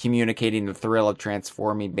like communicating the thrill of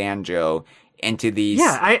transforming Banjo into these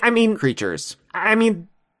creatures. I mean,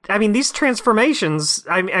 these transformations,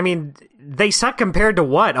 I mean, they suck compared to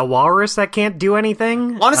what? A walrus that can't do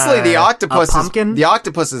anything? Honestly, the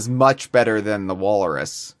octopus is much better than the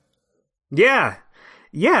walrus. Yeah.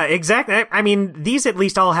 Yeah, exactly. I mean, these at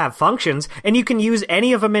least all have functions, and you can use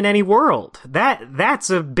any of them in any world. That's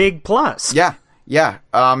a big plus. Yeah.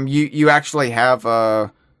 You actually have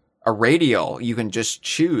a radial. You can just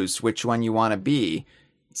choose which one you want to be.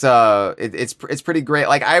 It's pretty great.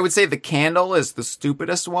 Like, I would say the candle is the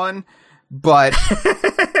stupidest one, but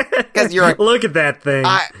because look at that thing.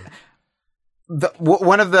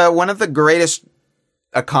 One of the greatest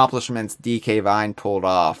accomplishments DK Vine pulled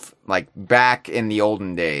off, like back in the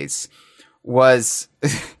olden days, was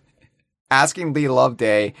asking Lee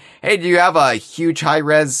Loveday, "Hey, do you have a huge high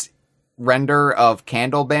res render of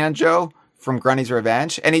Candle Banjo from Grunty's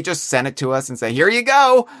Revenge?" And he just sent it to us and said, "Here you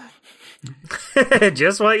go."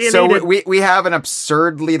 Just what you needed. So we have an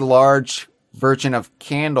absurdly large version of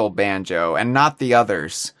Candle Banjo and not the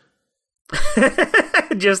others.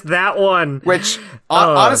 Just that one. Which,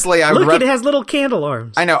 honestly, I would... Look, it has little candle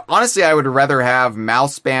arms. I know. Honestly, I would rather have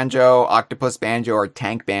Mouse Banjo, Octopus Banjo, or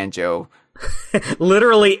Tank Banjo.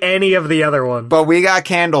 Literally any of the other ones. But we got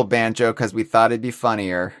Candle Banjo because we thought it'd be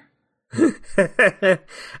funnier.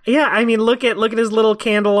 Yeah, I mean, look at his little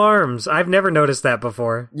candle arms. I've never noticed that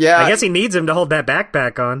before. Yeah, I guess he needs him to hold that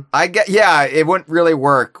backpack on. Yeah, it wouldn't really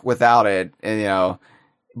work without it, you know.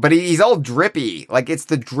 But he's all drippy. Like, it's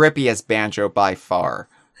the drippiest Banjo by far.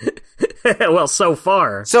 Well, so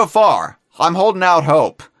far. So far. I'm holding out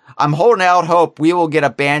hope. We will get a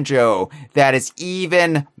Banjo that is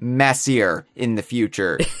even messier in the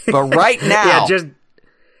future. But right now...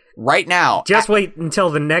 Right now. Just wait until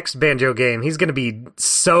the next Banjo game. He's going to be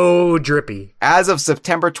so drippy. As of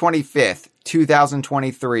September 25th,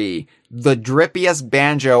 2023, the drippiest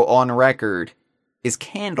Banjo on record is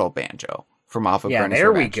Candle Banjo from off of Grunty's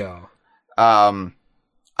Revenge. There we go.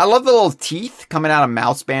 I love the little teeth coming out of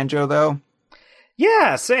Mouse Banjo, though.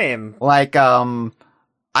 Yeah, same. Like,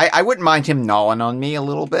 I wouldn't mind him gnawing on me a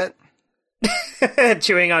little bit.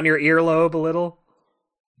 Chewing on your earlobe a little.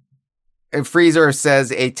 Freezer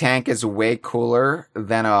says a tank is way cooler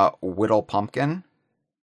than a Whittle Pumpkin.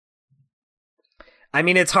 I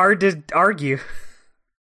mean, it's hard to argue.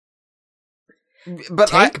 But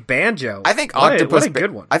Tank Banjo. I think what a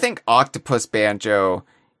good one. I think Octopus Banjo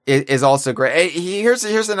is also great. Hey,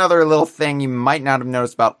 here's another little thing you might not have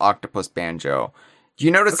noticed about Octopus Banjo. Do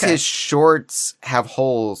you notice his shorts have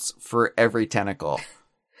holes for every tentacle?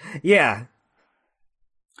 Yeah.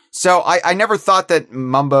 So I never thought that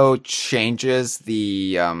Mumbo changes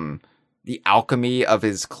the alchemy of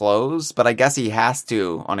his clothes, but I guess he has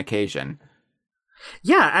to on occasion.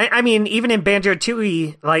 Yeah, I mean, even in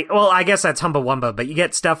Banjo-Tooie, I guess that's Humbawamba, but you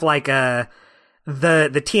get stuff like the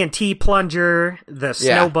TNT plunger, the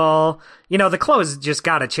snowball. You know, the clothes just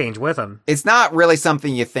gotta change with them. It's not really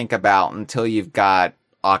something you think about until you've got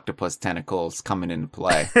octopus tentacles coming into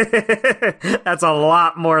play. That's a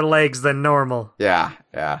lot more legs than normal. Yeah.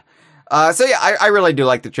 I really do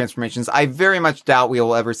like the transformations. I very much doubt we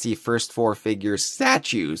will ever see first four figure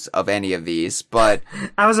statues of any of these, but...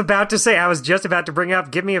 I was just about to bring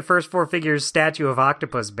up, give me a first four figures statue of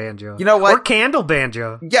Octopus Banjo. You know what? Or Candle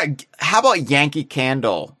Banjo. Yeah, how about Yankee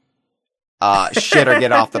Candle? Shit or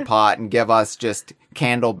get off the pot and give us just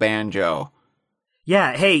Candle Banjo.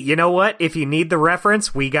 Yeah, hey, you know what? If you need the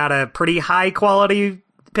reference, we got a pretty high quality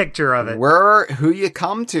picture of it. We're who you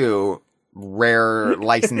come to, rare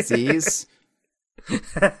licensees.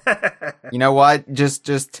 You know what?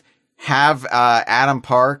 Just have Adam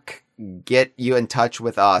Park get you in touch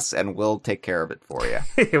with us and we'll take care of it for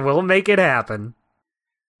you. We'll make it happen.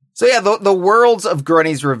 So yeah, the worlds of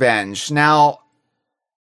Grunty's Revenge. Now,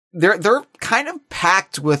 they're kind of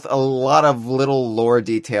packed with a lot of little lore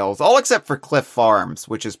details, all except for Cliff Farms,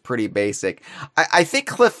 which is pretty basic. I think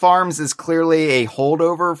Cliff Farms is clearly a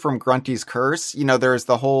holdover from Grunty's Curse. You know, there's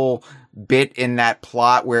the whole bit in that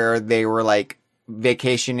plot where they were like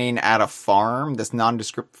vacationing at a farm, this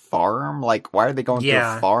nondescript farm. Like, why are they going to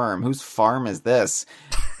a farm? Whose farm is this?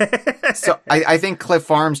 So I think Cliff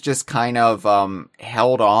Farms just kind of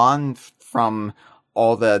held on from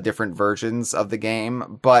all the different versions of the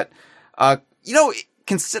game. But, you know,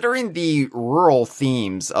 considering the rural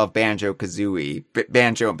themes of Banjo-Kazooie,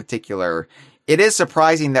 Banjo in particular, it is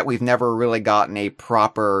surprising that we've never really gotten a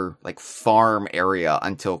proper, like, farm area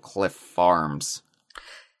until Cliff Farms.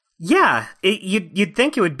 Yeah, you'd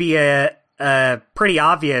think it would be a pretty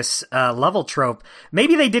obvious level trope.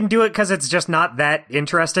 Maybe they didn't do it because it's just not that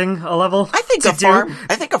interesting a level. I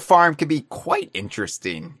think a farm could be quite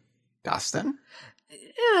interesting, Dustin.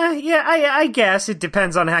 Yeah, I guess it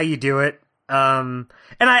depends on how you do it. And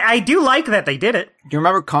I do like that they did it. Do you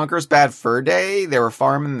remember Conker's Bad Fur Day? They were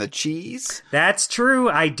farming the cheese. That's true.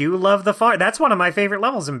 I do love the farm. That's one of my favorite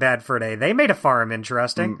levels in Bad Fur Day. They made a farm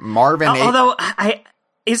interesting. Although,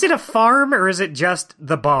 is it a farm or is it just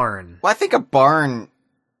the barn? Well, I think a barn,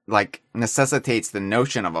 necessitates the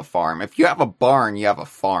notion of a farm. If you have a barn, you have a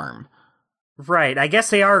farm. Right. I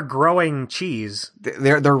guess they are growing cheese.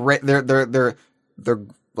 They're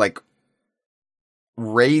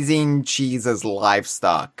raising cheese as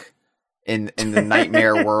livestock in the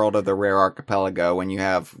nightmare world of the Rare Archipelago when you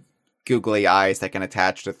have googly eyes that can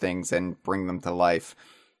attach to things and bring them to life.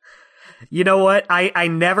 You know what? I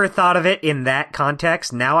never thought of it in that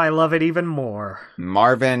context. Now I love it even more.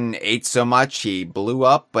 Marvin ate so much he blew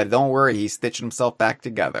up, but don't worry, he stitched himself back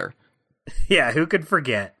together. Yeah, who could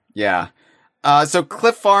forget? Yeah. So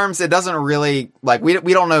Cliff Farms, it doesn't really,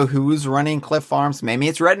 we don't know who's running Cliff Farms. Maybe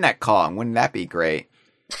it's Redneck Kong. Wouldn't that be great?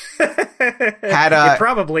 It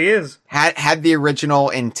probably is. Had the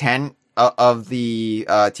original intent of the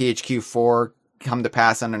THQ4 come to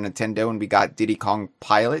pass on a Nintendo, and we got Diddy Kong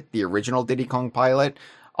Pilot, the original Diddy Kong Pilot,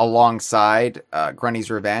 alongside Grunty's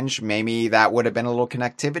Revenge, maybe that would have been a little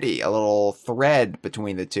connectivity, a little thread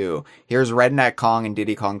between the two. Here's Redneck Kong and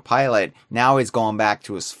Diddy Kong Pilot. Now he's going back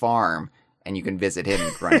to his farm, and you can visit him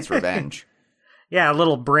in Grunty's Revenge. Yeah, a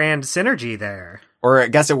little brand synergy there. Or I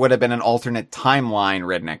guess it would have been an alternate timeline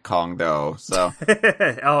Redneck Kong, though. So,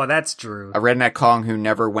 oh, that's true. A Redneck Kong who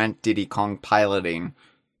never went Diddy Kong piloting.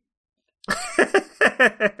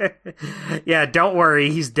 Yeah, don't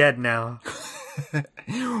worry, he's dead now.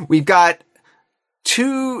 We've got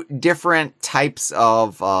two different types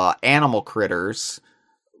of animal critters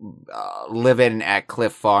living at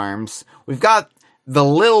Cliff Farms. We've got the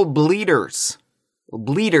Lil Bleeders,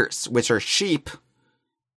 which are sheep.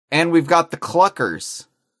 And we've got the Cluckers,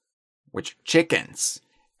 which are chickens.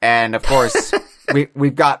 And, of course,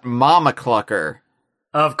 we've got Mama Clucker.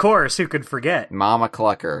 Of course, who could forget? Mama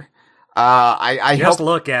Clucker. I just hope,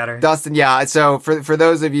 look at her. Dustin, yeah, so for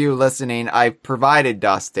those of you listening, I provided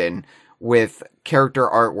Dustin with character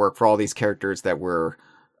artwork for all these characters that we're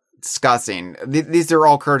discussing. These are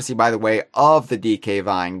all courtesy, by the way, of the DK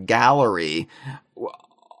Vine gallery.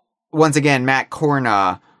 Once again, Matt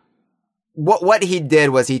Corna... What he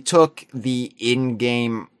did was he took the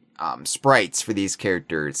in-game sprites for these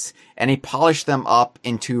characters and he polished them up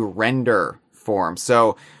into render form.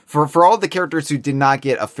 So for all the characters who did not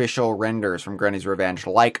get official renders from Grunty's Revenge,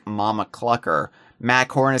 like Mama Clucker, Matt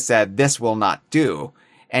Corna said this will not do.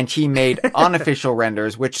 And he made unofficial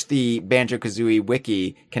renders, which the Banjo-Kazooie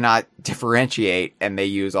wiki cannot differentiate, and they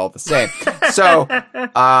use all the same. So,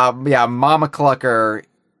 yeah, Mama Clucker,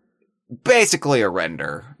 basically a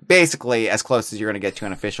render. Basically, as close as you're going to get to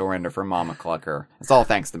an official render for Mama Clucker. It's all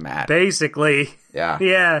thanks to Matt. Basically. Yeah.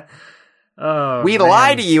 Yeah. Oh, we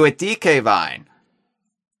lie to you at DK Vine.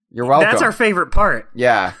 You're welcome. That's our favorite part.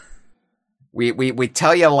 Yeah. We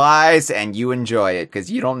tell you lies and you enjoy it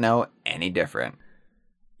because you don't know any different.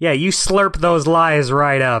 Yeah, you slurp those lies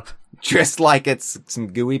right up. Just like it's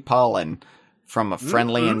some gooey pollen from a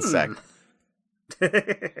friendly insect.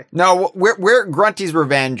 No, where Grunty's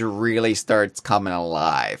Revenge really starts coming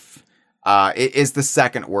alive it is the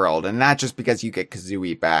second world, and not just because you get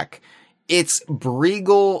Kazooie back. It's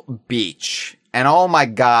Breagle Beach, and oh my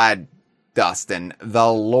god, Dustin,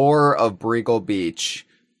 the lore of Breagle Beach.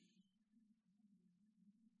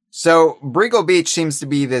 So, Breagle Beach seems to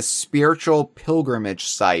be this spiritual pilgrimage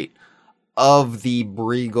site of the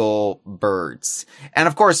Breagle birds. And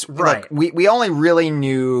of course, right. Look, we only really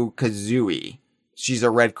knew Kazooie. She's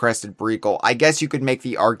a red-crested Breagle. I guess you could make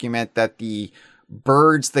the argument that the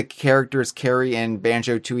birds the characters carry in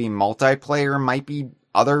Banjo-Tooie multiplayer might be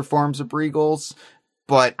other forms of Breagles,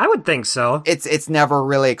 but I would think so. It's never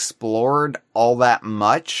really explored all that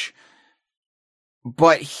much.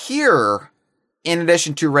 But here, in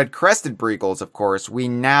addition to red-crested Breagles, of course, we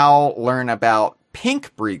now learn about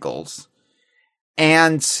pink Breagles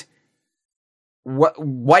and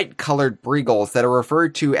white-colored Breagles that are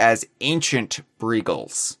referred to as ancient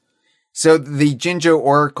Breagles. So the Jinjo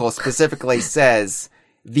Oracle specifically says,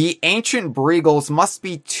 the ancient Breagles must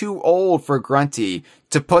be too old for Grunty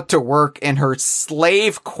to put to work in her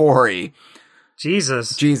slave quarry.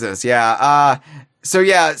 Jesus, yeah. So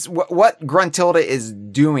yeah, what Gruntilda is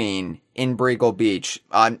doing in Breagle Beach,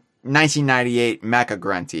 1998 Mecha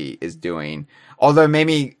Grunty is doing. Although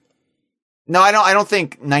maybe No, I don't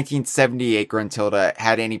think 1978 Gruntilda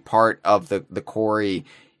had any part of the quarry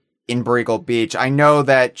in Breagle Beach. I know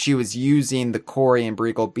that she was using the quarry in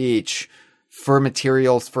Breagle Beach for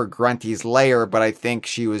materials for Grunty's lair, but I think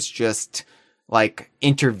she was just like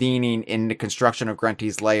intervening in the construction of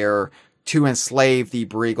Grunty's lair to enslave the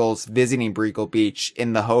Breagles visiting Breagle Beach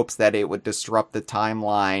in the hopes that it would disrupt the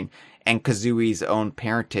timeline and Kazooie's own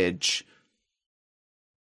parentage.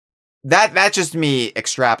 That's just me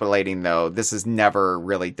extrapolating, though. This is never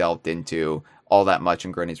really delved into all that much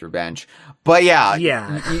in Grunty's Revenge. But yeah.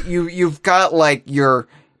 You've got like you're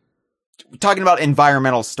talking about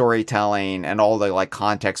environmental storytelling and all the like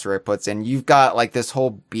context where it puts in. You've got like this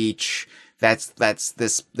whole beach that's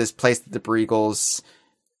this place that the Breagles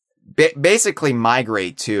basically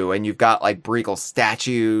migrate to, and you've got like Breagle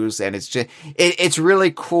statues, and it's just it's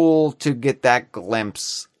really cool to get that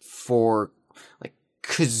glimpse for like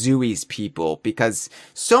Kazooie's people, because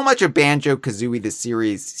so much of Banjo-Kazooie the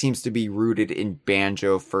series seems to be rooted in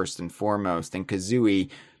Banjo first and foremost, and Kazooie,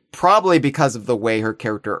 probably because of the way her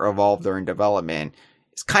character evolved during development,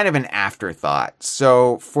 is kind of an afterthought.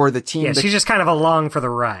 So for the team... she's just kind of along for the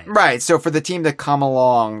ride. Right, so for the team to come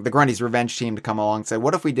along, the Grunty's Revenge team to come along and say,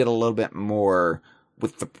 what if we did a little bit more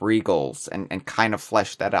with the Breagles and kind of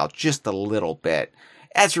flesh that out just a little bit?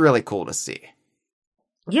 That's really cool to see.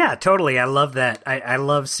 Yeah, totally. I love that. I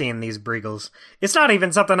love seeing these Breagles. It's not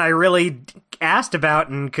even something I really asked about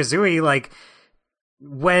in Kazooie. Like,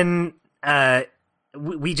 when...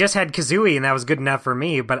 we just had Kazooie, and that was good enough for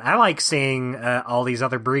me, but I like seeing all these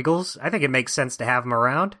other Breagles. I think it makes sense to have them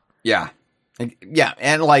around. Yeah. Yeah,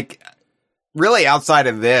 and like, really outside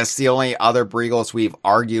of this, the only other Breagles we've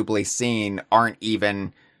arguably seen aren't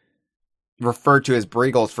even referred to as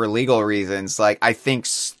Breagles for legal reasons. Like, I think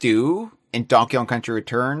Stu in Donkey Kong Country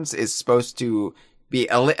Returns is supposed to be,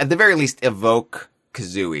 at the very least, evoke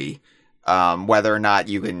Kazooie. Whether or not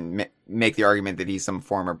you can make the argument that he's some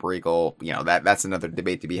form of Breagle, you know, that's another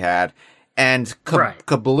debate to be had. And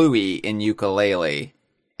Kablooey in Yooka-Laylee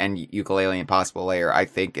and Yooka-Laylee Impossible Lair, I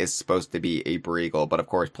think, is supposed to be a Breagle, but of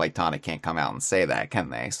course Playtonic can't come out and say that, can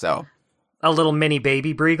they? So a little mini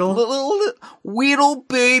baby Breagle? Little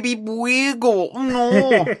baby Breagle.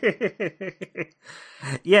 No.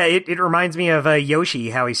 Yeah, it reminds me of Yoshi,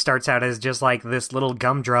 how he starts out as just like this little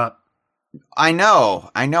gumdrop. I know,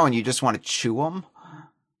 and you just want to chew him?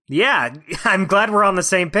 Yeah, I'm glad we're on the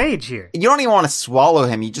same page here. You don't even want to swallow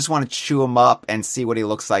him, you just want to chew him up and see what he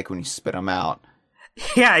looks like when you spit him out.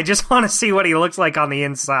 Yeah, I just want to see what he looks like on the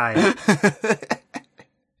inside.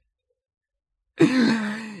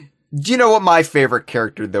 Do you know what my favorite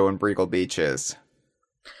character, though, in Breagle Beach is?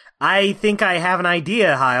 I think I have an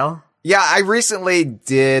idea, Hyle. Yeah, I recently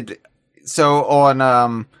did, so on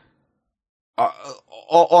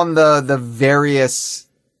the various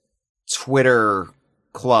Twitter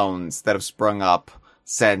clones that have sprung up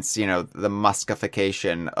since, you know, the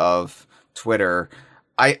Muskification of Twitter,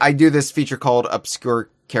 I do this feature called Obscure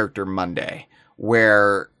Character Monday,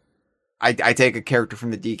 where I take a character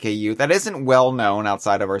from the DKU that isn't well known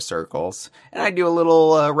outside of our circles, and I do a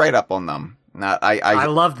little write-up on them. I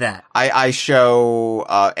love that. I show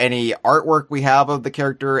any artwork we have of the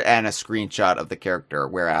character and a screenshot of the character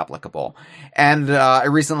where applicable. And I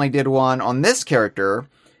recently did one on this character.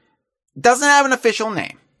 Doesn't have an official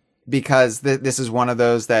name, because this is one of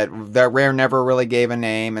those that Rare never really gave a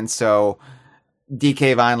name, and so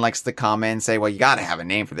DK Vine likes to comment and say, well, you gotta have a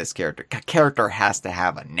name for this character. Character has to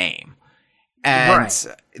have a name. And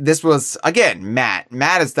This was, again, Matt.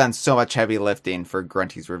 Matt has done so much heavy lifting for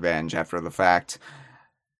Grunty's Revenge after the fact.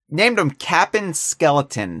 Named him Cap'n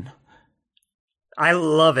Skeleton. I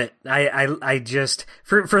love it. I just,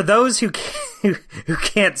 for those who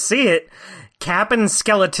can't see it, Cap'n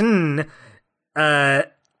Skeleton, no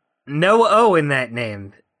O in that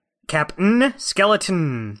name. Cap'n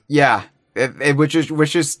Skeleton. Yeah, which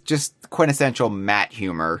is just quintessential Matt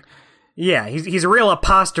humor. Yeah, he's a real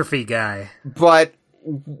apostrophe guy. But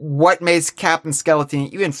what makes Captain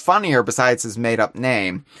Skeleton even funnier, besides his made-up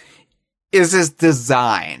name, is his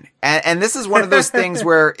design. And this is one of those things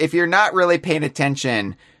where if you're not really paying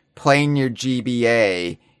attention playing your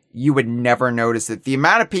GBA, you would never notice it. The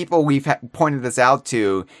amount of people we've pointed this out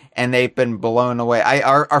to, and they've been blown away.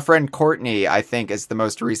 Our friend Courtney, I think, is the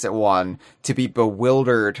most recent one to be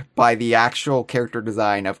bewildered by the actual character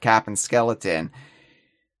design of Captain Skeleton.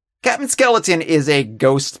 Captain Skeleton is a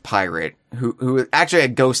ghost pirate who actually a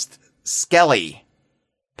ghost skelly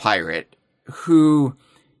pirate who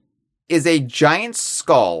is a giant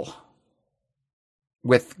skull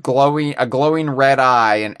with a glowing red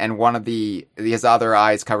eye and one of his other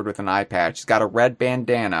eyes covered with an eye patch. He's got a red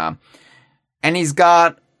bandana, and he's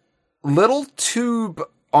got little tube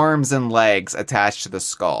arms and legs attached to the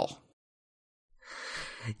skull.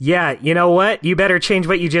 Yeah, you know what? You better change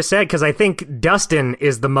what you just said, because I think Dustin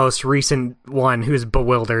is the most recent one who's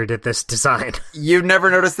bewildered at this design. You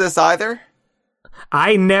never noticed this either?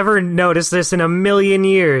 I never noticed this in a million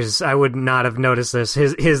years. I would not have noticed this.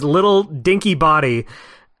 His little dinky body.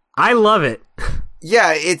 I love it.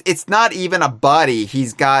 Yeah, it's not even a body.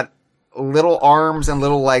 He's got little arms and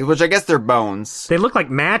little legs, which I guess they're bones. They look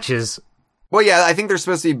like matches. Well, yeah, I think they're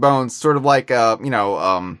supposed to be bones, sort of like, a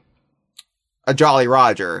Jolly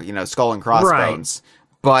Roger, skull and crossbones.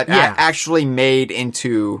 Right. But actually made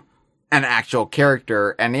into an actual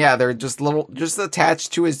character. And yeah, they're just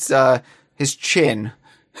attached to his chin.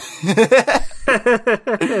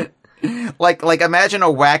 like imagine a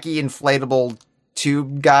wacky inflatable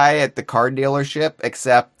tube guy at the car dealership,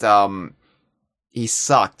 except he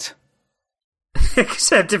sucked.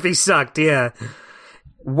 Except if he sucked, yeah.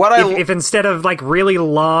 If instead of like really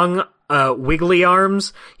long wiggly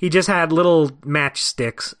arms, he just had little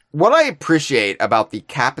matchsticks. What I appreciate about the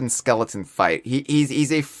Cap and Skeleton fight,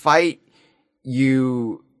 he's a fight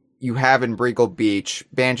you have in Brickle Beach.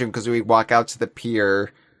 Banjo and Kazooie walk out to the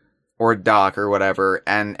pier or dock or whatever,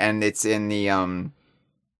 and it's in the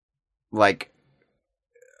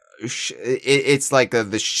it's like the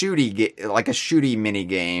shooty like a shooty mini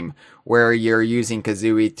game where you're using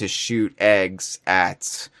Kazooie to shoot eggs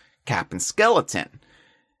at Cap and Skeleton.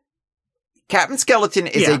 Cap and Skeleton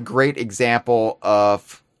is a great example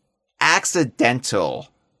of accidental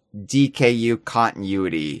DKU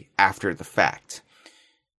continuity after the fact.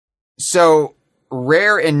 So,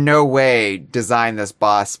 Rare in no way designed this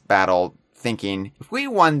boss battle thinking, if we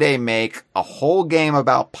one day make a whole game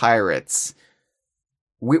about pirates,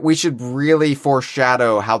 we should really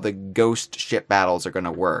foreshadow how the ghost ship battles are going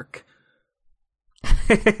to work.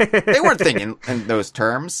 They weren't thinking in those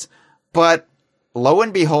terms, but lo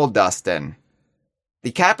and behold, Dustin,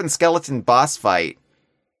 the Cap and Skeleton boss fight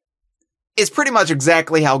is pretty much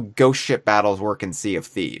exactly how ghost ship battles work in Sea of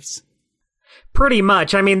Thieves. Pretty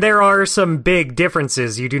much. I mean, there are some big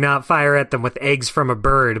differences. You do not fire at them with eggs from a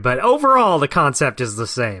bird, but overall the concept is the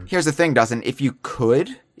same. Here's the thing, Dustin. If you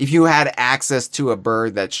had access to a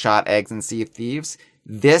bird that shot eggs in Sea of Thieves,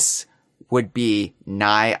 this would be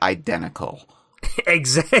nigh identical.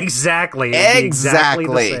 Exactly. Exactly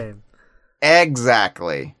the same.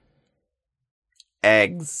 Exactly.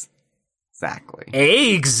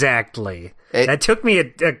 That took me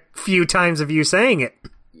a few times of you saying it.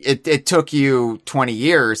 It took you 20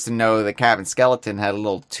 years to know that Cap and Skeleton had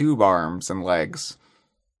little tube arms and legs.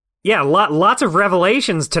 Yeah, lots of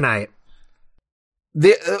revelations tonight.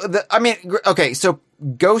 So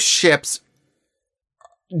ghost ships,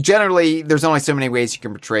 generally, there's only so many ways you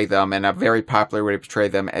can portray them, and a very popular way to portray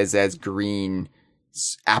them is as green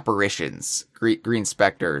apparitions, green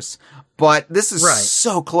specters. But this is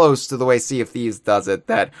so close to the way Sea of Thieves does it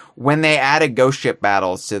that when they added ghost ship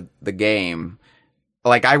battles to the game,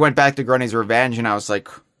 like, I went back to Grunty's Revenge and I was like,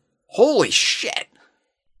 holy shit.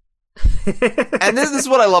 And this is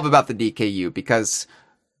what I love about the DKU, because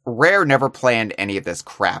Rare never planned any of this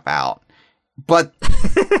crap out. But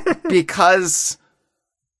because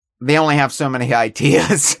they only have so many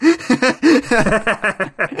ideas,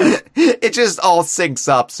 it just all syncs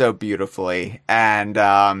up so beautifully. And,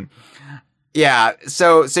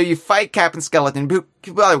 so you fight Cap and Skeleton. By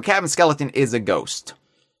the way, Cap and Skeleton is a ghost.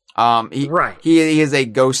 He is a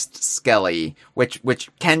ghost skelly, which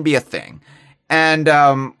can be a thing. And,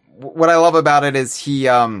 what I love about it is he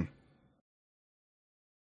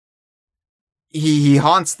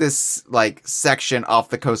haunts this, like, section off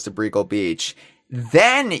the coast of Brickle Beach.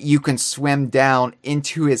 Then you can swim down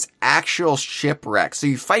into his actual shipwreck. So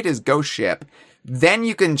you fight his ghost ship. Then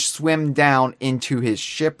you can swim down into his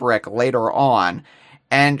shipwreck later on.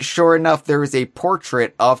 And sure enough, there is a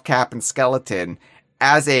portrait of Cap and Skeleton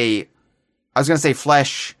as I was going to say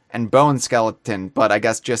flesh and bone skeleton, but I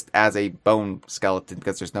guess just as a bone skeleton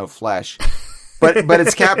because there's no flesh. But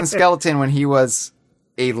it's Cap and Skeleton when he was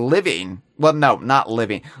a living, well, no, not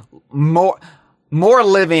living, more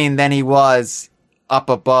living than he was up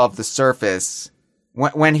above the surface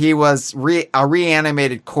when he was a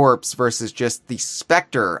reanimated corpse versus just the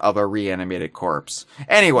specter of a reanimated corpse.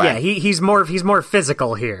 Anyway. Yeah, he's more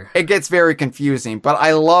physical here. It gets very confusing, but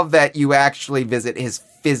I love that you actually visit his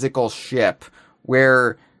physical ship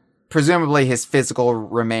where presumably his physical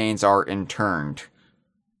remains are interned.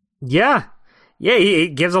 Yeah. Yeah, he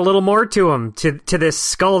gives a little more to him, to this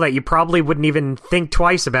skull that you probably wouldn't even think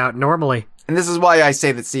twice about normally. And this is why I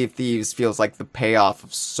say that Sea of Thieves feels like the payoff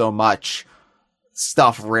of so much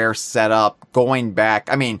stuff Rare set up, going back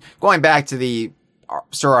to the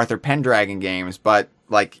Sir Arthur Pendragon games, but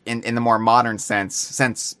like in the more modern sense,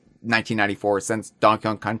 since 1994, since Donkey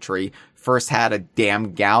Kong Country first had a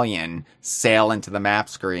damn galleon sail into the map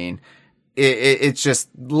screen. It's just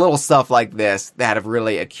little stuff like this that have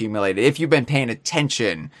really accumulated. If you've been paying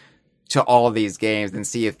attention to all of these games, then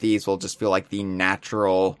Sea of Thieves will just feel like the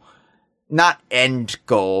natural, not end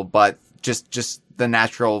goal, but just the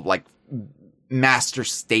natural, like, master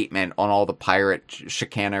statement on all the pirate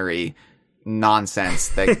chicanery nonsense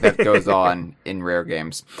that goes on in Rare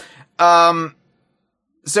games.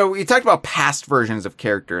 So we talked about past versions of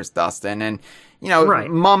characters, Dustin, and, you know, right.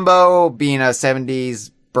 Mumbo being a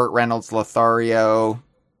 70s Burt Reynolds Lothario,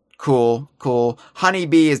 cool.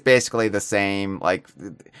 Honeybee is basically the same, like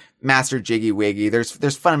Master Jiggy Wiggy.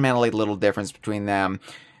 There's fundamentally little difference between them.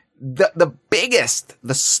 The biggest,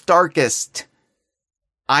 the starkest,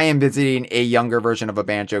 I am visiting a younger version of a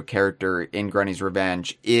Banjo character in Grunty's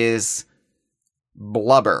Revenge is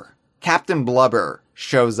Blubber. Captain Blubber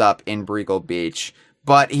shows up in Breagle Beach,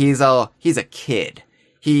 but he's a kid.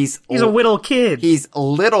 He's a little kid. He's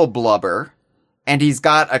Little Blubber. And he's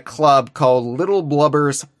got a club called Little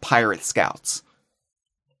Blubber's Pirate Scouts.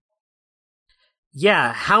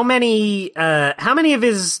 Yeah, how many of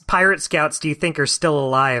his pirate scouts do you think are still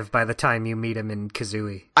alive by the time you meet him in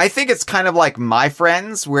Kazooie? I think it's kind of like My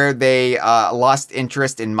Friends, where they lost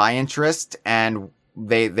interest in my interest, and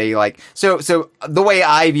they like so the way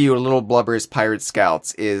I view Little Blubber's Pirate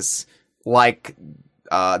Scouts is like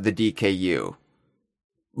the DKU.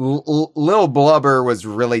 Little Blubber was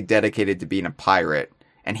really dedicated to being a pirate,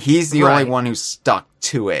 and he's the only one who stuck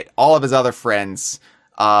to it. All of his other friends,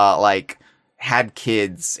 like, had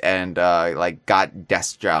kids and, like, got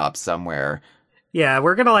desk jobs somewhere. Yeah,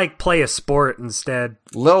 we're gonna, like, play a sport instead.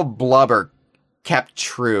 Little Blubber kept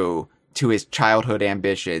true to his childhood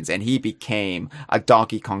ambitions, and he became a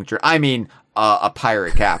Donkey Kong, a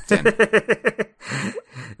pirate captain.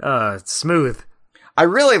 Smooth. I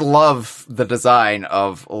really love the design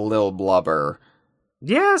of Lil Blubber.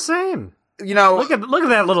 Yeah, same. You know, look at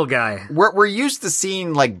that little guy. We're used to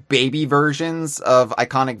seeing like baby versions of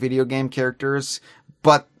iconic video game characters,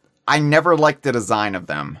 but I never liked the design of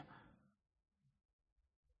them.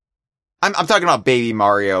 I'm talking about Baby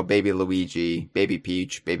Mario, Baby Luigi, Baby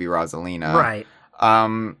Peach, Baby Rosalina. Right.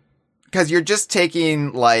 'Cause you're just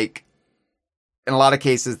taking, like, in a lot of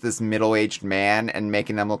cases, this middle-aged man and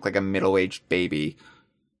making them look like a middle-aged baby.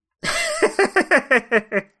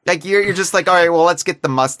 Like, you're just like, all right, well, let's get the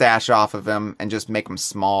mustache off of him and just make him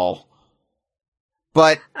small.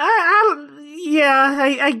 But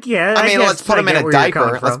I guess. I mean, let's put him in a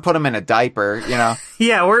diaper. Let's put him in a diaper, you know?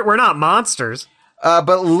 Yeah, we're not monsters.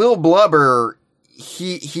 But Lil Blubber,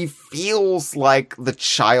 he feels like the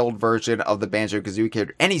child version of the Banjo-Kazooie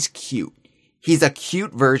character, and he's cute. He's a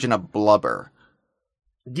cute version of Blubber.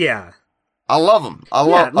 Yeah. I love him.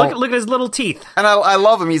 Look at his little teeth. And I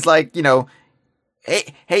love him. He's like, you know,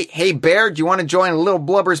 hey, Bear, do you want to join Little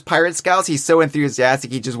Blubber's Pirate Scouts? He's so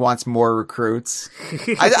enthusiastic, he just wants more recruits.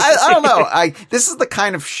 I don't know. This is the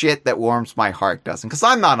kind of shit that warms my heart, Dustin, because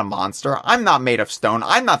I'm not a monster. I'm not made of stone.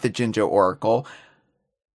 I'm not the Jinjo Oracle.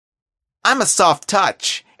 I'm a soft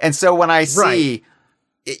touch. And so when I see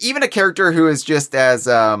even a character who is just as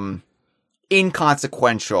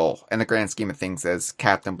inconsequential in the grand scheme of things as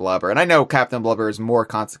Captain Blubber, and I know Captain Blubber is more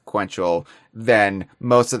consequential than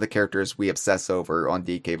most of the characters we obsess over on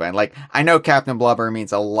DK Vine. Like, I know Captain Blubber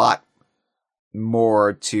means a lot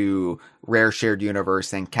more to Rare Shared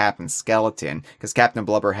Universe than Captain Skeleton, because Captain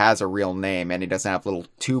Blubber has a real name and he doesn't have little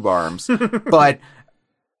tube arms. But,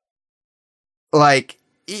 like,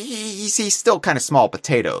 he's still kind of small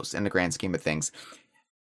potatoes in the grand scheme of things.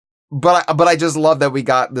 But I just love that we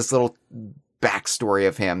got this little backstory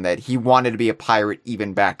of him, that he wanted to be a pirate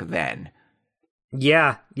even back then.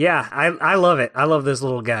 Yeah, I love it. I love this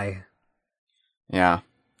little guy. Yeah.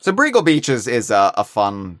 So Breagle Beach is a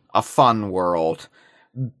fun world.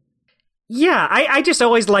 Yeah, I just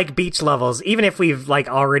always like beach levels, even if we've like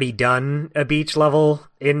already done a beach level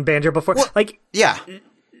in Banjo before. Well, like, yeah.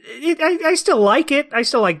 I still like it. I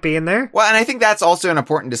still like being there. Well, and I think that's also an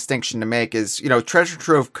important distinction to make is, you know, Treasure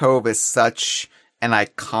Trove Cove is such an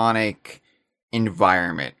iconic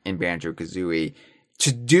environment in Banjo-Kazooie.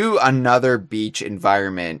 To do another beach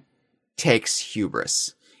environment takes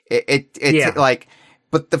hubris. It's like,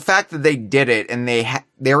 but the fact that they did it and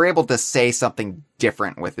they were able to say something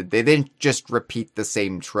different with it. They didn't just repeat the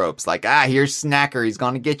same tropes. Like, here's Snacker, he's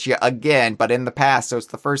gonna get you again, but in the past, so it's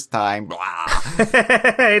the first time. Blah.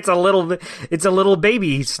 It's a little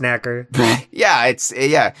baby Snacker.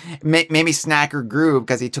 Yeah, maybe Snacker grew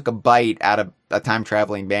because he took a bite out of a time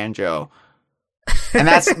traveling banjo. And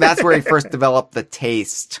that's where he first developed the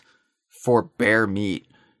taste for bear meat.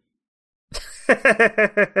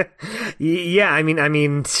 Yeah, I mean,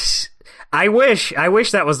 I wish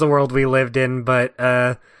that was the world we lived in, but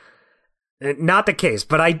not the case.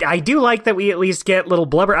 But I do like that we at least get little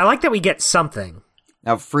blubber. I like that we get something.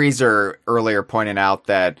 Now, Freezer earlier pointed out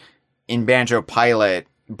that in Banjo Pilot,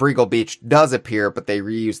 Breagle Beach does appear, but they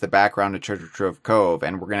reuse the background of Treasure Trove Cove,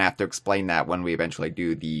 and we're going to have to explain that when we eventually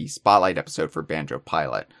do the Spotlight episode for Banjo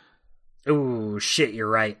Pilot. Ooh, shit, you're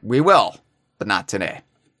right. We will, but not today.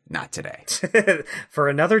 Not today. For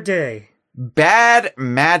another day. Bad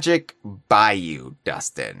Magic Bayou,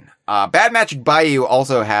 Dustin. Bad Magic Bayou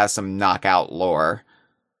also has some knockout lore.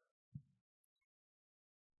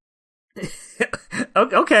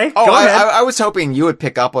 Okay. Oh, go ahead. I was hoping you would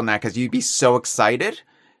pick up on that because you'd be so excited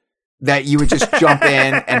that you would just jump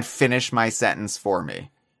in and finish my sentence for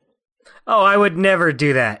me. Oh, I would never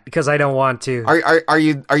do that because I don't want to. Are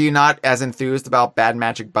you not as enthused about Bad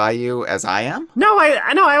Magic Bayou as I am? No,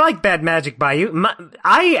 I like Bad Magic Bayou.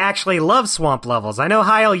 I actually love swamp levels. I know,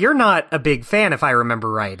 Hyle, you're not a big fan, if I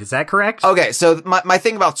remember right. Is that correct? Okay, so my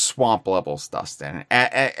thing about swamp levels, Dustin,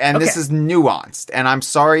 and this is nuanced, and I'm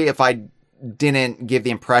sorry if I didn't give the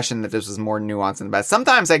impression that this was more nuanced than that.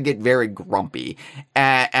 Sometimes I get very grumpy,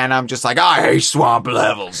 and I'm just like, I hate swamp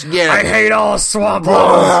levels. Yeah, I hate all swamp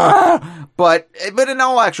levels. But in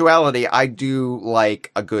all actuality, I do like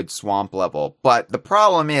a good swamp level. But the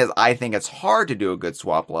problem is, I think it's hard to do a good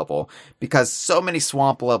swamp level because so many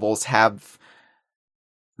swamp levels have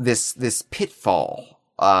this pitfall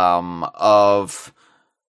of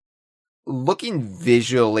looking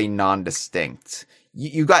visually non-distinct.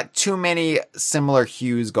 You got too many similar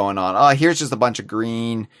hues going on. Oh, here's just a bunch of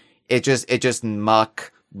green. It just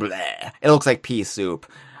muck. Bleh. It looks like pea soup.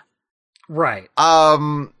 Right.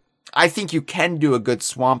 I think you can do a good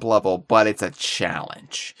swamp level, but it's a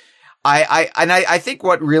challenge. I think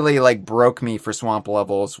what really like broke me for swamp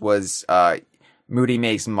levels was Moody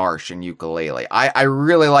Maze Marsh and Ukulele. I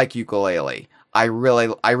really like Ukulele. I really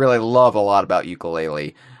love a lot about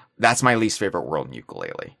Ukulele. That's my least favorite world in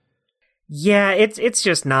Ukulele. Yeah, it's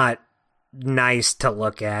just not nice to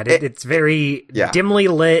look at. It's very dimly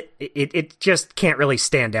lit. It just can't really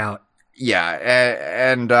stand out. Yeah,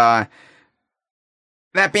 and that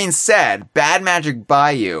being said, Bad Magic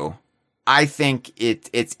Bayou, I think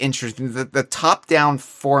it's interesting. The top-down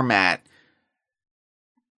format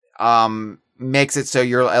makes it so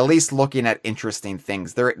you're at least looking at interesting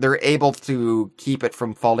things. They're able to keep it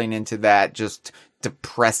from falling into that just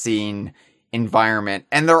depressing environment,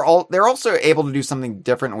 and they're also able to do something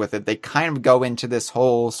different with it. They kind of go into this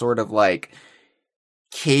whole sort of like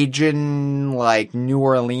Cajun, like New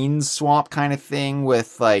Orleans swamp kind of thing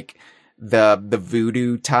with like the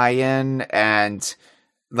voodoo tie-in, and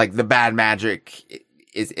like the bad magic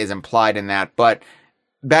is implied in that. But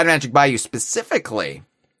Bad Magic Bayou specifically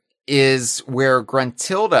is where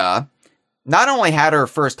Gruntilda not only had her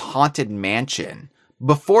first haunted mansion.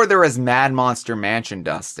 Before there was Mad Monster Mansion,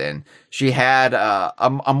 Dustin, she had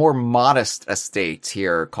a more modest estate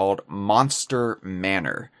here called Monster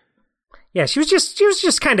Manor. Yeah, she was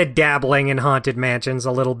just kind of dabbling in haunted mansions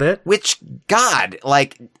a little bit. Which, God,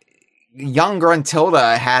 like, young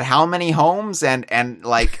Gruntilda had how many homes? And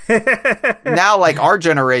like, now, like, our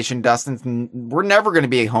generation, Dustin, we're never going to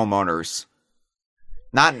be homeowners.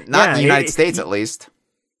 Not in the United States, at least.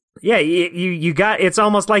 Yeah, you got. It's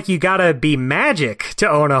almost like you gotta be magic to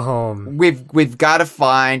own a home. We've got to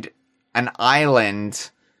find an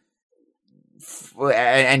island,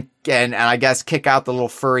 and I guess kick out the little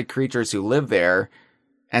furry creatures who live there,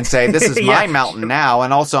 and say this is my mountain now,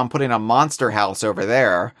 and also I'm putting a monster house over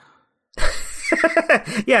there.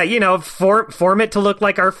 Yeah, form it to look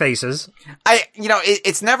like our faces.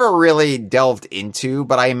 It's never really delved into,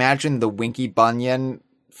 but I imagine the Winky Bunyan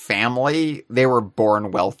family, they were born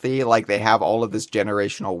wealthy, like they have all of this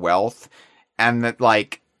generational wealth, and that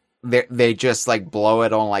like they just like blow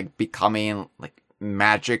it on like becoming like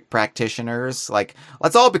magic practitioners. Like,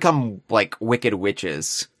 let's all become like wicked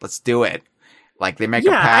witches. Let's do it. Like they make a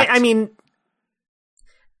pact. I mean,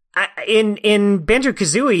 in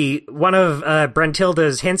Banjo-Kazooie, one of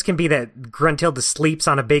Gruntilda's hints can be that Gruntilda sleeps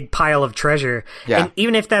on a big pile of treasure. Yeah. And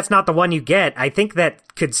even if that's not the one you get, I think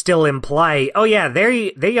that could still imply, oh yeah,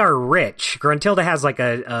 they are rich. Gruntilda has like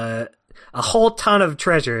a whole ton of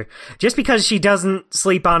treasure. Just because she doesn't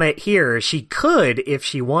sleep on it here, she could if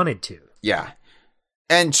she wanted to. Yeah.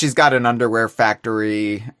 And she's got an underwear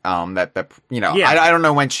factory, I don't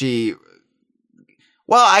know when she...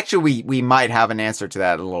 Well, actually, we might have an answer to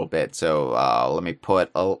that in a little bit. So let me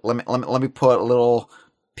put a little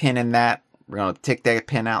pin in that. We're gonna take that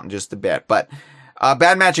pin out in just a bit. But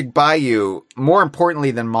Bad Magic Bayou, more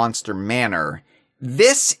importantly than Monster Manor,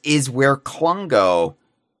 this is where Klungo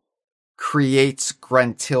creates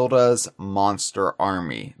Gruntilda's monster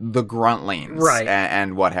army, the Gruntlings, right,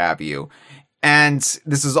 and what have you. And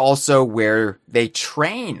this is also where they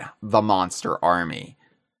train the monster army.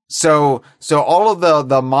 So all of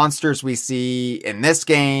the monsters we see in this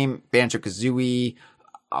game, Banjo-Kazooie,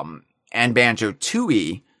 and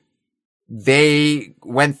Banjo-Tooie, they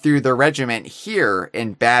went through the regiment here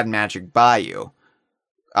in Bad Magic Bayou.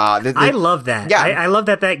 I love that. Yeah. I love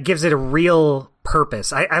that gives it a real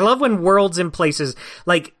purpose. I love when worlds and places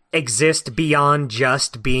like exist beyond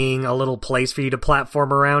just being a little place for you to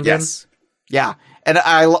platform around in. Yeah. And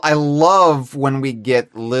I love when we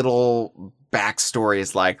get little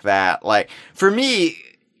backstories like that. Like, for me,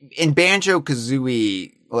 in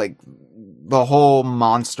Banjo-Kazooie, like, the whole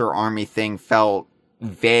monster army thing felt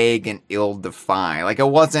vague and ill-defined. Like, it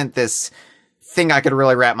wasn't this thing I could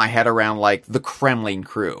really wrap my head around, like the Kremlin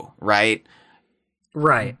crew, right?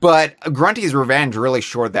 Right. But Grunty's Revenge really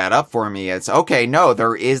shored that up for me. It's, okay, no,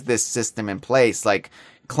 there is this system in place. Like,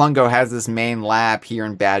 Klungo has this main lab here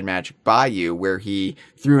in Bad Magic Bayou where he,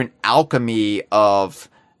 through an alchemy of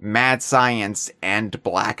mad science and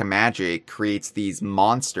black magic, creates these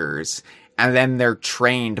monsters, and then they're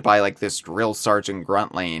trained by, like, this drill sergeant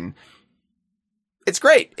Gruntling. It's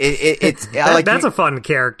great. It's like, that's a fun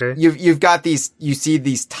character. You've got these, you see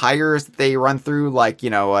these tires that they run through, like, you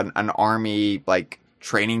know, an army, like,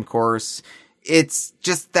 training course. It's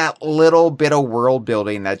just that little bit of world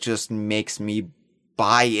building that just makes me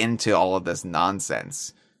buy into all of this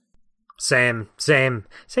nonsense. Same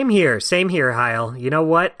here, Hyle. You know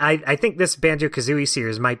what? I think this Banjo-Kazooie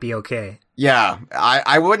series might be okay. Yeah,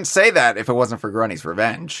 I wouldn't say that if it wasn't for Grunty's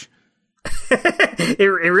Revenge.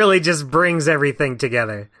 It really just brings everything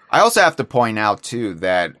together. I also have to point out, too,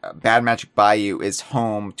 that Bad Magic Bayou is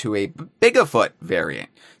home to a Bigafoot variant.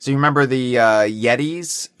 So you remember the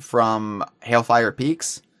Yetis from Hailfire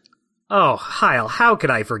Peaks? Oh, Hyle, how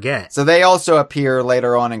could I forget? So they also appear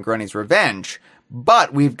later on in Grunty's Revenge.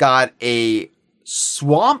 But we've got a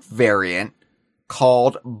swamp variant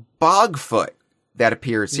called Bogfoot that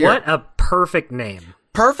appears here. What a perfect name.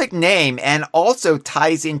 Perfect name, and also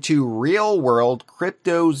ties into real-world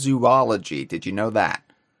cryptozoology. Did you know that?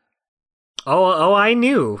 Oh, I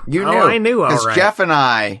knew. You knew. Oh, I knew, all right. Because Jeff and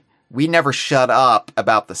I, we never shut up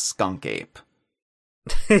about the skunk ape.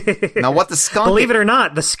 Now, what the skunk Believe it or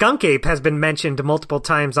not, the skunk ape has been mentioned multiple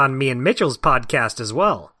times on me and Mitchell's podcast as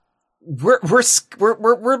well. We're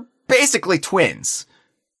basically twins.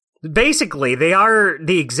 Basically, they are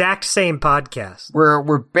the exact same podcast.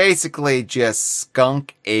 We're basically just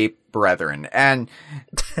skunk ape brethren. And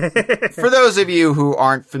for those of you who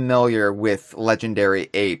aren't familiar with legendary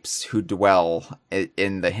apes who dwell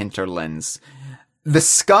in the hinterlands, the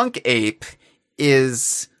skunk ape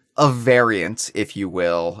is a variant, if you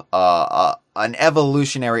will, an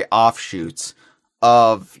evolutionary offshoot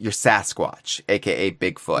of your Sasquatch, aka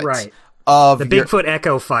Bigfoot. Right. Of the Bigfoot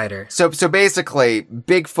Echo Fighter. So basically,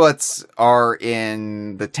 Bigfoots are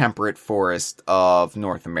in the temperate forest of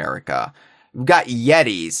North America. We've got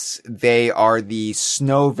Yetis. They are the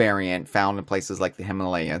snow variant found in places like the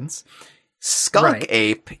Himalayas. Skunk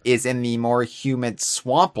ape is in the more humid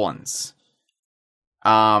swamplands.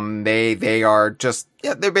 They are just,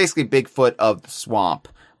 they're basically Bigfoot of the swamp.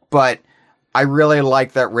 But I really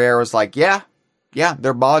like that Rare was like, yeah,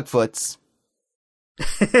 they're Bogfoots.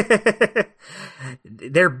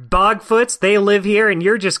 They're Bogfoots, they live here, and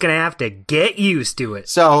you're just gonna have to get used to it.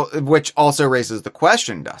 So, which also raises the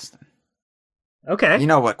question, Dustin. Okay. You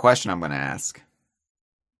know what question I'm gonna ask.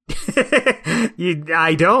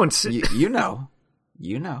 I don't. You know.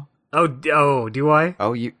 You know. Oh, do I?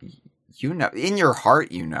 Oh, you know. In your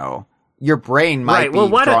heart, you know. Your brain might be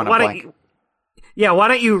drawing a blank. Why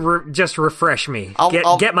don't you just refresh me?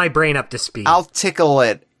 Get my brain up to speed. I'll tickle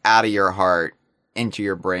it out of your heart into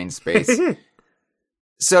your brain space.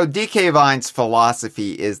 So DK Vine's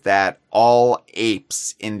philosophy is that all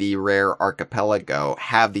apes in the Rare archipelago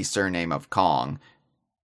have the surname of Kong.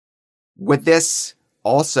 Would this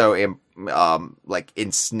also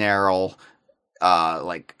ensnarl,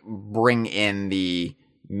 bring in the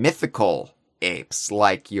mythical apes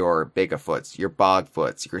like your Bigfoots, your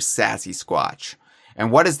Bogfoots, your Sassy Squatch?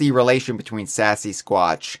 And what is the relation between Sassy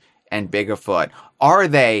Squatch and Bigfoot? Are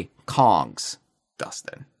they Kongs,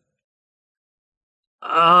 Dustin? You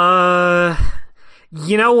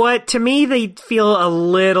know what? To me, they feel a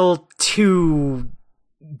little too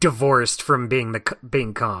divorced from being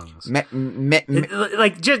Kongs.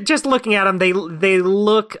 Just looking at them, they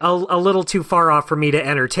look a little too far off for me to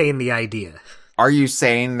entertain the idea. Are you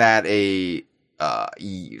saying that a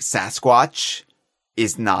Sasquatch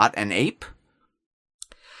is not an ape?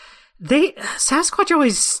 Sasquatch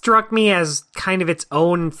always struck me as kind of its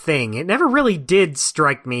own thing. It never really did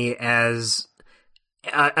strike me as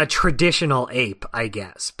a traditional ape, I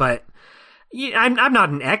guess. But I'm not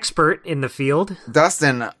an expert in the field.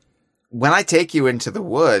 Dustin, when I take you into the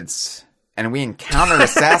woods and we encounter a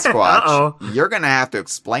Sasquatch, you're going to have to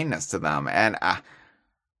explain this to them. And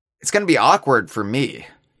it's going to be awkward for me.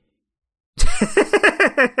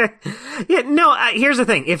 Yeah, no, here's the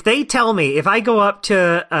thing. If they tell me, if I go up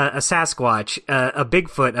to a Sasquatch, a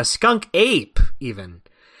Bigfoot, a skunk ape even,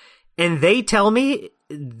 and they tell me,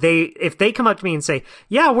 if they come up to me and say,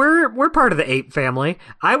 yeah, we're part of the ape family,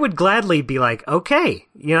 I would gladly be like, okay,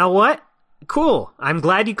 you know what? Cool. I'm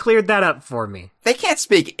glad you cleared that up for me. They can't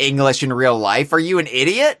speak English in real life. Are you an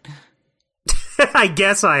idiot? I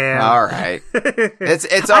guess I am. All right.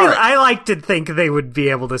 It's all right. I like to think they would be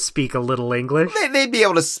able to speak a little English. They'd be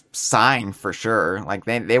able to sign for sure. Like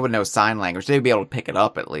they would know sign language. They'd be able to pick it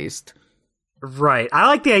up at least. Right. I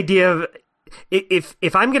like the idea of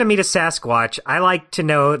if I'm going to meet a Sasquatch, I like to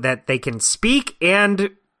know that they can speak and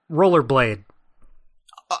rollerblade.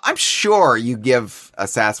 I'm sure you give a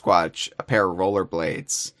Sasquatch a pair of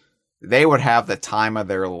rollerblades, they would have the time of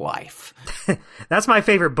their life. That's my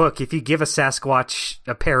favorite book, if you give a Sasquatch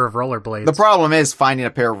a pair of rollerblades. The problem is finding a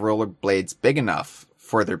pair of rollerblades big enough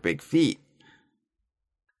for their big feet.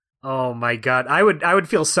 Oh my god. I would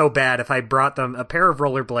feel so bad if I brought them a pair of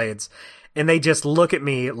rollerblades and they just look at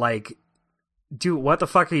me like, dude, what the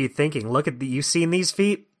fuck are you thinking? You seen these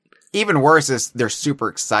feet? Even worse is they're super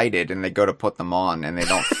excited and they go to put them on and they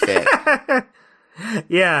don't fit.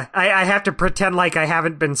 Yeah, I have to pretend like I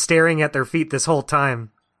haven't been staring at their feet this whole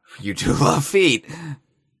time. You do love feet.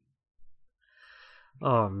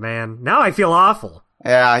 Oh, man. Now I feel awful.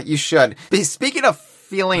 Yeah, you should. Speaking of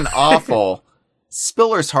feeling awful,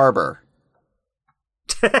 Spiller's Harbor.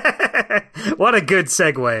 What a good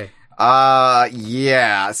segue.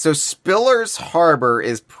 Yeah. So Spiller's Harbor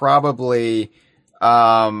is probably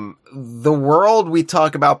the world we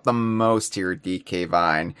talk about the most here at DK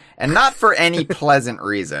Vine, and not for any pleasant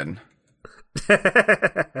reason.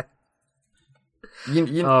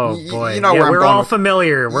 Oh boy! You know where I'm we're going all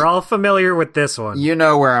familiar. We're all familiar with this one. You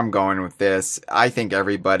know where I'm going with this. I think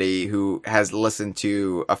everybody who has listened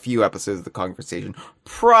to a few episodes of the conversation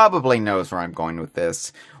probably knows where I'm going with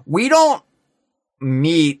this. We don't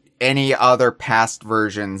meet any other past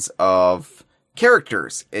versions of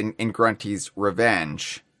characters in Grunty's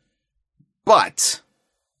Revenge, but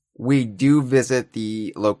we do visit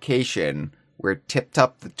the location where Tip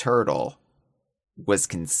Top the Turtle was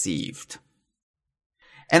conceived.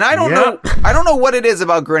 And I don't know what it is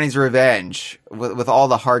about Grunty's Revenge with all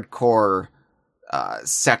the hardcore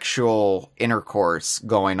sexual intercourse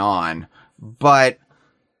going on, but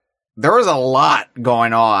there was a lot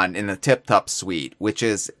going on in the Tip Top Suite, which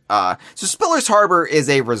is so Spiller's Harbor is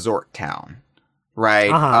a resort town, right?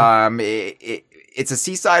 Uh-huh. It's a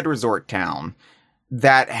seaside resort town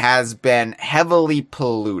that has been heavily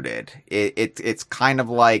polluted. It's kind of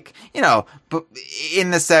like, in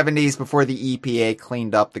the 70s before the EPA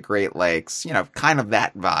cleaned up the Great Lakes, kind of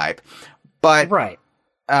that vibe. But, right.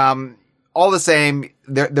 All the same,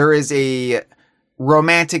 there is a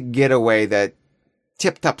romantic getaway that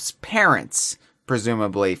Tip Top's parents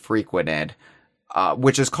presumably frequented,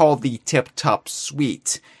 which is called the Tip Top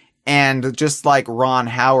Suite. And just like Ron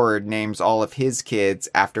Howard names all of his kids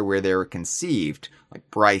after where they were conceived, like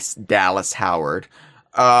Bryce Dallas Howard,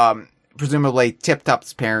 presumably Tip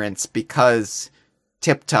Top's parents, because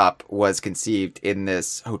Tip Top was conceived in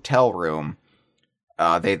this hotel room,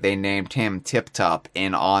 they named him Tip Top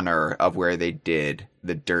in honor of where they did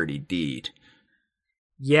the dirty deed.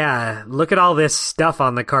 Yeah, look at all this stuff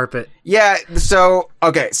on the carpet. Yeah, so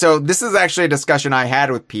this is actually a discussion I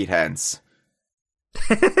had with Pete Hens.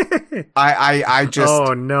 I just...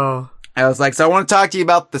 Oh, no. I was like, so I want to talk to you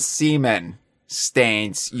about the semen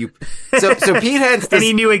stains. So Pete Hens... And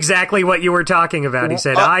he knew exactly what you were talking about. He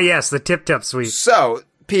said, yes, the Tip Top Suite. So,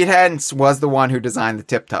 Pete Hens was the one who designed the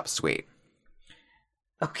Tip Top Suite.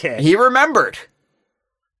 Okay. He remembered.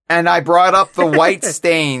 And I brought up the white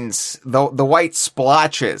stains, the white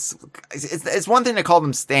splotches. It's one thing to call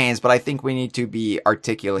them stains, but I think we need to be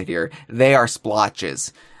articulate here. They are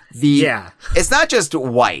splotches. It's not just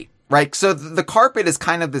white, right? So the carpet is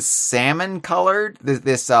kind of this salmon colored,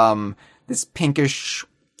 this pinkish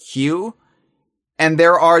hue. And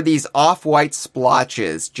there are these off-white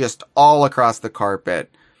splotches just all across the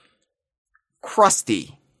carpet.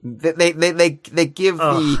 Crusty. They give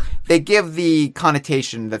the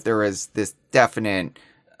connotation that there is this definite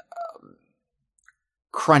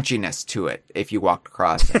crunchiness to it if you walked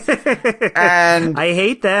across it. And I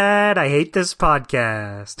hate that. I hate this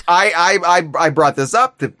podcast. I brought this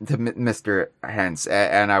up to Mr. Hens,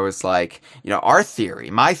 and I was like,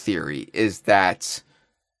 my theory is that,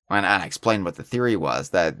 and I explained what the theory was,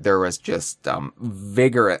 that there was just a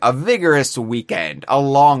vigorous weekend, a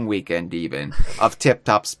long weekend even, of Tip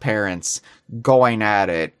Top's parents going at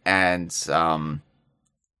it and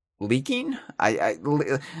leaking.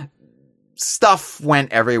 Stuff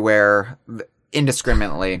went everywhere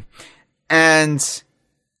indiscriminately, and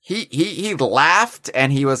he laughed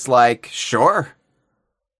and he was like, "Sure,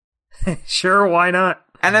 sure, why not?"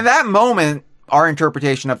 And in that moment, our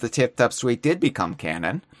interpretation of the Tip Top Suite did become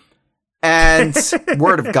canon, and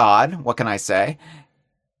word of God. What can I say?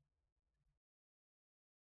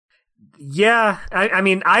 Yeah, I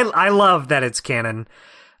mean, I love that it's canon.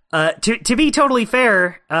 To be totally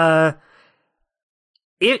fair,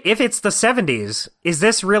 if it's the 70s, is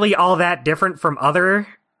this really all that different from other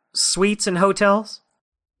suites and hotels?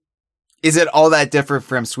 Is it all that different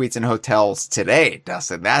from suites and hotels today,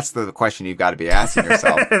 Dustin? That's the question you've got to be asking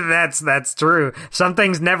yourself. That's true. Some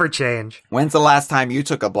things never change. When's the last time you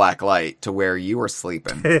took a black light to where you were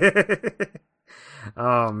sleeping?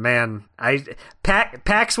 Oh, man.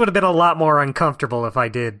 PAX would have been a lot more uncomfortable if I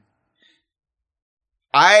did.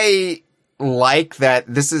 I like that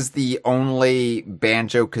this is the only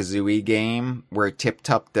Banjo-Kazooie game where Tip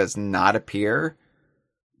Top does not appear,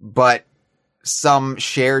 but some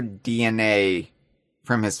shared DNA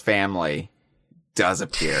from his family does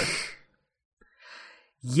appear.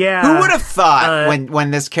 Yeah. Who would have thought when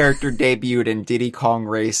this character debuted in Diddy Kong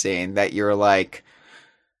Racing that you're like,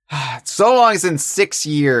 so long as in 6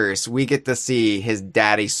 years we get to see his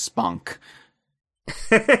daddy spunk.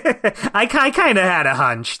 I kind of had a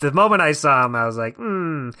hunch. The moment I saw him, I was like,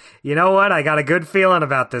 you know what? I got a good feeling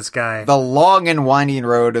about this guy. The long and winding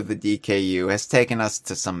road of the DKU has taken us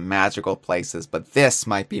to some magical places, but this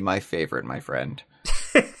might be my favorite, my friend.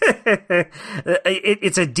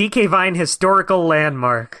 It's a DK Vine historical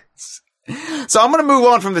landmark. So I'm going to move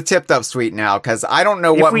on from the Tip Top Suite now, because I don't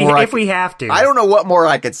know what more we have to. I don't know what more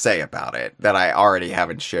I could say about it that I already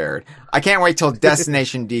haven't shared. I can't wait till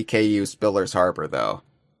Destination DKU Spiller's Harbor, though.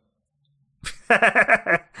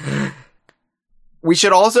 We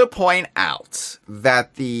should also point out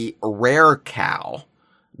that the Rare Cow,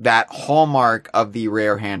 that hallmark of the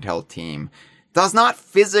Rare handheld team, does not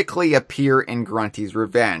physically appear in Grunty's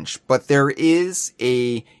Revenge, but there is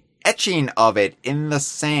a etching of it in the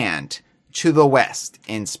sand to the west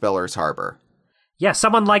in Spiller's Harbor. Yeah,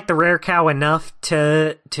 someone liked the Rare Cow enough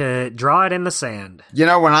to draw it in the sand.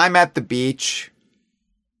 When I'm at the beach,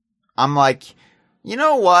 I'm like, you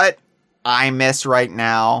know what I miss right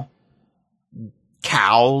now?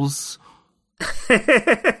 Cows.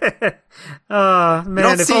 Oh,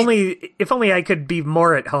 man, if only I could be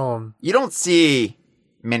more at home. You don't see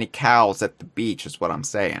many cows at the beach, is what I'm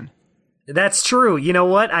saying. That's true. You know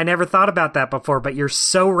what? I never thought about that before, but you're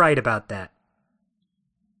so right about that.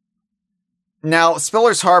 Now,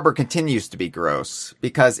 Spiller's Harbor continues to be gross,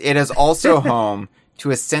 because it is also home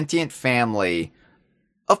to a sentient family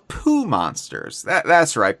of poo monsters.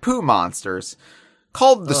 That's right, poo monsters,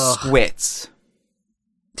 called the Squits.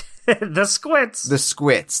 The Squits. The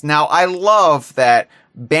Squits. Now, I love that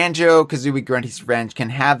Banjo-Kazooie Grunty's Revenge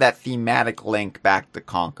can have that thematic link back to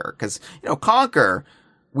Conker. Because, Conker,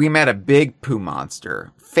 we met a big poo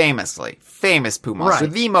monster. Famous poo monster.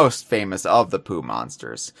 Right. The most famous of the poo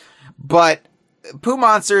monsters. But poo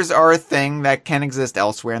monsters are a thing that can exist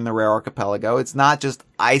elsewhere in the Rare Archipelago. It's not just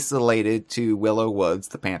isolated to Willow Woods,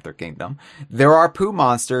 the Panther Kingdom. There are poo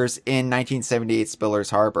monsters in 1978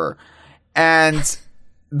 Spiller's Harbor. And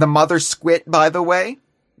the mother Squit, by the way,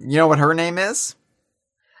 you know what her name is?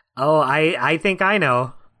 Oh, I think I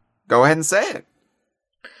know. Go ahead and say it.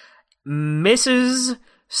 Mrs.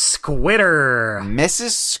 Squitter.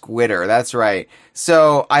 Mrs. Squitter, that's right.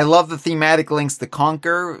 So, I love the thematic links to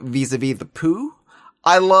Conker vis-a-vis the Pooh.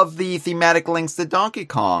 I love the thematic links to Donkey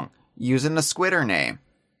Kong using the Squitter name.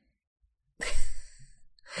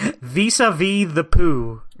 Vis-a-vis the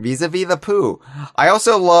Pooh. Vis-a-vis the Pooh. I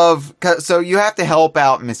also love, so you have to help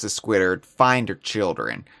out Mrs. Squitter find her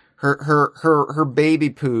children. Her baby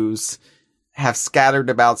Poohs have scattered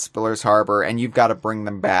about Spiller's Harbor, and you've got to bring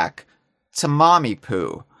them back to Mommy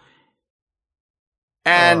Pooh.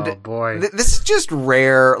 And oh boy, this is just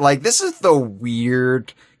rare. Like, this is the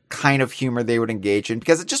weird kind of humor they would engage in,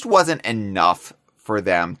 because it just wasn't enough for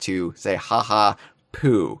them to say, haha,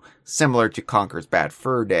 Pooh, similar to Conker's Bad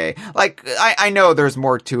Fur Day. Like, I know there's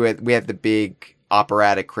more to it. We have the big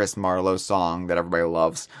operatic Chris Marlowe song that everybody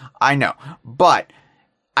loves. I know. But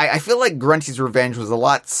I feel like Grunty's revenge was a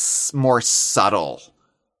lot more subtle.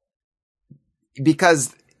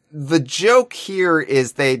 Because the joke here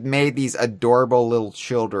is they made these adorable little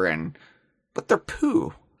children, but they're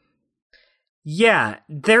poo. Yeah,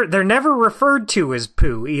 they're never referred to as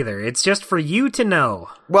poo either. It's just for you to know.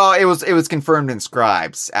 Well, it was confirmed in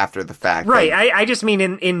scribes after the fact. Right, I just mean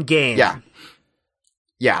in game.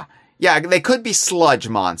 Yeah, they could be sludge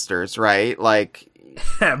monsters, right? Like,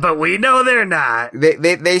 but we know they're not.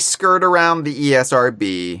 They skirt around the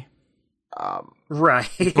ESRB.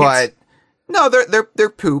 Right. But no, they're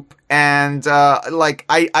poop, and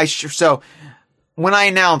so when I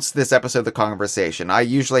announce this episode of The Conversation, I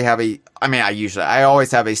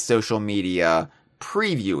always have a social media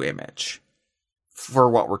preview image for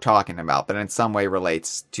what we're talking about that in some way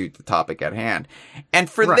relates to the topic at hand. And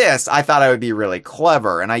for this, I thought I would be really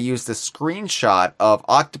clever, and I used a screenshot of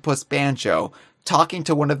Octopus Banjo talking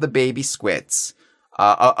to one of the baby squits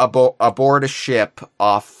aboard a ship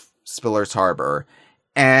off Spiller's Harbor.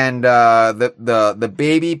 And the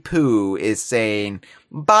baby poo is saying,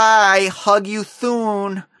 "Bye, hug you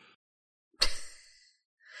soon."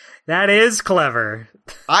 That is clever.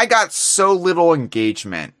 I got so little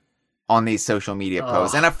engagement on these social media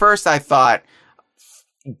posts. And at first I thought,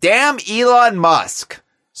 damn Elon Musk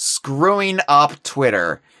screwing up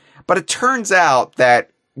Twitter. But it turns out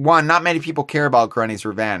that, one, not many people care about Grunty's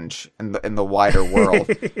revenge in the wider world.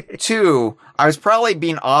 Two, I was probably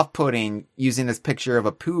being off-putting using this picture of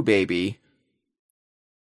a poo baby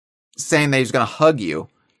saying that he's going to hug you.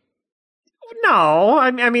 No,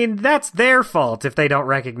 I mean, that's their fault if they don't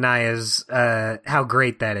recognize how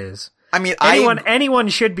great that is. I mean, anyone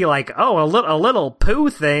should be like, oh, a little poo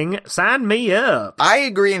thing, sign me up. I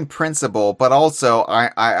agree in principle, but also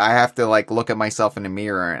I have to like look at myself in the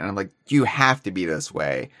mirror and I'm like, you have to be this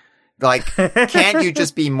way. Like, can't you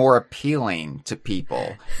just be more appealing to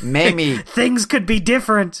people? Maybe things could be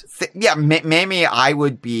different. Maybe I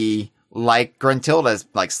would be like Gruntilda's,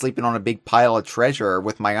 like sleeping on a big pile of treasure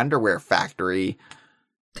with my underwear factory.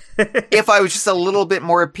 If I was just a little bit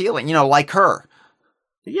more appealing, like her.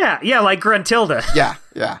 Yeah, like Gruntilda.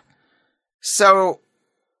 Yeah. So,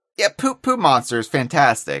 yeah, Poo Monster is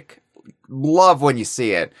fantastic. Love when you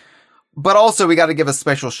see it. But also, we got to give a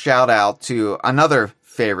special shout out to another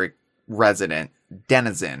favorite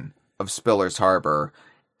denizen of Spiller's Harbor,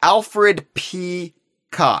 Alfred P.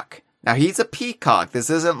 Cock. Now, he's a peacock. This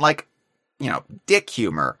isn't like, dick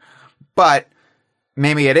humor. But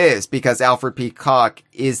maybe it is, because Alfred P. Cock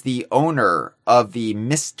is the owner of the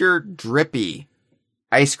Mr. Drippy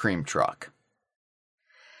ice cream truck.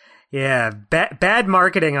 Yeah, bad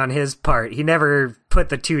marketing on his part. He never put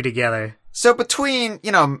the two together. So between,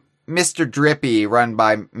 Mr. Drippy, run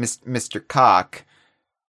by Mr. Cock,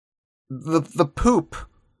 the poop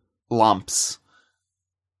lumps,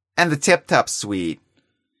 and the Tip Top Suite,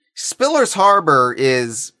 Spiller's Harbor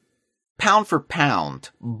is, pound for pound,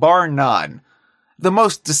 bar none, the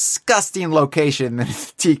most disgusting location in the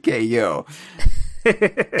TKU.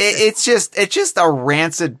 It's just a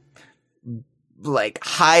rancid, like,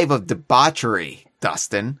 hive of debauchery,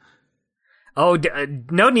 Dustin. Oh,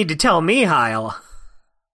 no need to tell me, Hyle.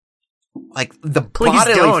 Like, Please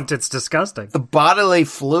don't, it's disgusting. The bodily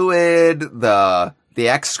fluid, the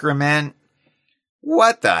excrement.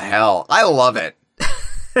 What the hell? I love it.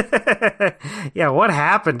 Yeah, what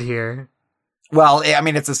happened here? Well, I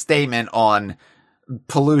mean, it's a statement on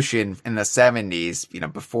pollution in the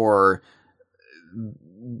 70s, before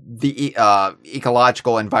the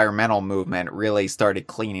ecological environmental movement really started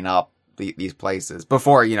cleaning up these places.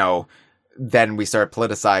 Before, then we started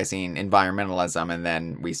politicizing environmentalism, and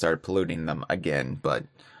then we started polluting them again. But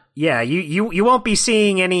yeah, you won't be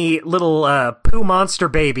seeing any little poo monster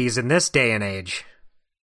babies in this day and age.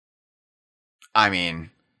 I mean,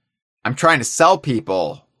 I'm trying to sell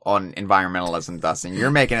people on environmentalism, Dustin.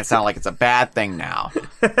 You're making it sound like it's a bad thing now.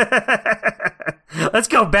 Let's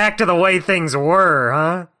go back to the way things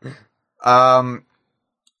were, huh?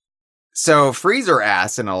 So Freezer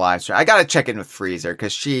asked in a live stream. I gotta check in with Freezer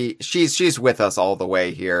because she's with us all the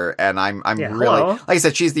way here, and I'm really, hello. Like I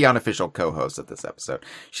said, she's the unofficial co-host of this episode.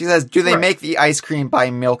 She says, "Do they make the ice cream by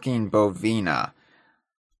milking bovina?"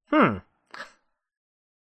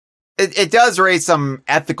 It does raise some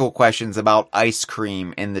ethical questions about ice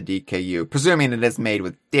cream in the DKU, presuming it is made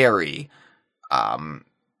with dairy.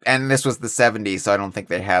 And this was the 70s, so I don't think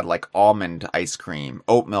they had like almond ice cream,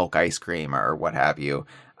 oat milk ice cream, or what have you.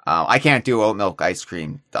 I can't do oat milk ice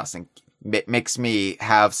cream, Dustin. It makes me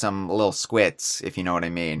have some little squits, if you know what I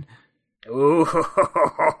mean. Ooh,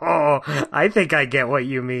 I think I get what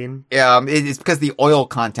you mean. It's because the oil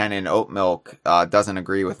content in oat milk doesn't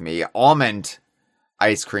agree with me. Almond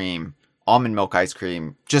ice cream, almond milk ice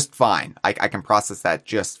cream, just fine. I can process that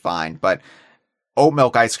just fine. But oat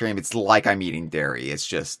milk ice cream, it's like I'm eating dairy. It's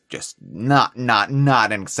just not an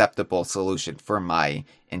acceptable solution for my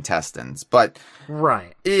intestines. But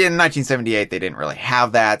Right. in 1978, they didn't really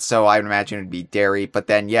have that, so I would imagine it'd be dairy. But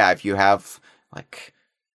then, yeah, if you have, like,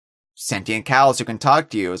 sentient cows who can talk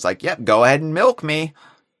to you, it's like, yep, go ahead and milk me.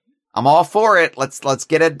 I'm all for it. Let's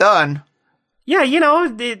get it done. Yeah,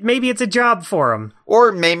 maybe it's a job for them.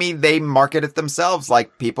 Or maybe they market it themselves,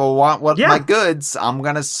 like, people want my goods. I'm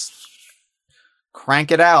gonna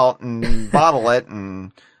crank it out and bottle it,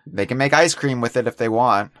 and they can make ice cream with it if they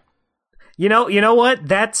want. You know what?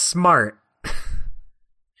 That's smart.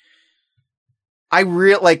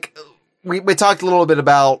 We talked a little bit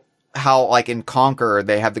about how, like, in Conquer,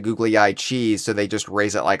 they have the googly-eyed cheese, so they just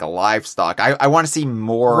raise it like a livestock. I want to see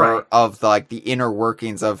more of the inner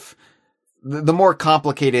workings of the more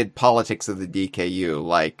complicated politics of the DKU,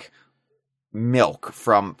 like milk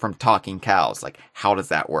from talking cows. Like, how does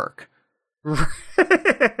that work?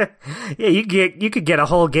 Yeah, you could get a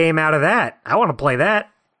whole game out of that. I want to play that.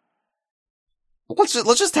 Let's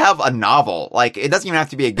just have a novel. Like, it doesn't even have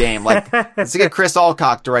to be a game. Like, let's get Chris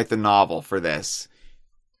Alcock to write the novel for this.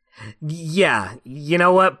 Yeah, you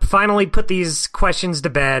know what? Finally put these questions to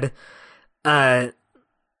bed. That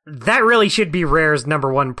really should be Rare's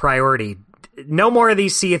number one priority. No more of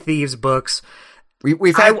these Sea of Thieves books.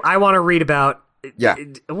 We've had. I want to read about. Yeah.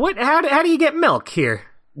 What? How do you get milk here?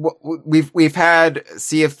 We've had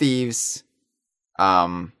Sea of Thieves,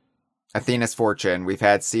 Athena's Fortune. We've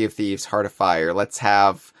had Sea of Thieves, Heart of Fire. Let's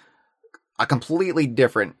have a completely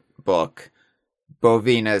different book,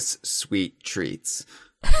 Bovina's Sweet Treats.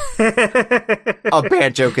 A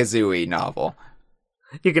Banjo-Kazooie novel.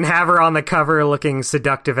 You can have her on the cover looking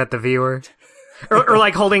seductive at the viewer. Or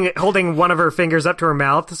like holding one of her fingers up to her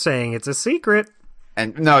mouth saying it's a secret.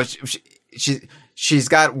 And no, she's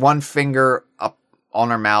got one finger up on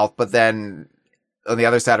her mouth, but then on the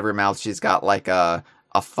other side of her mouth she's got like a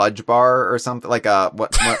fudge bar or something, like a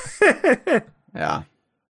what yeah.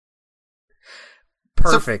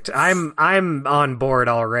 Perfect. So, I'm on board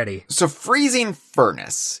already. So Freezing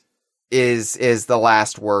Furnace is the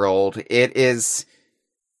last world. It is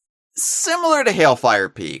similar to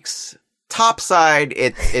Hailfire Peaks. Topside,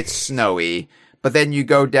 it's snowy, but then you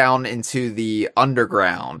go down into the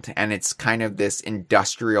underground, and it's kind of this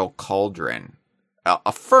industrial cauldron,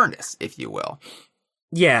 a furnace, if you will.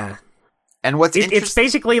 Yeah. And it's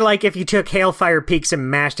basically like if you took Hailfire Peaks and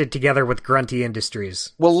mashed it together with Grunty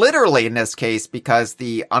Industries. Well, literally in this case, because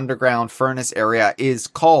the underground furnace area is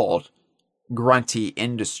called Grunty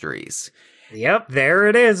Industries. Yep, there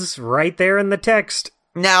it is, right there in the text.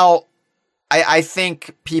 Now, I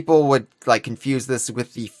think people would like confuse this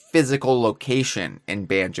with the physical location in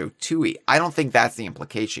Banjo-Tooie. I don't think that's the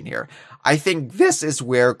implication here. I think this is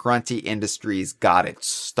where Grunty Industries got its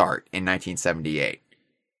start in 1978.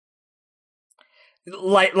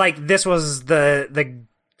 Like this was the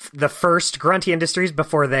first Grunty Industries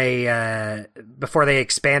before they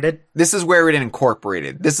expanded. This is where it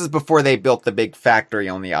incorporated. This is before they built the big factory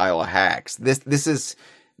on the Isle of Hags. This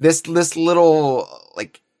little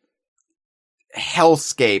like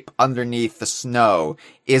hellscape underneath the snow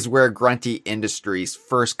is where Grunty Industries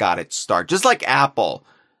first got its start. Just like Apple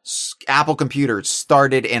computers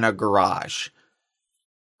started in a garage.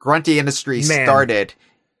 Grunty Industries started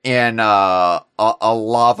in a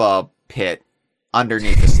lava pit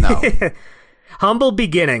underneath the snow. Humble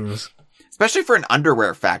beginnings. Especially for an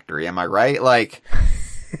underwear factory, am I right? Like,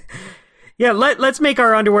 yeah, let's make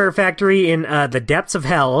our underwear factory in the depths of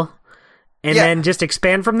hell, and then just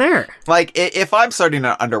expand from there. Like, if I'm starting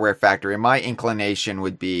an underwear factory, my inclination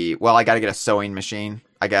would be, well, I gotta get a sewing machine,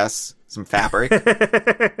 I guess. Some fabric.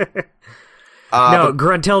 No,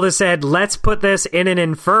 Gruntilda said, let's put this in an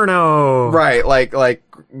inferno. Right, like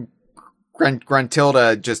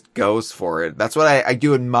Gruntilda just goes for it. That's what I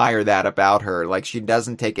do admire that about her. Like, she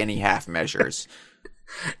doesn't take any half measures.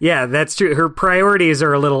 Yeah, that's true. Her priorities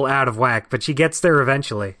are a little out of whack, but she gets there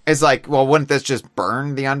eventually. It's like, well, wouldn't this just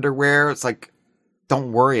burn the underwear? It's like,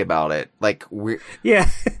 don't worry about it. Like, yeah,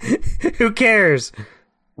 who cares?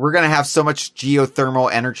 We're gonna have so much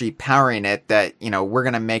geothermal energy powering it that, you know, we're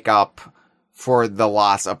gonna make up for the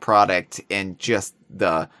loss of product in just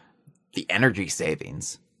the energy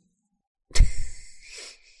savings.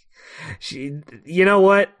 You know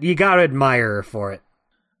what? You gotta admire her for it.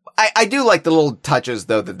 I do like the little touches,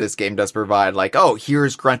 though, that this game does provide. Like, oh,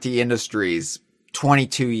 here's Grunty Industries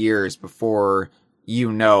 22 years before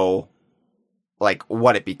you know, like,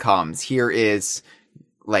 what it becomes. Here is,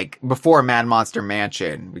 like, before Mad Monster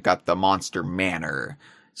Mansion, we got the Monster Manor.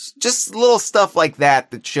 Just little stuff like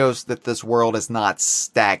that shows that this world is not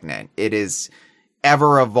stagnant. It is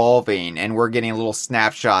ever evolving, and we're getting little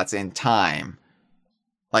snapshots in time.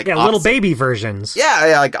 Like little baby versions.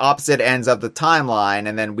 Yeah, like opposite ends of the timeline,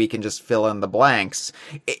 and then we can just fill in the blanks.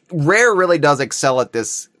 Rare really does excel at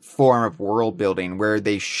this form of world building where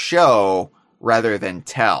they show rather than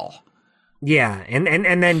tell. Yeah, and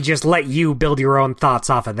then just let you build your own thoughts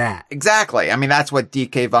off of that. Exactly. I mean, that's what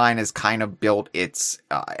DK Vine has kind of built its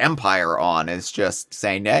empire on, is just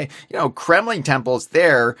saying, hey, Kremling Temple's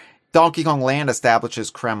there. Donkey Kong Land establishes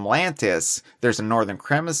Kremlantis. There's a Northern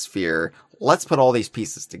Kremisphere. Let's put all these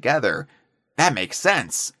pieces together. That makes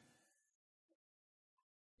sense.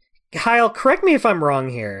 Hyle, correct me if I'm wrong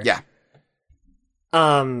here. Yeah.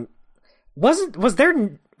 Was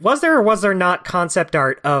there or was there not concept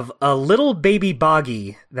art of a little baby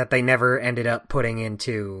Boggy that they never ended up putting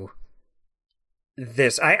into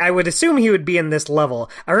this? I would assume he would be in this level.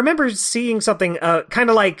 I remember seeing something kind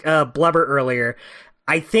of like Blubber earlier.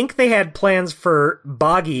 I think they had plans for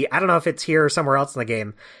Boggy. I don't know if it's here or somewhere else in the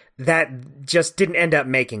game, that just didn't end up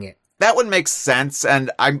making it. That would make sense, and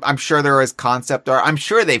I'm sure there is concept art. I'm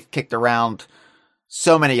sure they've kicked around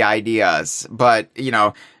so many ideas, but,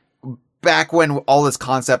 back when all this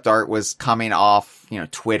concept art was coming off,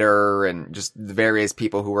 Twitter and just the various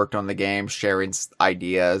people who worked on the game sharing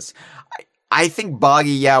ideas, I think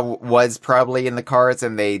Boggy, was probably in the cards,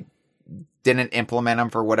 and they didn't implement them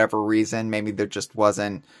for whatever reason. Maybe there just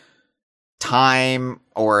wasn't time,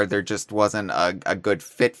 or there just wasn't a good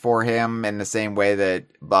fit for him in the same way that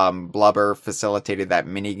Blubber facilitated that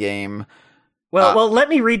mini game. Well, let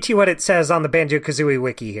me read to you what it says on the Banjo-Kazooie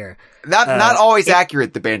wiki here. Not always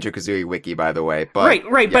accurate, the Banjo-Kazooie wiki, by the way. But,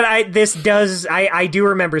 right. Yeah. But I do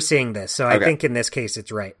remember seeing this, so I think in this case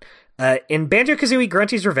it's right. In Banjo-Kazooie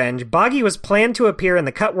Grunty's Revenge, Boggy was planned to appear in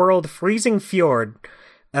the cut world Freezing Fjord,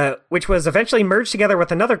 which was eventually merged together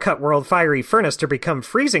with another cut world Fiery Furnace to become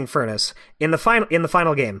Freezing Furnace in the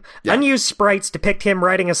final game. Yeah. Unused sprites depict him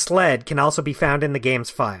riding a sled can also be found in the game's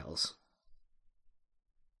files.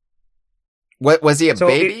 What was he a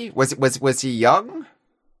baby? Was he young?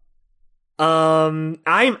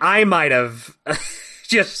 I might have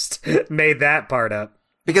just made that part up.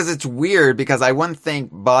 Because it's weird, because I wouldn't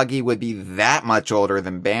think Boggy would be that much older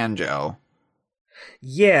than Banjo.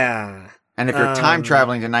 Yeah. And if you're time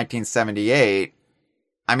traveling to 1978,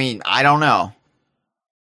 I mean, I don't know.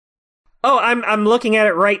 Oh, I'm looking at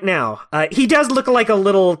it right now. He does look like a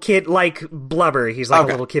little kid, like Blubber. He's like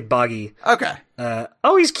a little kid Boggy. Okay.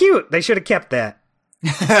 He's cute. They should have kept that.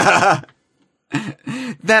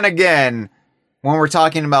 Then again, when we're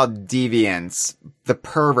talking about deviants, the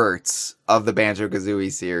perverts of the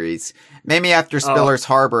Banjo-Kazooie series, maybe after Spiller's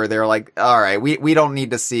Harbor, they're like, all right, we don't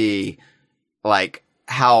need to see, like,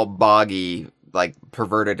 how Boggy, like,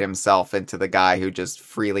 perverted himself into the guy who just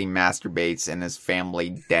freely masturbates in his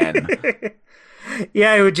family den.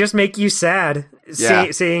 Yeah, it would just make you sad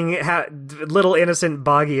seeing how little innocent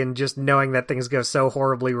Boggy and just knowing that things go so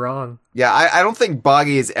horribly wrong. Yeah, I don't think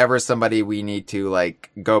Boggy is ever somebody we need to,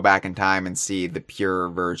 like, go back in time and see the pure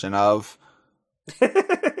version of.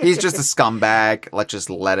 He's just a scumbag. Let's just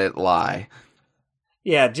let it lie.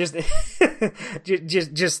 Yeah, just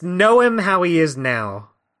just know him how he is now.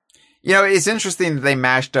 It's interesting that they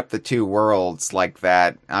mashed up the two worlds like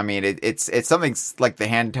that. I mean, it's something like the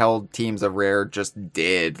handheld teams of Rare just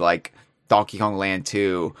did, like Donkey Kong Land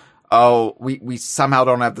 2. Oh, we somehow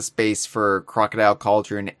don't have the space for Crocodile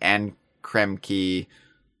Cauldron and Creme Key.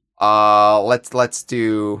 Let's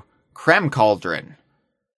do Creme Cauldron.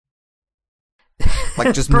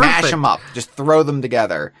 Like, just mash them up. Just throw them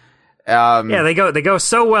together. Yeah, they go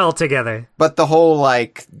so well together. But the whole,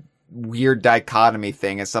 like, weird dichotomy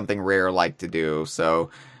thing is something Rare like to do. So,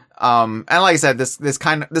 and like I said, this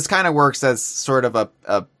kind of works as sort of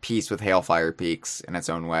a piece with Hailfire Peaks in its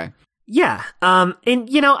own way. Yeah, and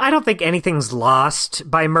I don't think anything's lost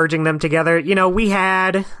by merging them together. We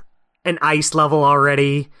had an ice level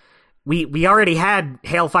already. We already had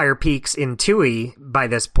Hailfire Peaks in Tui by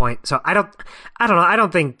this point, so I don't know. I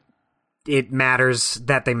don't think it matters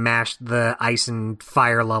that they mashed the ice and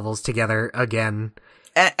fire levels together again.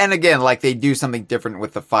 And again, like, they do something different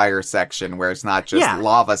with the fire section, where it's not just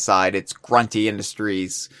lava side, it's Grunty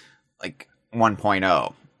Industries, like,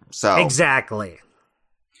 1.0. So exactly.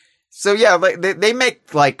 So yeah, like, they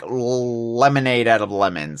make, like, lemonade out of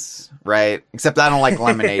lemons, right? Except I don't like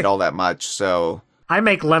lemonade all that much, so I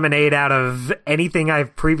make lemonade out of anything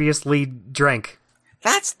I've previously drank.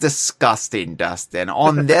 That's disgusting, Dustin.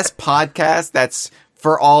 On this podcast, that's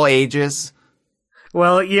for all ages.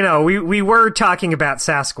 Well, we were talking about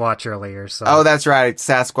Sasquatch earlier, so. Oh, that's right. It's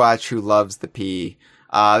Sasquatch who loves the pee.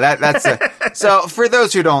 So for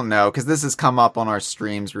those who don't know, because this has come up on our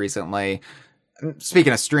streams recently,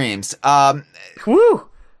 speaking of streams, Woo!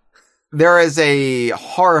 there is a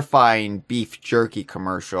horrifying beef jerky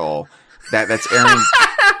commercial that's airing.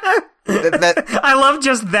 I love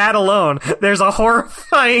just that alone. There's a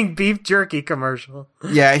horrifying beef jerky commercial.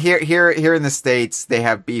 Yeah, here in the States, they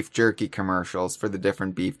have beef jerky commercials for the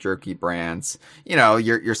different beef jerky brands. You know,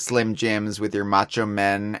 your Slim Jims with your Macho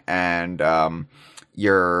Men, and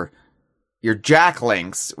your Jack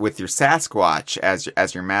Links with your Sasquatch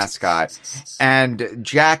as your mascot. And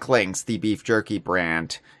Jack Links, the beef jerky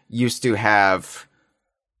brand, used to have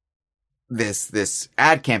this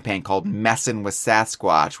ad campaign called Messin' with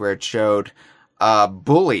Sasquatch, where it showed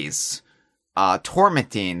bullies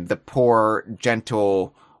tormenting the poor,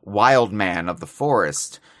 gentle wild man of the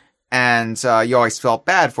forest. And you always felt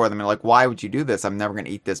bad for them. You're like, why would you do this? I'm never going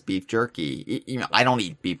to eat this beef jerky. You know, I don't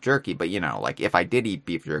eat beef jerky, but, you know, like, if I did eat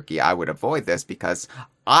beef jerky, I would avoid this because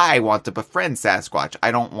I want to befriend Sasquatch.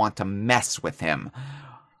 I don't want to mess with him.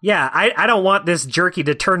 Yeah, I don't want this jerky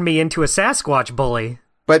to turn me into a Sasquatch bully.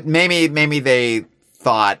 But maybe they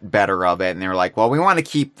thought better of it, and they were like, well, we want to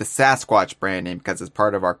keep the Sasquatch brand name because it's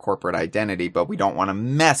part of our corporate identity, but we don't want to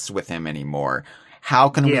mess with him anymore. How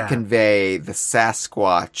can we convey the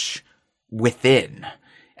Sasquatch within?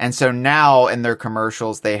 And so now in their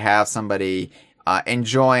commercials, they have somebody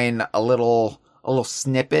enjoying a little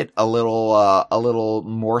snippet, a little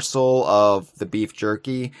morsel of the beef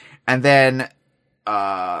jerky, and then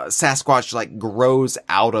Sasquatch like grows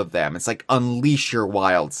out of them. It's like unleash your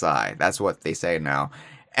wild side. That's what they say now.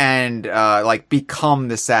 And like become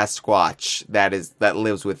the Sasquatch that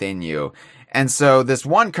lives within you. And so this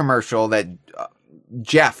one commercial that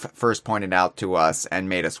Jeff first pointed out to us and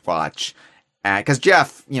made us watch, because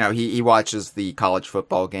Jeff, you know, he watches the college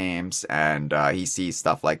football games, and he sees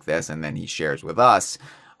stuff like this, and then he shares with us.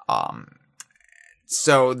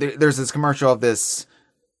 So there's this commercial of this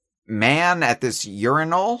man at this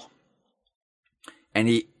urinal,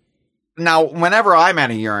 and whenever I'm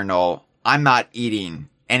at a urinal, I'm not eating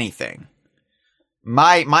anything.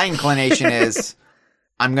 My inclination is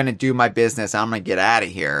I'm going to do my business. I'm going to get out of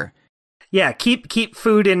here. Yeah, keep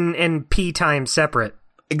food and pee time separate.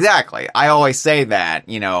 Exactly. I always say that,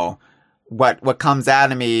 you know, what comes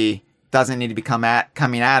out of me doesn't need to be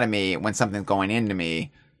coming out of me when something's going into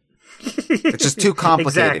me. It's just too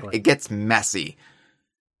complicated. Exactly. It gets messy.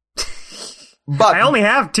 But I only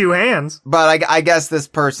have 2 hands. But I guess this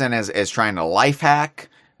person is trying to life hack,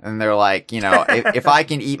 and they're like, you know, if I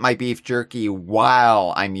can eat my beef jerky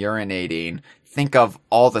while I'm urinating, think of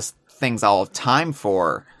all the things I'll have time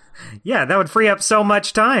for. Yeah, that would free up so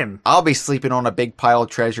much time. I'll be sleeping on a big pile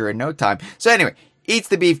of treasure in no time. So anyway, eats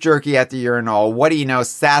the beef jerky at the urinal. What do you know?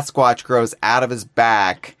 Sasquatch grows out of his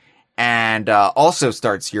back and also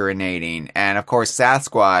starts urinating. And of course,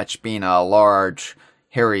 Sasquatch, being a large,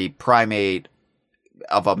 hairy primate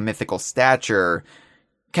of a mythical stature,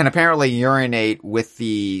 can apparently urinate with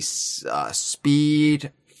the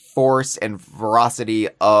speed, force, and ferocity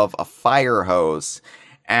of a fire hose,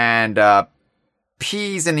 and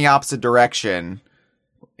pees in the opposite direction,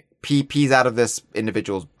 pees out of this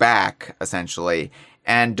individual's back, essentially,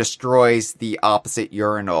 and destroys the opposite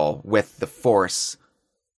urinal with the force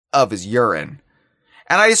of his urine.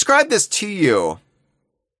 And I described this to you,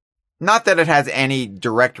 not that it has any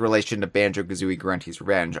direct relation to Banjo-Kazooie Grunty's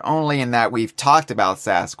Revenge, only in that we've talked about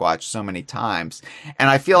Sasquatch so many times. And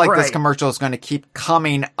I feel like this commercial is going to keep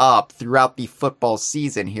coming up throughout the football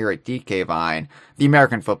season here at DK Vine, the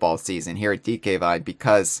American football season here at DK Vine,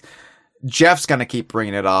 because Jeff's going to keep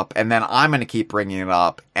bringing it up, and then I'm going to keep bringing it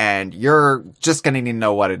up, and you're just going to need to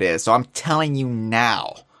know what it is. So I'm telling you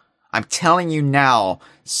now.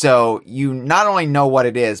 So you not only know what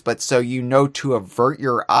it is, but so you know to avert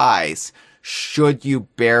your eyes should you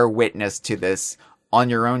bear witness to this on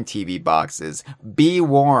your own TV boxes. Be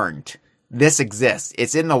warned. This exists.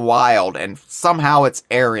 It's in the wild, and somehow it's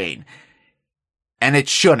airing. And it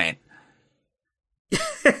shouldn't.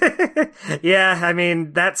 Yeah, I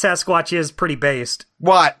mean, that Sasquatch is pretty based.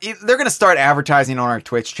 What? They're going to start advertising on our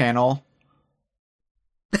Twitch channel?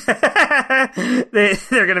 They're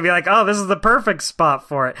going to be like, oh, this is the perfect spot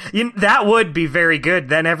for it. That would be very good.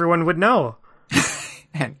 Then everyone would know.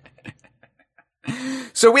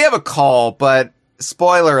 So we have a call, but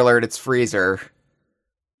spoiler alert, it's Freezer.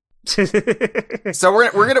 So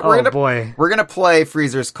we're gonna play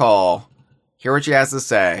Freezer's call, hear what she has to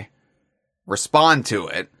say, respond to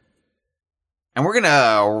it, and we're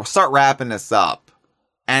gonna start wrapping this up.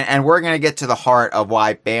 And we're going to get to the heart of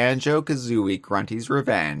why Banjo-Kazooie Grunty's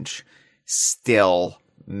Revenge still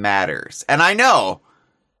matters. And I know,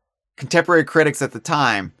 contemporary critics at the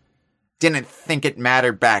time didn't think it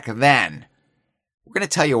mattered back then. We're going to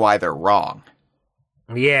tell you why they're wrong.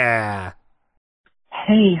 Yeah.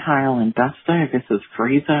 Hey, Hyle and Dustin, this is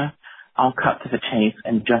Freezer. I'll cut to the chase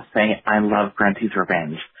and just say I love Grunty's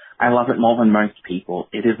Revenge. I love it more than most people.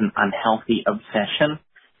 It is an unhealthy obsession,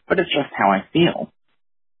 but it's just how I feel.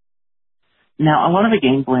 Now, a lot of the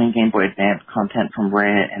Game Boy and Game Boy Advance content from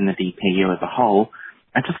Rare and the DKU as a whole,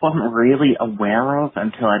 I just wasn't really aware of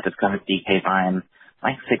until I discovered DK Vine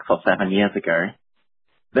like 6 or 7 years ago.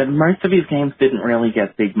 That most of these games didn't really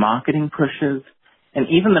get big marketing pushes, and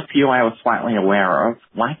even the few I was slightly aware of,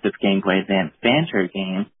 like this Game Boy Advance Banjo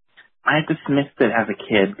game, I dismissed it as a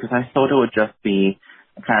kid because I thought it would just be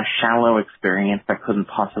a kind of shallow experience that couldn't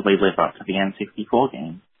possibly live up to the N64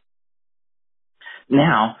 game.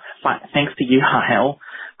 Now, thanks to you, Hyle,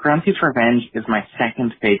 Grunty's Revenge is my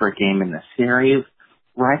second favorite game in the series,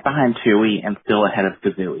 right behind Tooie and still ahead of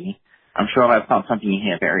Kazooie. I'm sure that's not something you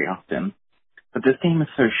hear very often. But this game is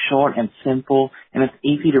so short and simple, and it's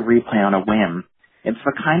easy to replay on a whim. It's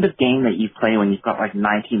the kind of game that you play when you've got like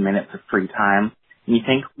 90 minutes of free time, and you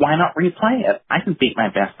think, why not replay it? I can beat my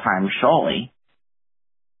best time, surely.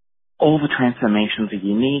 All the transformations are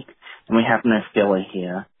unique, and we have no filler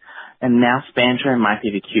here. And now Banjo might be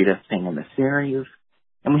the cutest thing in the series.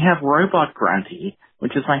 And we have Robot Grunty,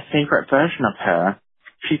 which is my favorite version of her.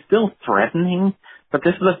 She's still threatening, but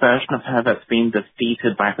this is a version of her that's been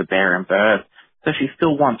defeated by the bear and bird, so she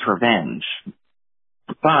still wants revenge.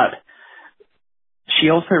 But she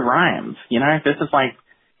also rhymes, you know? This is like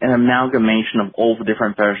an amalgamation of all the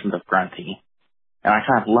different versions of Grunty. And I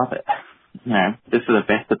kind of love it. You know, this is a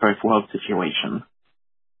best of both worlds situation.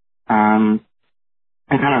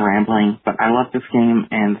 I'm kind of rambling, but I love this game,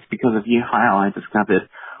 and because of you, Hyle, I discovered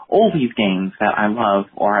all these games that I love,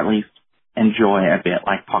 or at least enjoy a bit,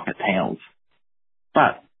 like Pocket Tales.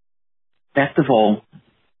 But, best of all,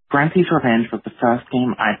 Grunty's Revenge was the first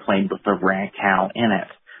game I played with the rare cow in it,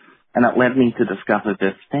 and it led me to discover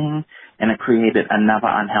this thing, and it created another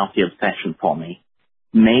unhealthy obsession for me.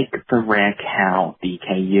 Make the rare cow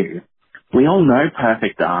DKU. We all know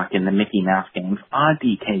Perfect Dark and the Mickey Mouse games are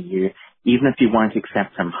DKU, even if you won't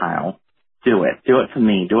accept them, Hyle. Do it. Do it for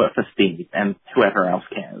me. Do it for Steve, and whoever else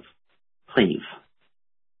cares. Please.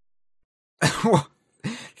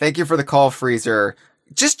 Thank you for the call, Freezer.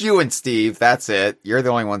 Just you and Steve, that's it. You're the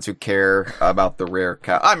only ones who care about the rare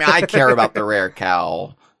cow. I mean, I care about the rare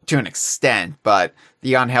cow to an extent, but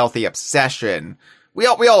the unhealthy obsession, we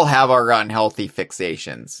all have our unhealthy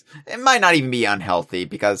fixations. It might not even be unhealthy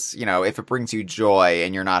because, you know, if it brings you joy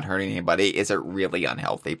and you're not hurting anybody, is it really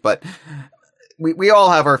unhealthy? But we all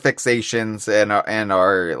have our fixations and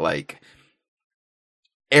our like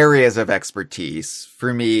areas of expertise.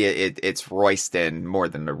 For me, it's Royston more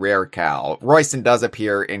than the rare cow. Royston does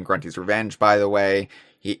appear in Grunty's Revenge, by the way.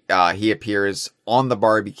 He appears on the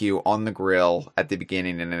barbecue, on the grill at the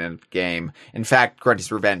beginning and end of the game. In fact,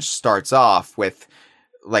 Grunty's Revenge starts off with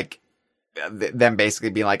like them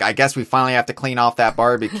basically being like, I guess we finally have to clean off that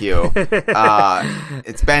barbecue.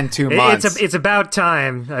 It's been 2 months. It's about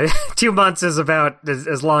time. 2 months is about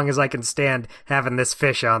as long as I can stand having this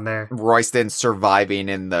fish on there. Royston surviving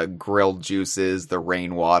in the grilled juices, the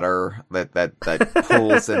rainwater that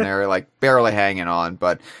pools in there, like barely hanging on.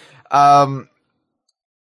 But,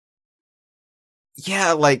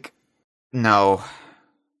 yeah, like, no.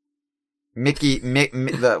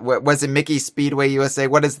 Was it Mickey Speedway USA?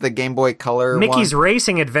 What is the Game Boy Color Mickey's one?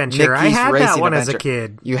 Racing Adventure. I had that one as a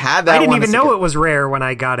kid. You had that one? I didn't even know it was rare when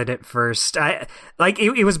I got it at first.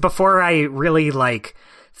 It was before I really, like,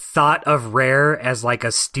 thought of Rare as, like,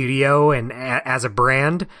 a studio and as a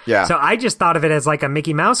brand. Yeah. So I just thought of it as, like, a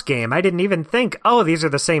Mickey Mouse game. I didn't even think, oh, these are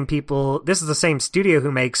the same people. This is the same studio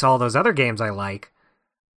who makes all those other games I like.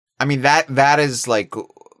 I mean, that is, like,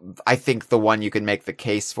 I think the one you can make the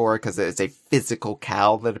case for, because it's a physical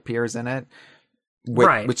cow that appears in it.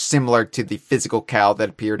 Right. Which similar to the physical cow that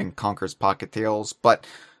appeared in Conker's Pocket Tales. But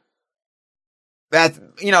that's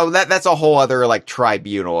a whole other, like,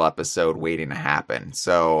 tribunal episode waiting to happen.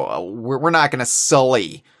 So we're not going to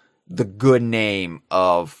sully the good name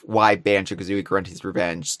of why Banjo-Kazooie Grunty's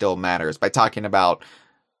Revenge still matters by talking about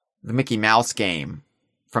the Mickey Mouse game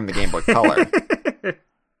from the Game Boy Color.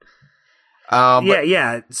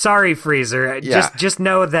 Yeah. Sorry, Freezer. Yeah. Just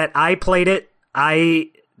know that I played it. I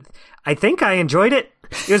think I enjoyed it.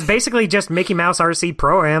 It was basically just Mickey Mouse RC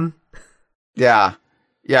Pro-Am. Yeah.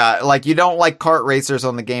 Yeah, like, you don't like kart racers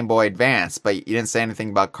on the Game Boy Advance, but you didn't say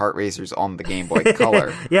anything about kart racers on the Game Boy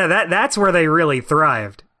Color. Yeah, that's where they really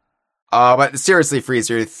thrived. But seriously,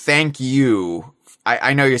 Freezer, thank you.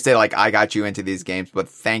 I know you say, like, I got you into these games, but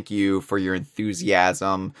thank you for your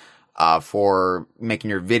enthusiasm. for making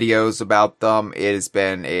your videos about them. It has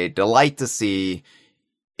been a delight to see.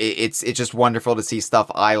 It's just wonderful to see stuff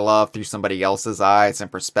I love through somebody else's eyes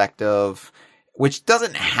and perspective, which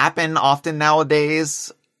doesn't happen often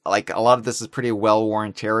nowadays. Like, a lot of this is pretty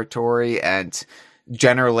well-worn territory, and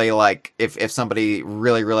generally, like, if somebody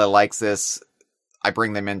really, really likes this, I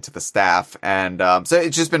bring them into the staff, and so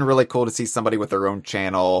it's just been really cool to see somebody with their own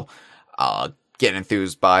channel get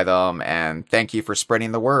enthused by them, and thank you for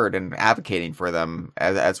spreading the word and advocating for them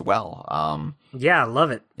as well. Yeah, I love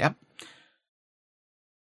it. Yep.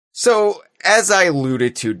 So, as I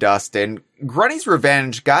alluded to, Dustin, Grunty's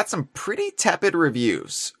Revenge got some pretty tepid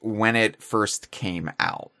reviews when it first came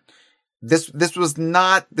out. This was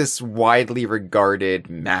not this widely regarded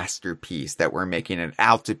masterpiece that we're making it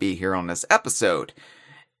out to be here on this episode.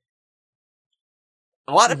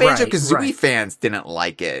 A lot of Banjo-Kazooie fans didn't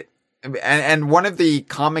like it. And one of the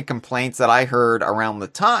common complaints that I heard around the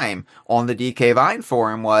time on the DK Vine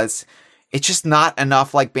forum was, it's just not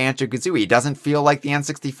enough like Banjo-Kazooie. It doesn't feel like the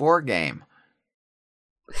N64 game.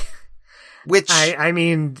 Which... I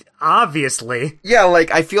mean, obviously. Yeah,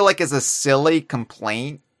 like, I feel like it's a silly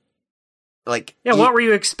complaint. Like, yeah, what were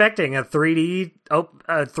you expecting? A 3D,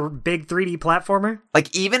 big 3D platformer?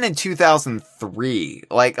 Like, even in 2003,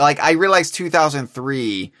 like I realized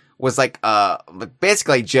 2003 was like,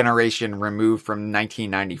 basically a generation removed from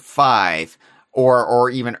 1995, or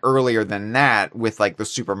even earlier than that with like the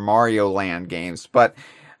Super Mario Land games. But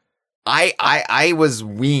I was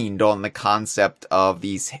weaned on the concept of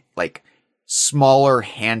these like smaller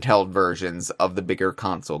handheld versions of the bigger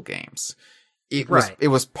console games. It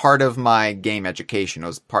was part of my game education. It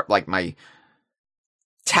was part, like, my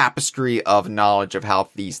tapestry of knowledge of how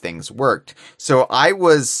these things worked. So I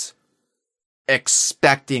was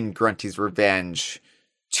expecting Grunty's Revenge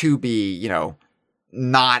to be, you know,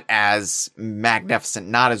 not as magnificent,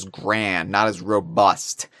 not as grand, not as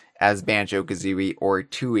robust as Banjo-Kazooie or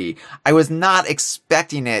Tooie. I was not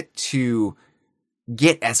expecting it to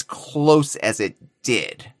get as close as it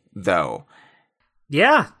did, though.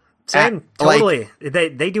 Yeah. Same, totally.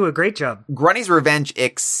 Like, they do a great job. Grunty's Revenge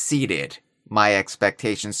exceeded my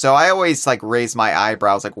expectations, so I always like raise my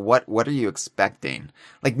eyebrows. Like, what are you expecting?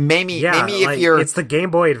 Like, maybe if you're, it's the Game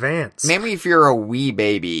Boy Advance. Maybe if you're a wee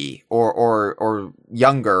baby or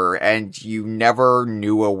younger, and you never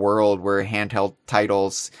knew a world where handheld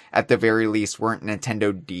titles, at the very least, weren't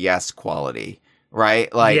Nintendo DS quality,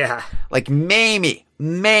 right? Like, yeah. Like maybe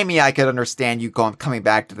I could understand you coming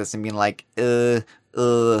back to this and being like,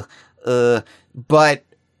 but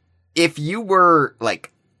if you were like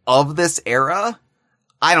of this era,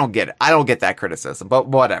 I don't get it. I don't get that criticism, but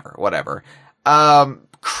whatever.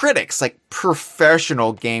 Critics, like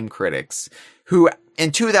professional game critics who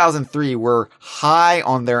in 2003 were high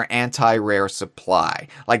on their anti-rare supply.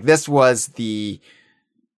 Like, this was the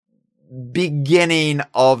beginning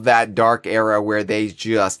of that dark era where they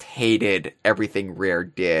just hated everything Rare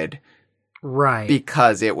did. Right.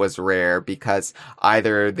 Because it was rare, because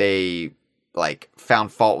either they, like,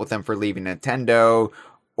 found fault with them for leaving Nintendo,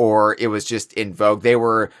 or it was just in vogue. They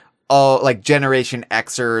were all, like, Generation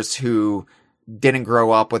Xers who didn't grow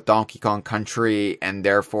up with Donkey Kong Country, and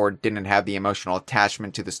therefore didn't have the emotional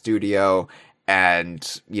attachment to the studio,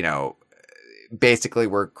 and, you know, basically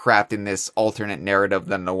were crafting this alternate narrative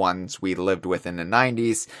than the ones we lived with in the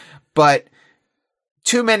 90s. But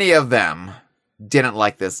too many of them didn't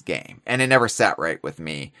like this game, and it never sat right with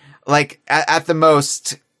me. Like, at the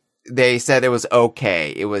most, they said it was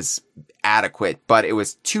okay, it was adequate, but it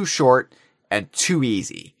was too short and too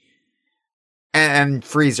easy. And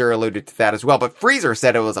Freezer alluded to that as well, but Freezer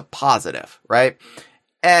said it was a positive, right?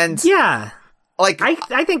 And yeah, like,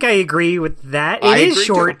 I think I agree with that. It is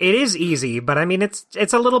short, too. It is easy, but I mean, it's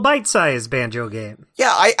a little bite-sized Banjo game.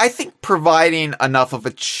 Yeah, I think providing enough of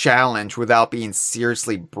a challenge without being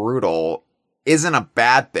seriously brutal isn't a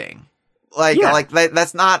bad thing.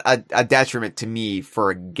 That's not a detriment to me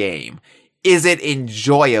for a game. Is it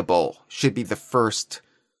enjoyable? Should be the first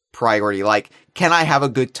priority. Like, can I have a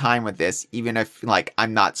good time with this, even if, like,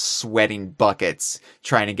 I'm not sweating buckets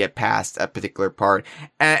trying to get past a particular part?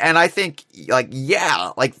 And I think, like,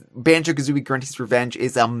 yeah, like, Banjo-Kazooie Grunty's Revenge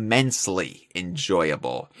is immensely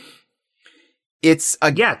enjoyable.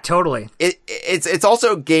 Yeah, totally. It's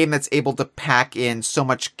also a game that's able to pack in so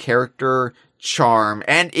much character, charm,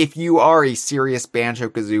 and if you are a serious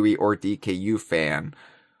Banjo-Kazooie or DKU fan,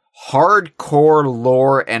 hardcore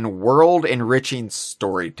lore and world-enriching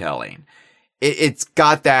storytelling. It's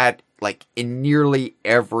got that, like, in nearly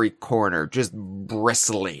every corner, just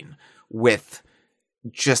bristling with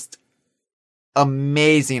just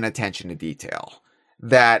amazing attention to detail.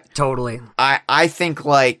 That totally. I think,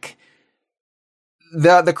 like,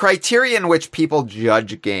 the criteria in which people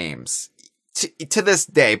judge games to this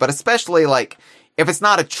day, but especially like if it's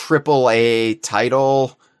not a AAA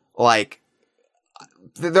title, like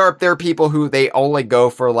there are people who they only go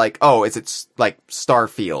for like, oh, is it like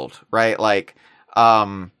Starfield, right? Like,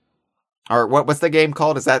 or what's the game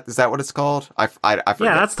called? Is that what it's called? I forget.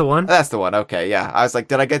 Yeah, that's the one. That's the one. Okay, yeah. I was like,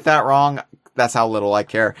 did I get that wrong? That's how little I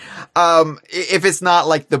care. If it's not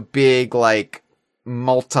like the big like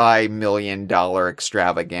multi-million-dollar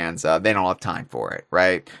extravaganza, they don't have time for it,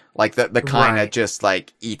 right? Like the kind that just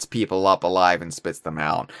like eats people up alive and spits them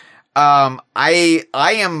out. I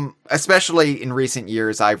am, especially in recent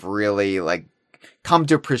years, I've really like come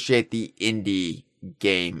to appreciate the indie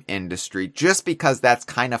game industry just because that's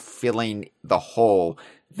kind of filling the hole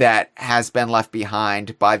that has been left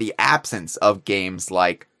behind by the absence of games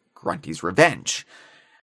like Grunty's Revenge.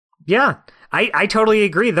 Yeah, I totally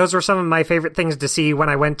agree. Those were some of my favorite things to see when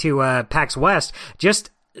I went to PAX West.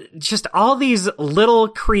 Just all these little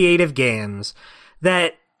creative games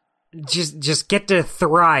that just get to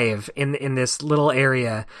thrive in this little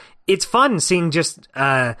area. It's fun seeing just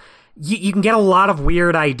you can get a lot of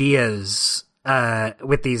weird ideas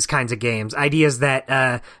with these kinds of games. Ideas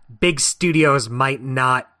that big studios might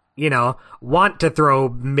not, want to throw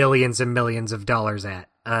millions and millions of dollars at.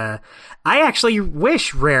 I actually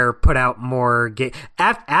wish Rare put out more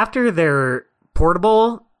after their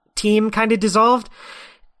portable team kind of dissolved.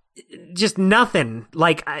 Just nothing.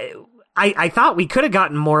 Like I thought we could have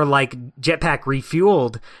gotten more like Jetpack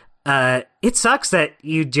Refueled. It sucks that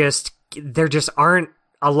there just aren't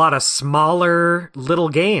a lot of smaller little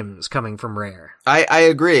games coming from Rare. I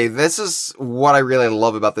agree. This is what I really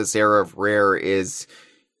love about this era of Rare is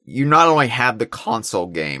you not only have the console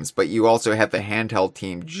games, but you also have the handheld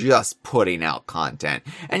team just putting out content.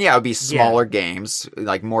 And yeah, it would be smaller games,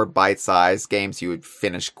 like more bite-sized games you would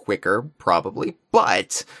finish quicker, probably,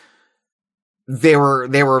 but they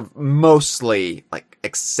were mostly like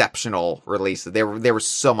exceptional releases. They were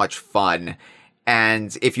so much fun.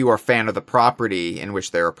 And if you are a fan of the property in which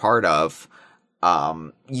they're a part of,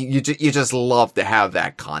 you just love to have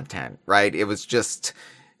that content, right? It was just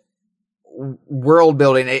world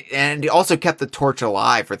building, and it also kept the torch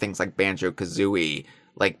alive for things like Banjo-Kazooie.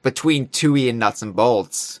 Like between Tooie and Nuts and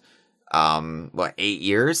Bolts, 8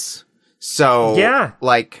 years? So yeah,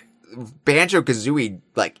 like Banjo-Kazooie,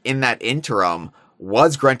 like in that interim,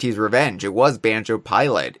 was Grunty's Revenge. It was Banjo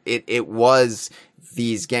Pilot. It was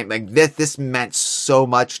these games. Like this meant so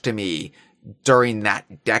much to me during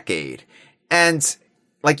that decade. And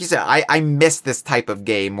like you said, I miss this type of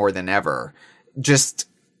game more than ever. Just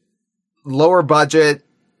lower budget,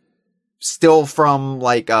 still from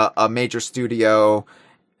like a major studio.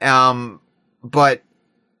 But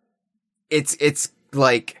it's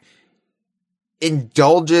like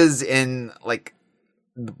indulges in like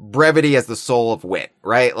brevity as the soul of wit,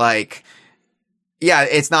 right? Like, yeah,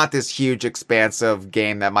 it's not this huge expansive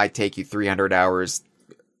game that might take you 300 hours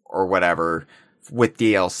or whatever with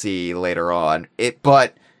DLC later on.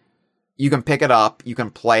 But you can pick it up, you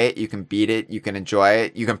can play it, you can beat it, you can enjoy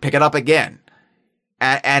it, you can pick it up again.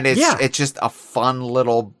 And it's just a fun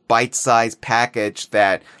little bite-sized package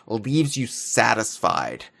that leaves you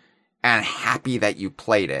satisfied and happy that you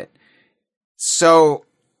played it. So,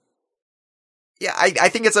 yeah, I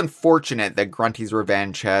think it's unfortunate that Grunty's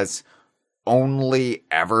Revenge has only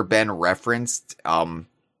ever been referenced,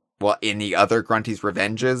 in the other Grunty's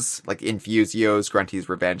Revenges, like Infusio's Grunty's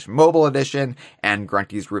Revenge Mobile Edition, and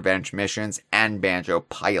Grunty's Revenge Missions, and Banjo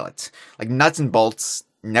Pilot. Like, Nuts and Bolts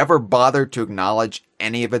never bothered to acknowledge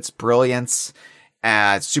any of its brilliance.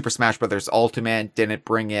 Super Smash Bros. Ultimate didn't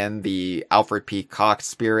bring in the Alfred P. Cox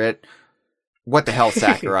spirit. What the hell,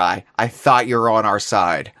 Sakurai? I thought you were on our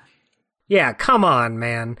side. Yeah, come on,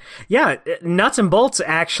 man. Yeah, Nuts and Bolts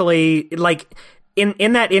actually, like,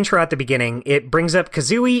 in that intro at the beginning, it brings up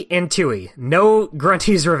Kazooie and Tooie. No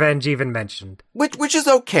Grunty's Revenge even mentioned. Which is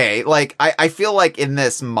okay. Like, I feel like in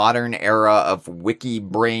this modern era of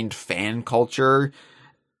wiki-brained fan culture,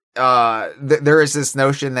 there is this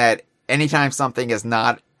notion that anytime something is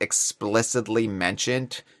not explicitly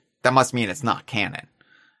mentioned, that must mean it's not canon.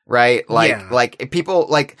 Right? Like people,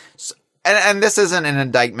 like, and this isn't an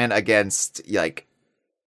indictment against, like,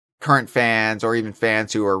 current fans or even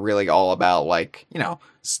fans who are really all about, like,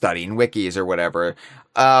 studying wikis or whatever.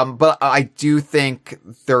 But I do think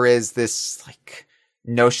there is this, like,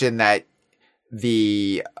 notion that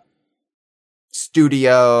the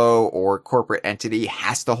studio or corporate entity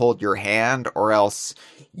has to hold your hand or else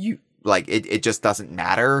it just doesn't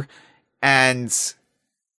matter. And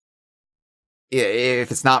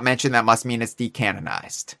if it's not mentioned, that must mean it's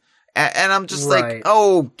decanonized. And I'm just like,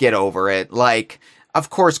 oh, get over it. Like, of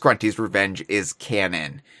course Grunty's Revenge is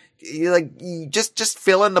canon. You just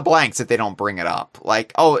fill in the blanks if they don't bring it up.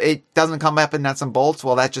 Like, oh, it doesn't come up in Nuts and Bolts?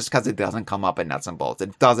 Well, that's just because it doesn't come up in Nuts and Bolts.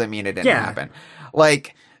 It doesn't mean it didn't happen.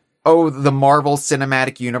 Like, oh, the Marvel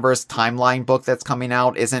Cinematic Universe timeline book that's coming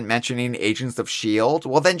out isn't mentioning Agents of S.H.I.E.L.D.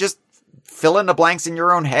 Well, then just fill in the blanks in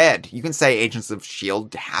your own head. You can say Agents of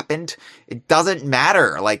S.H.I.E.L.D. happened. It doesn't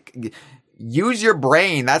matter. Like, use your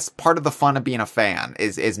brain. That's part of the fun of being a fan,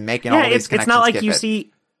 is making all these connections. It's not like you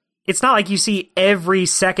see... It's not like you see every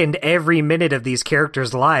second, every minute of these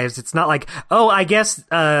characters' lives. It's not like, oh, I guess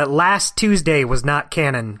last Tuesday was not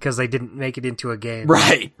canon because they didn't make it into a game.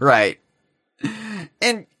 Right.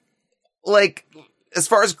 And, like, as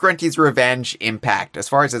far as Grunty's Revenge impact, as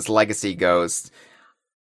far as its legacy goes,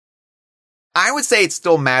 I would say it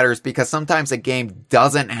still matters because sometimes a game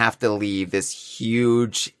doesn't have to leave this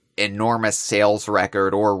huge, enormous sales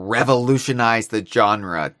record or revolutionize the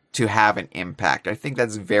genre to have an impact. I think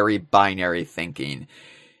that's very binary thinking.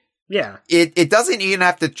 Yeah. It doesn't even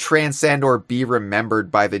have to transcend or be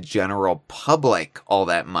remembered by the general public all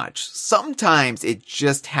that much. Sometimes it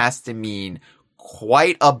just has to mean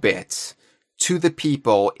quite a bit to the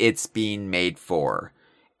people it's being made for.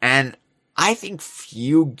 And I think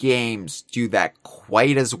few games do that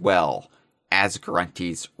quite as well as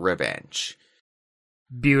Grunty's Revenge.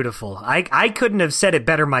 Beautiful. I couldn't have said it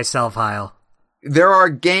better myself, Hyle. There are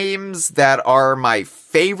games that are my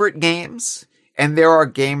favorite games, and there are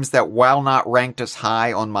games that, while not ranked as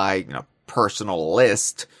high on my personal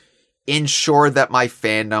list, ensure that my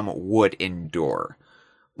fandom would endure.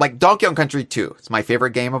 Like Donkey Kong Country 2, it's my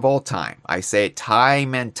favorite game of all time. I say it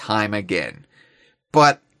time and time again.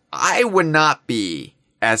 But I would not be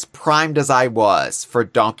as primed as I was for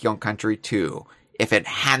Donkey Kong Country 2 if it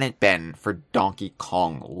hadn't been for Donkey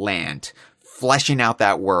Kong Land, fleshing out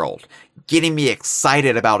that world, getting me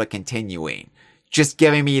excited about it continuing, just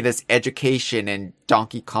giving me this education in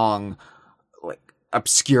Donkey Kong, like,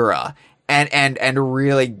 Obscura, and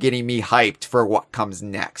really getting me hyped for what comes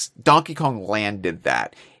next. Donkey Kong Land did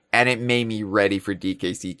that, and it made me ready for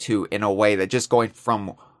DKC 2 in a way that just going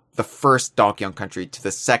from the first Donkey Kong Country to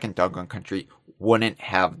the second Donkey Kong Country wouldn't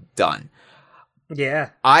have done. Yeah.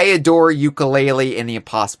 I adore Yooka-Laylee and the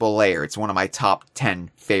Impossible Lair. It's one of my top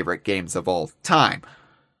 10 favorite games of all time.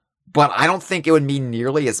 But I don't think it would mean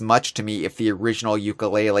nearly as much to me if the original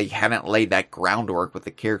Yooka-Laylee hadn't laid that groundwork with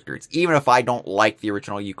the characters. Even if I don't like the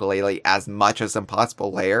original Yooka-Laylee as much as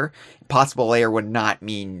Impossible Lair would not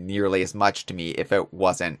mean nearly as much to me if it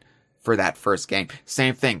wasn't for that first game.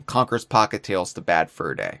 Same thing, Conker's Pocket Tales to Bad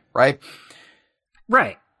Fur Day, right?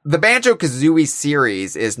 Right. The Banjo-Kazooie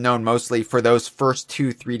series is known mostly for those first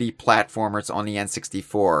two 3D platformers on the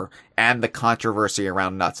N64 and the controversy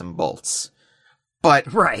around Nuts and Bolts. But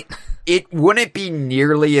it wouldn't be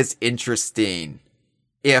nearly as interesting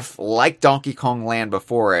if, like Donkey Kong Land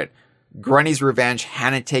before it, Grunty's Revenge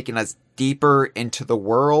hadn't taken us deeper into the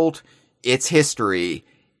world, its history,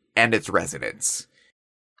 and its residents.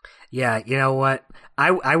 Yeah, you know what?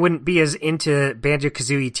 I wouldn't be as into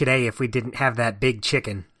Banjo-Kazooie today if we didn't have that big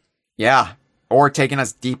chicken. Yeah, or taking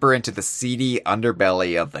us deeper into the seedy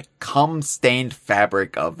underbelly of the cum-stained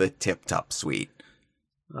fabric of the Tip-Top Suite.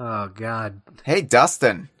 Oh, God. Hey,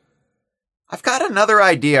 Dustin. I've got another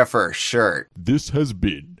idea for a shirt. This has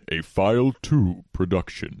been a File 2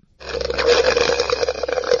 production.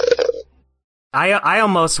 I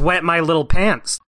almost wet my little pants.